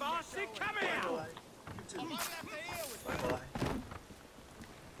bloody bastard, come here. Bye-bye.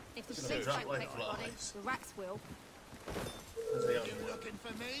 If the It's gonna police drop don't like take the body, flies. the rats will. That's the other one. Looking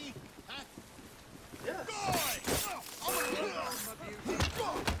for me? Huh? Yes.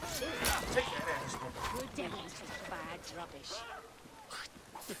 Take that ass. Good devils take bad rubbish.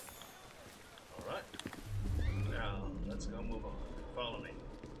 Alright. Now, let's go move on. Follow me.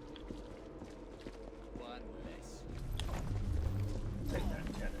 One less. Take that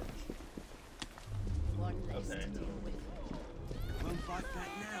cannon. One less Okay. to deal with. Won't fight back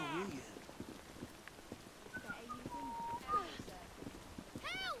now, will you?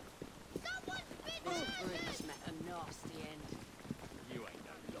 This Brutus met a nasty end. You ain't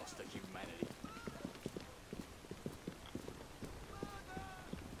no loss to humanity.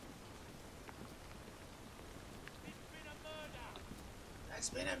 That's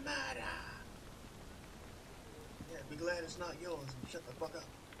been a murder. Yeah, be glad it's not yours and shut the fuck up.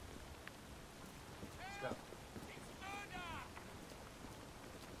 Let's go.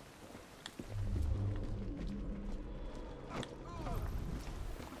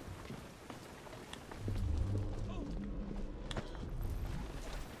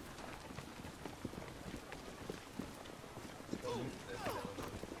 Let's go meet this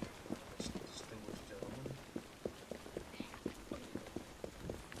gentleman. This distinguished gentleman.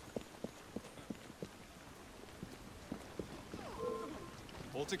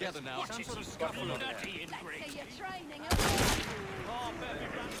 All together now. Some sort of scuffle over there. Say you're training, Oh, baby,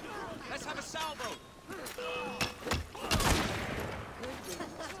 let's have a salvo. Good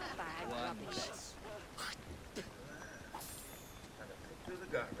riddance, bad One rubbish. less. Gotta pick through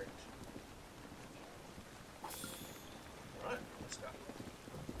the garbage. Alright, let's go.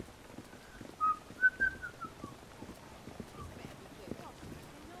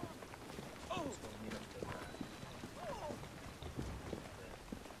 Let's go meet up to that.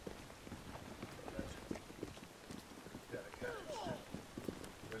 Got a carriage.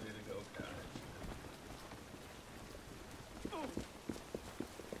 Ready to go, carriage.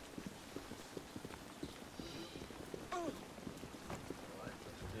 Alright,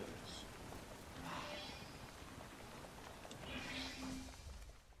 let's do this.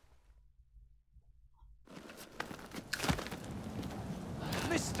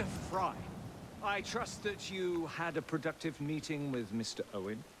 Mr. Fry, I trust that you had a productive meeting with Mr.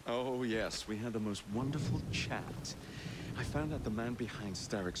 Owen. Oh, yes, we had the most wonderful chat. I found out the man behind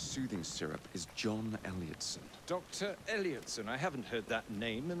Starrick's soothing syrup is John Elliotson. Dr. Elliotson, I haven't heard that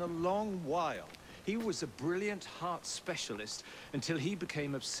name in a long while. He was a brilliant heart specialist until he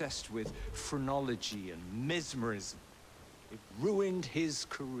became obsessed with phrenology and mesmerism. It ruined his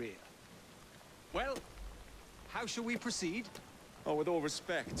career. Well, how shall we proceed? Oh, with all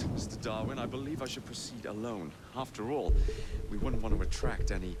respect, Mr. Darwin, I believe I should proceed alone. After all, we wouldn't want to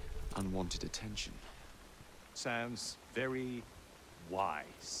attract any unwanted attention. Sounds very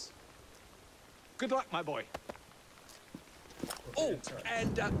wise. Good luck, my boy. Oh,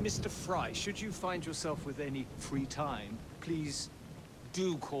 and Mr. Fry, should you find yourself with any free time, please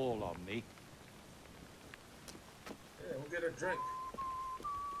do call on me. Yeah, we'll get a drink.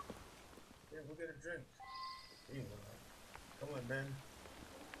 Yeah, we'll get a drink. Meanwhile, come on, Ben.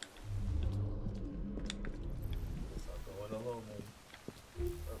 Guess I'll go in alone then.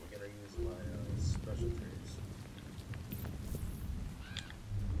 Oh, we're gonna use my specialties.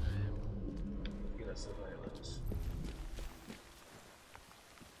 Get us surveillance.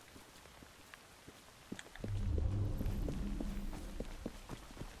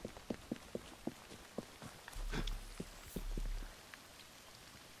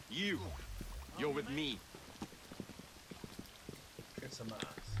 You're with me. Get some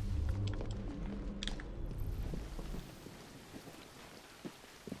eyes.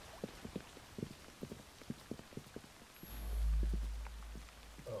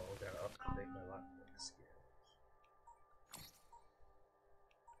 Oh, I gotta update my lockpick skills.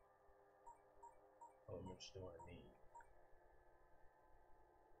 How much do I need?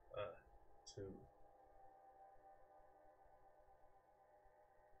 2.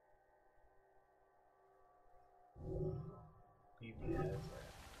 PBS.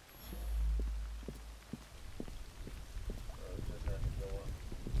 Just have to go on.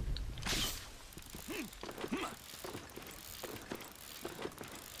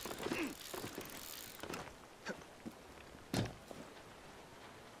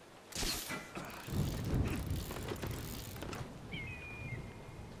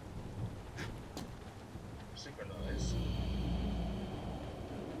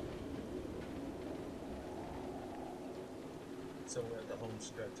 Somewhere at the home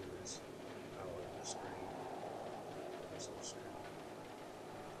stretch of this hour of the screen. This whole screen.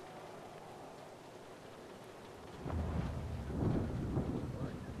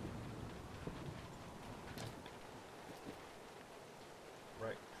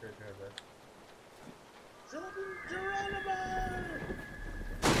 Right trigger left. Geronimo!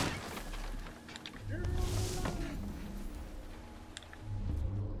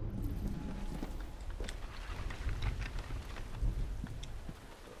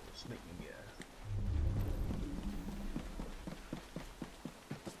 Sneaking, yeah.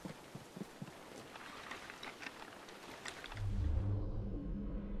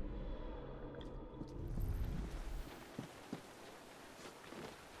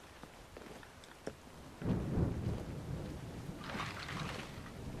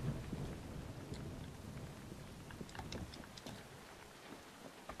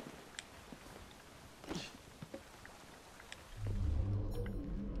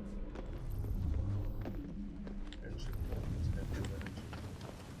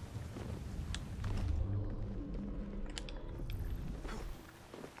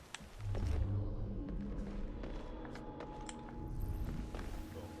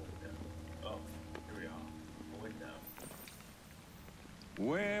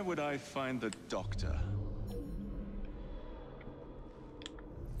 Where would I find the doctor?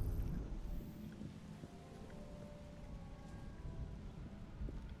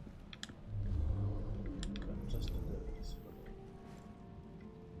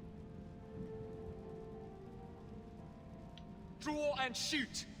 Draw and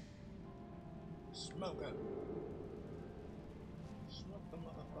shoot! Smoke it. Smoke the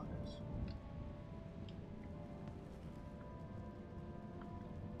motherfuckers.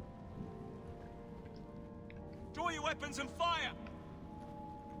 Draw your weapons and fire!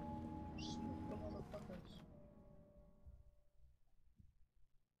 Smoke the motherfuckers.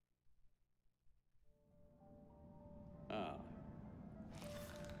 Ah.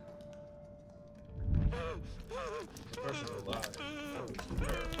 The person alive.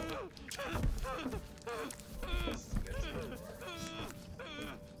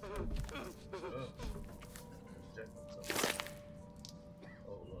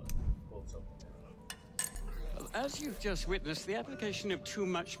 As you've just witnessed, the application of too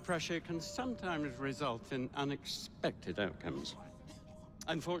much pressure can sometimes result in unexpected outcomes.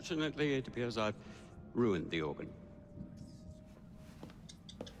 Unfortunately, it appears I've ruined the organ.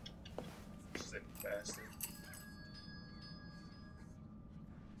 Sick bastard.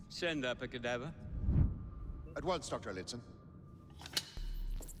 Send up a cadaver. At once, Dr. Elliotson.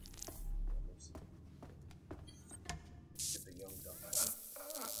 Get the young doctor.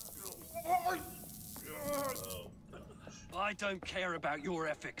 I don't care about your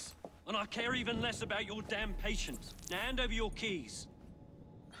ethics. And I care even less about your damn patience. Now hand over your keys.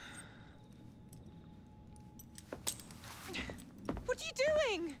 What are you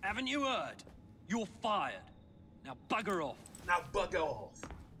doing? Haven't you heard? You're fired. Now bugger off. Now bugger off.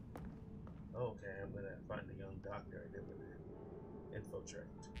 Okay, I'm gonna find the young doctor and then we're gonna infiltrate.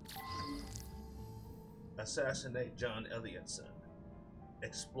 Assassinate John Elliotson.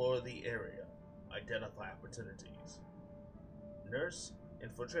 Explore the area. Identify opportunities. Nurse,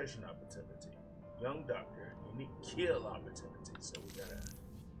 infiltration opportunity. Young doctor, unique kill opportunity. So we gotta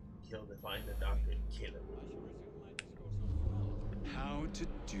find the doctor and kill him. How to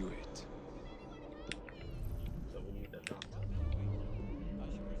do it? So we need the doctor.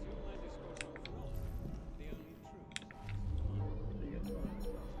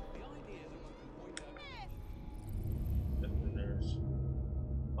 The nurse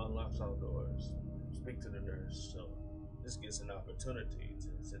unlocks all doors. Speak to the nurse. So this gives an opportunity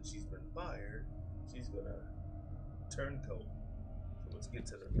to, since she's been fired, she's gonna turncoat. So let's get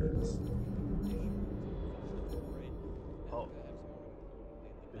to the nurse. Oh,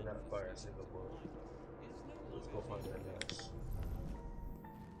 do not fire a single bullet. Let's go find that nurse.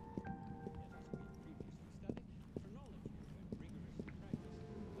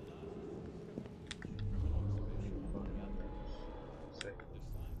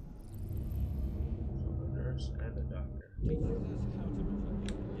 And the doctor.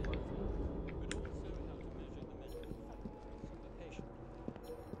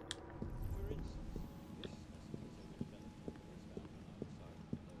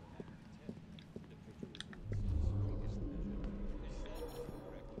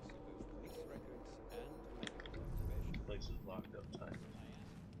 Place is locked up tight.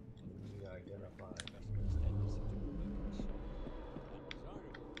 We identify them.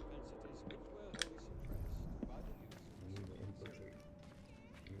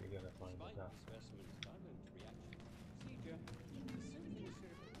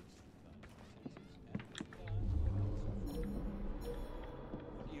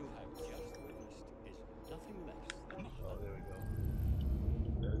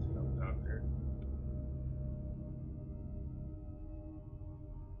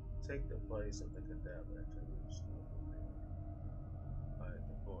 Take the place of the cadaver to find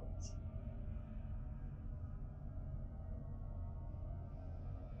the corpse.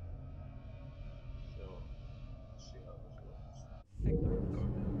 So, see how this works. Or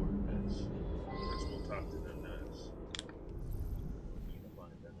the work this. First, we'll talk to the nurse. We need to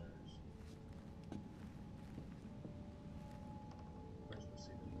find the nurse. First, we'll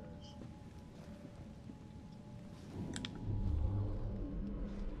see the nurse.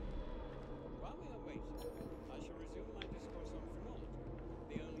 While we are waiting, I shall resume my discourse on phrenology,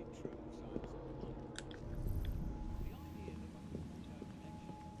 the only true science of the mind. The idea that one can point out connections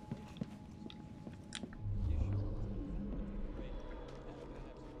and relations between conditions of the brain and perhaps more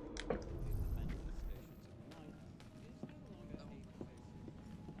importantly the manifestations of the mind is no longer a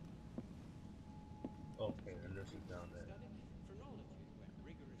Okay, the nurse is down there. phrenology, when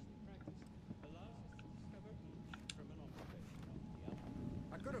rigorously practiced, allows us to discover each from an observation of the other.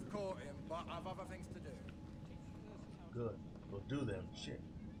 I could have caught him, but I've other things to do. Good. We'll do them. Shit.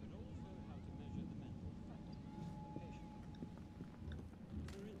 But also how to measure the mental faculties of a patient.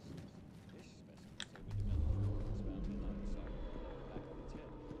 For instance, this specimen's overdeveloped organs found on either side of the lower back of its head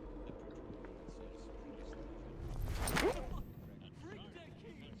that protrude from its nose previously measured. Bring their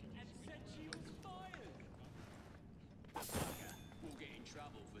keys and set shields fired! We'll get in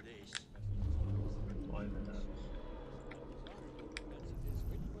trouble for this. Find the nurse. Messages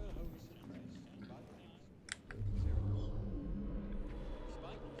which were wholly suppressed by the police.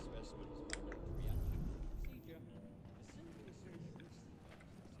 Despite the specimen's violent reaction to the procedure, the synthesis of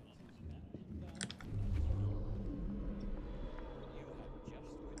the senses can invalidate. What you have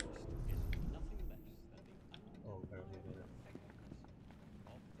just witnessed is nothing less than the Oh, apparently they did.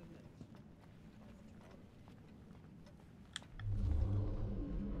 of the medicine of tomorrow.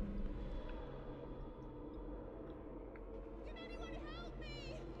 Can anyone help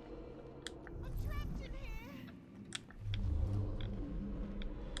me? I'm trapped in here.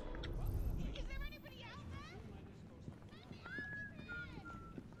 Is there anybody out there? Let me out of here!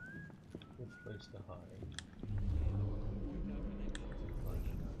 Good place to hide.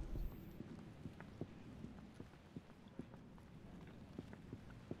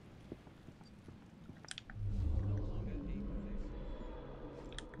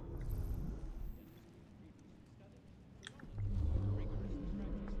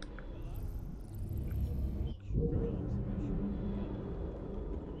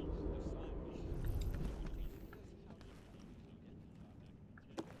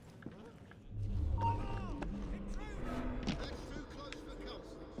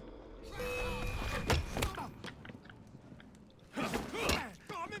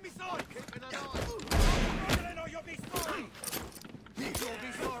 I'm in me side! Keeping an eye. Or you'll be sorry! You'll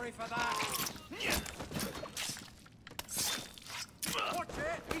be sorry for that! Watch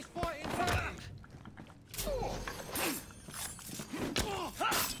it! He's fighting back!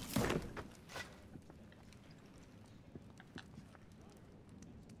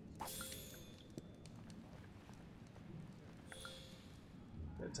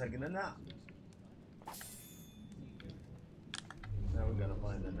 They're taking a nap. Now we gotta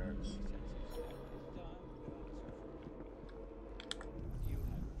find the nurse.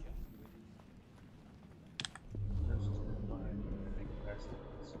 Nurse is nearby. That's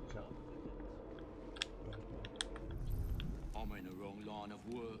a jump. I'm in the wrong line of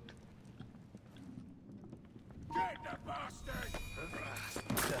work. Get the bastard!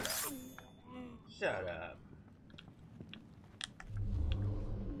 Shut up. Shut up.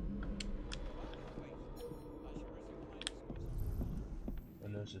 The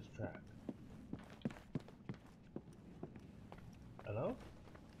nurse is trapped. Hello?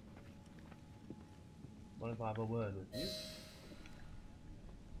 What if I have a word with you?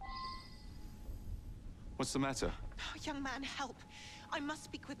 What's the matter? Oh, young man, help. I must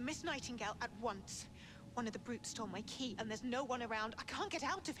speak with Miss Nightingale at once. One of the brutes stole my key, and there's no one around. I can't get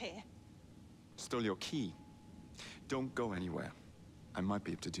out of here. Stole your key. Don't go anywhere. I might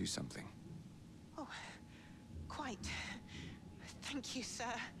be able to do something. Oh, quite. Thank you, sir.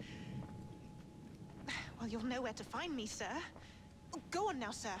 Well, you'll know where to find me, sir. Oh, go on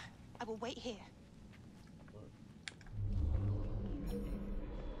now, sir. I will wait here.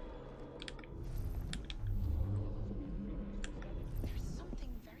 There is something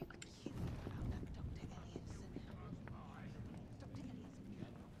very peculiar about that Dr. Elliotson. Dr.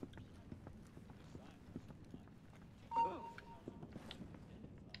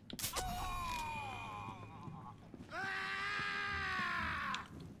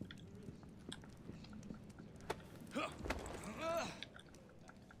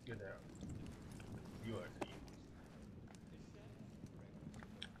 Get out. You are the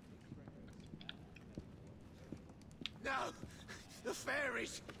The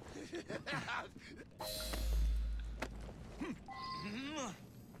fairies!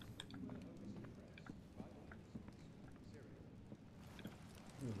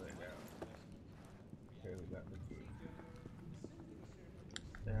 Okay, we got the key.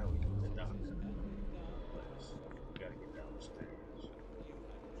 Now we need the doctor. Let's gotta get downstairs.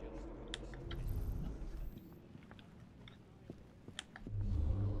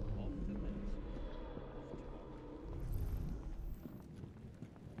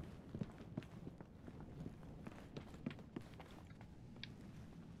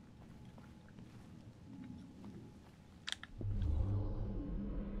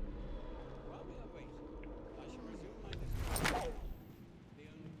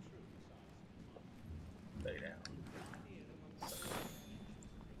 Lay down.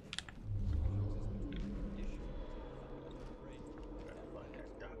 Gotta find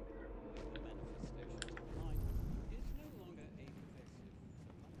that doctor.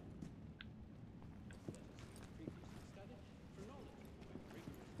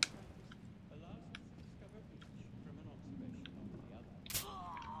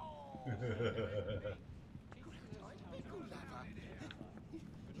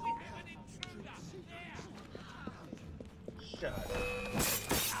 Shut up.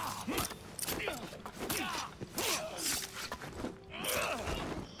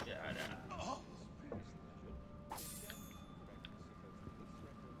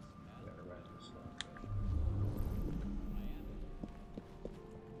 Gotta write this down.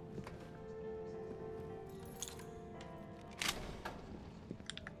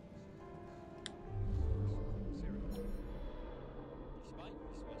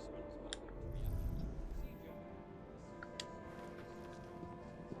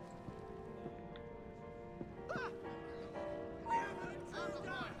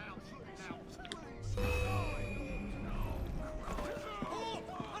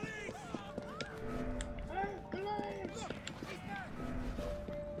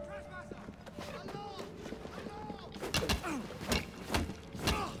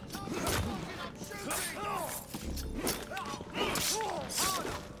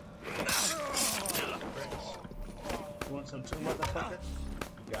 You want some too, motherfucker?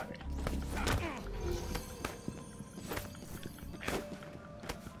 You got it.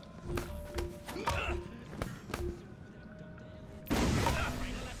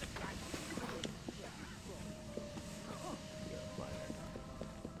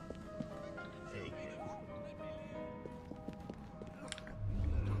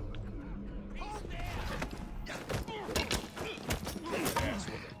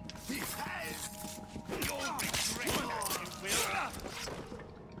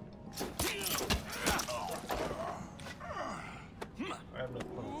 I have no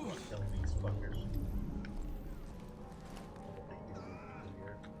problem killing these fuckers.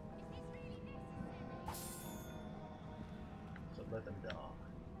 Here. So let them die.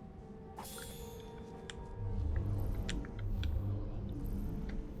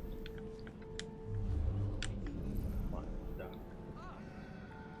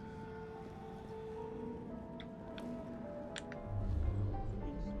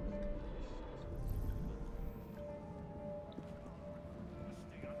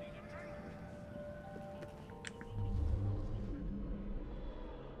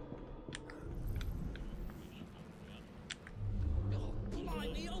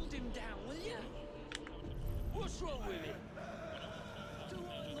 Hold him down, will you? What's wrong with him? Do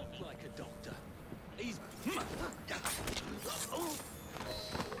I look like a doctor? He's...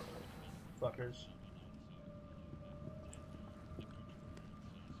 Fuckers.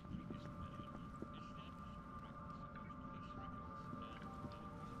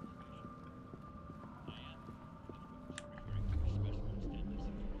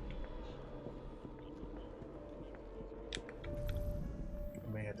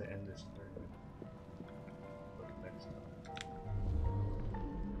 I may have to end this thing for the next time.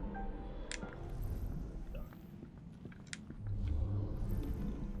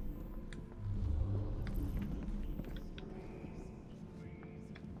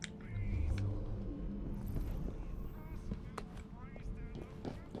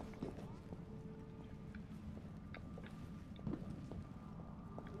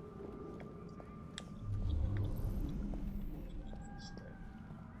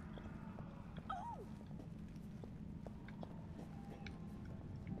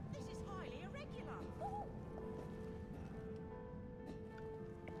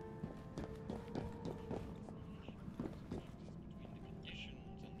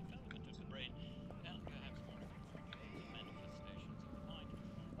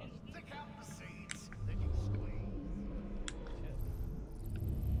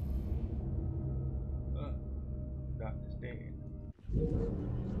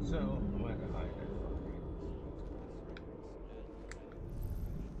 So, I'm gonna hide that fucker.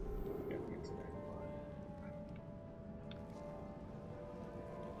 Gotta get to that part.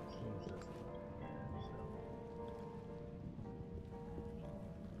 Seems just yeah, so.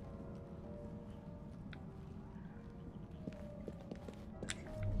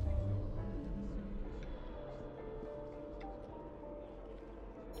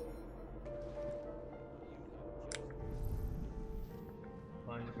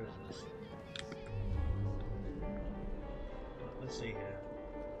 Mind your business. Let's see here.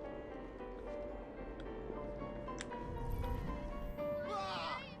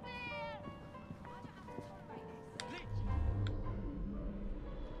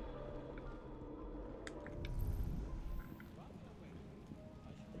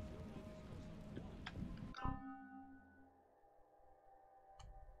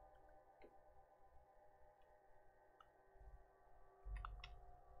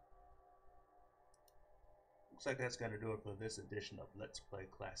 Looks like that's going to do it for this edition of Let's Play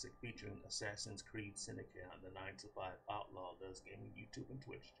Classic featuring Assassin's Creed Syndicate on the 9 to 5 Outlaw Does Gaming YouTube and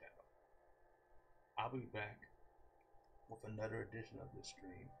Twitch channel. I'll be back with another edition of this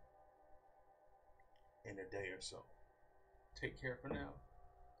stream in a day or so. Take care for now.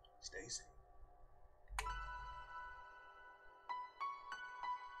 Stay safe.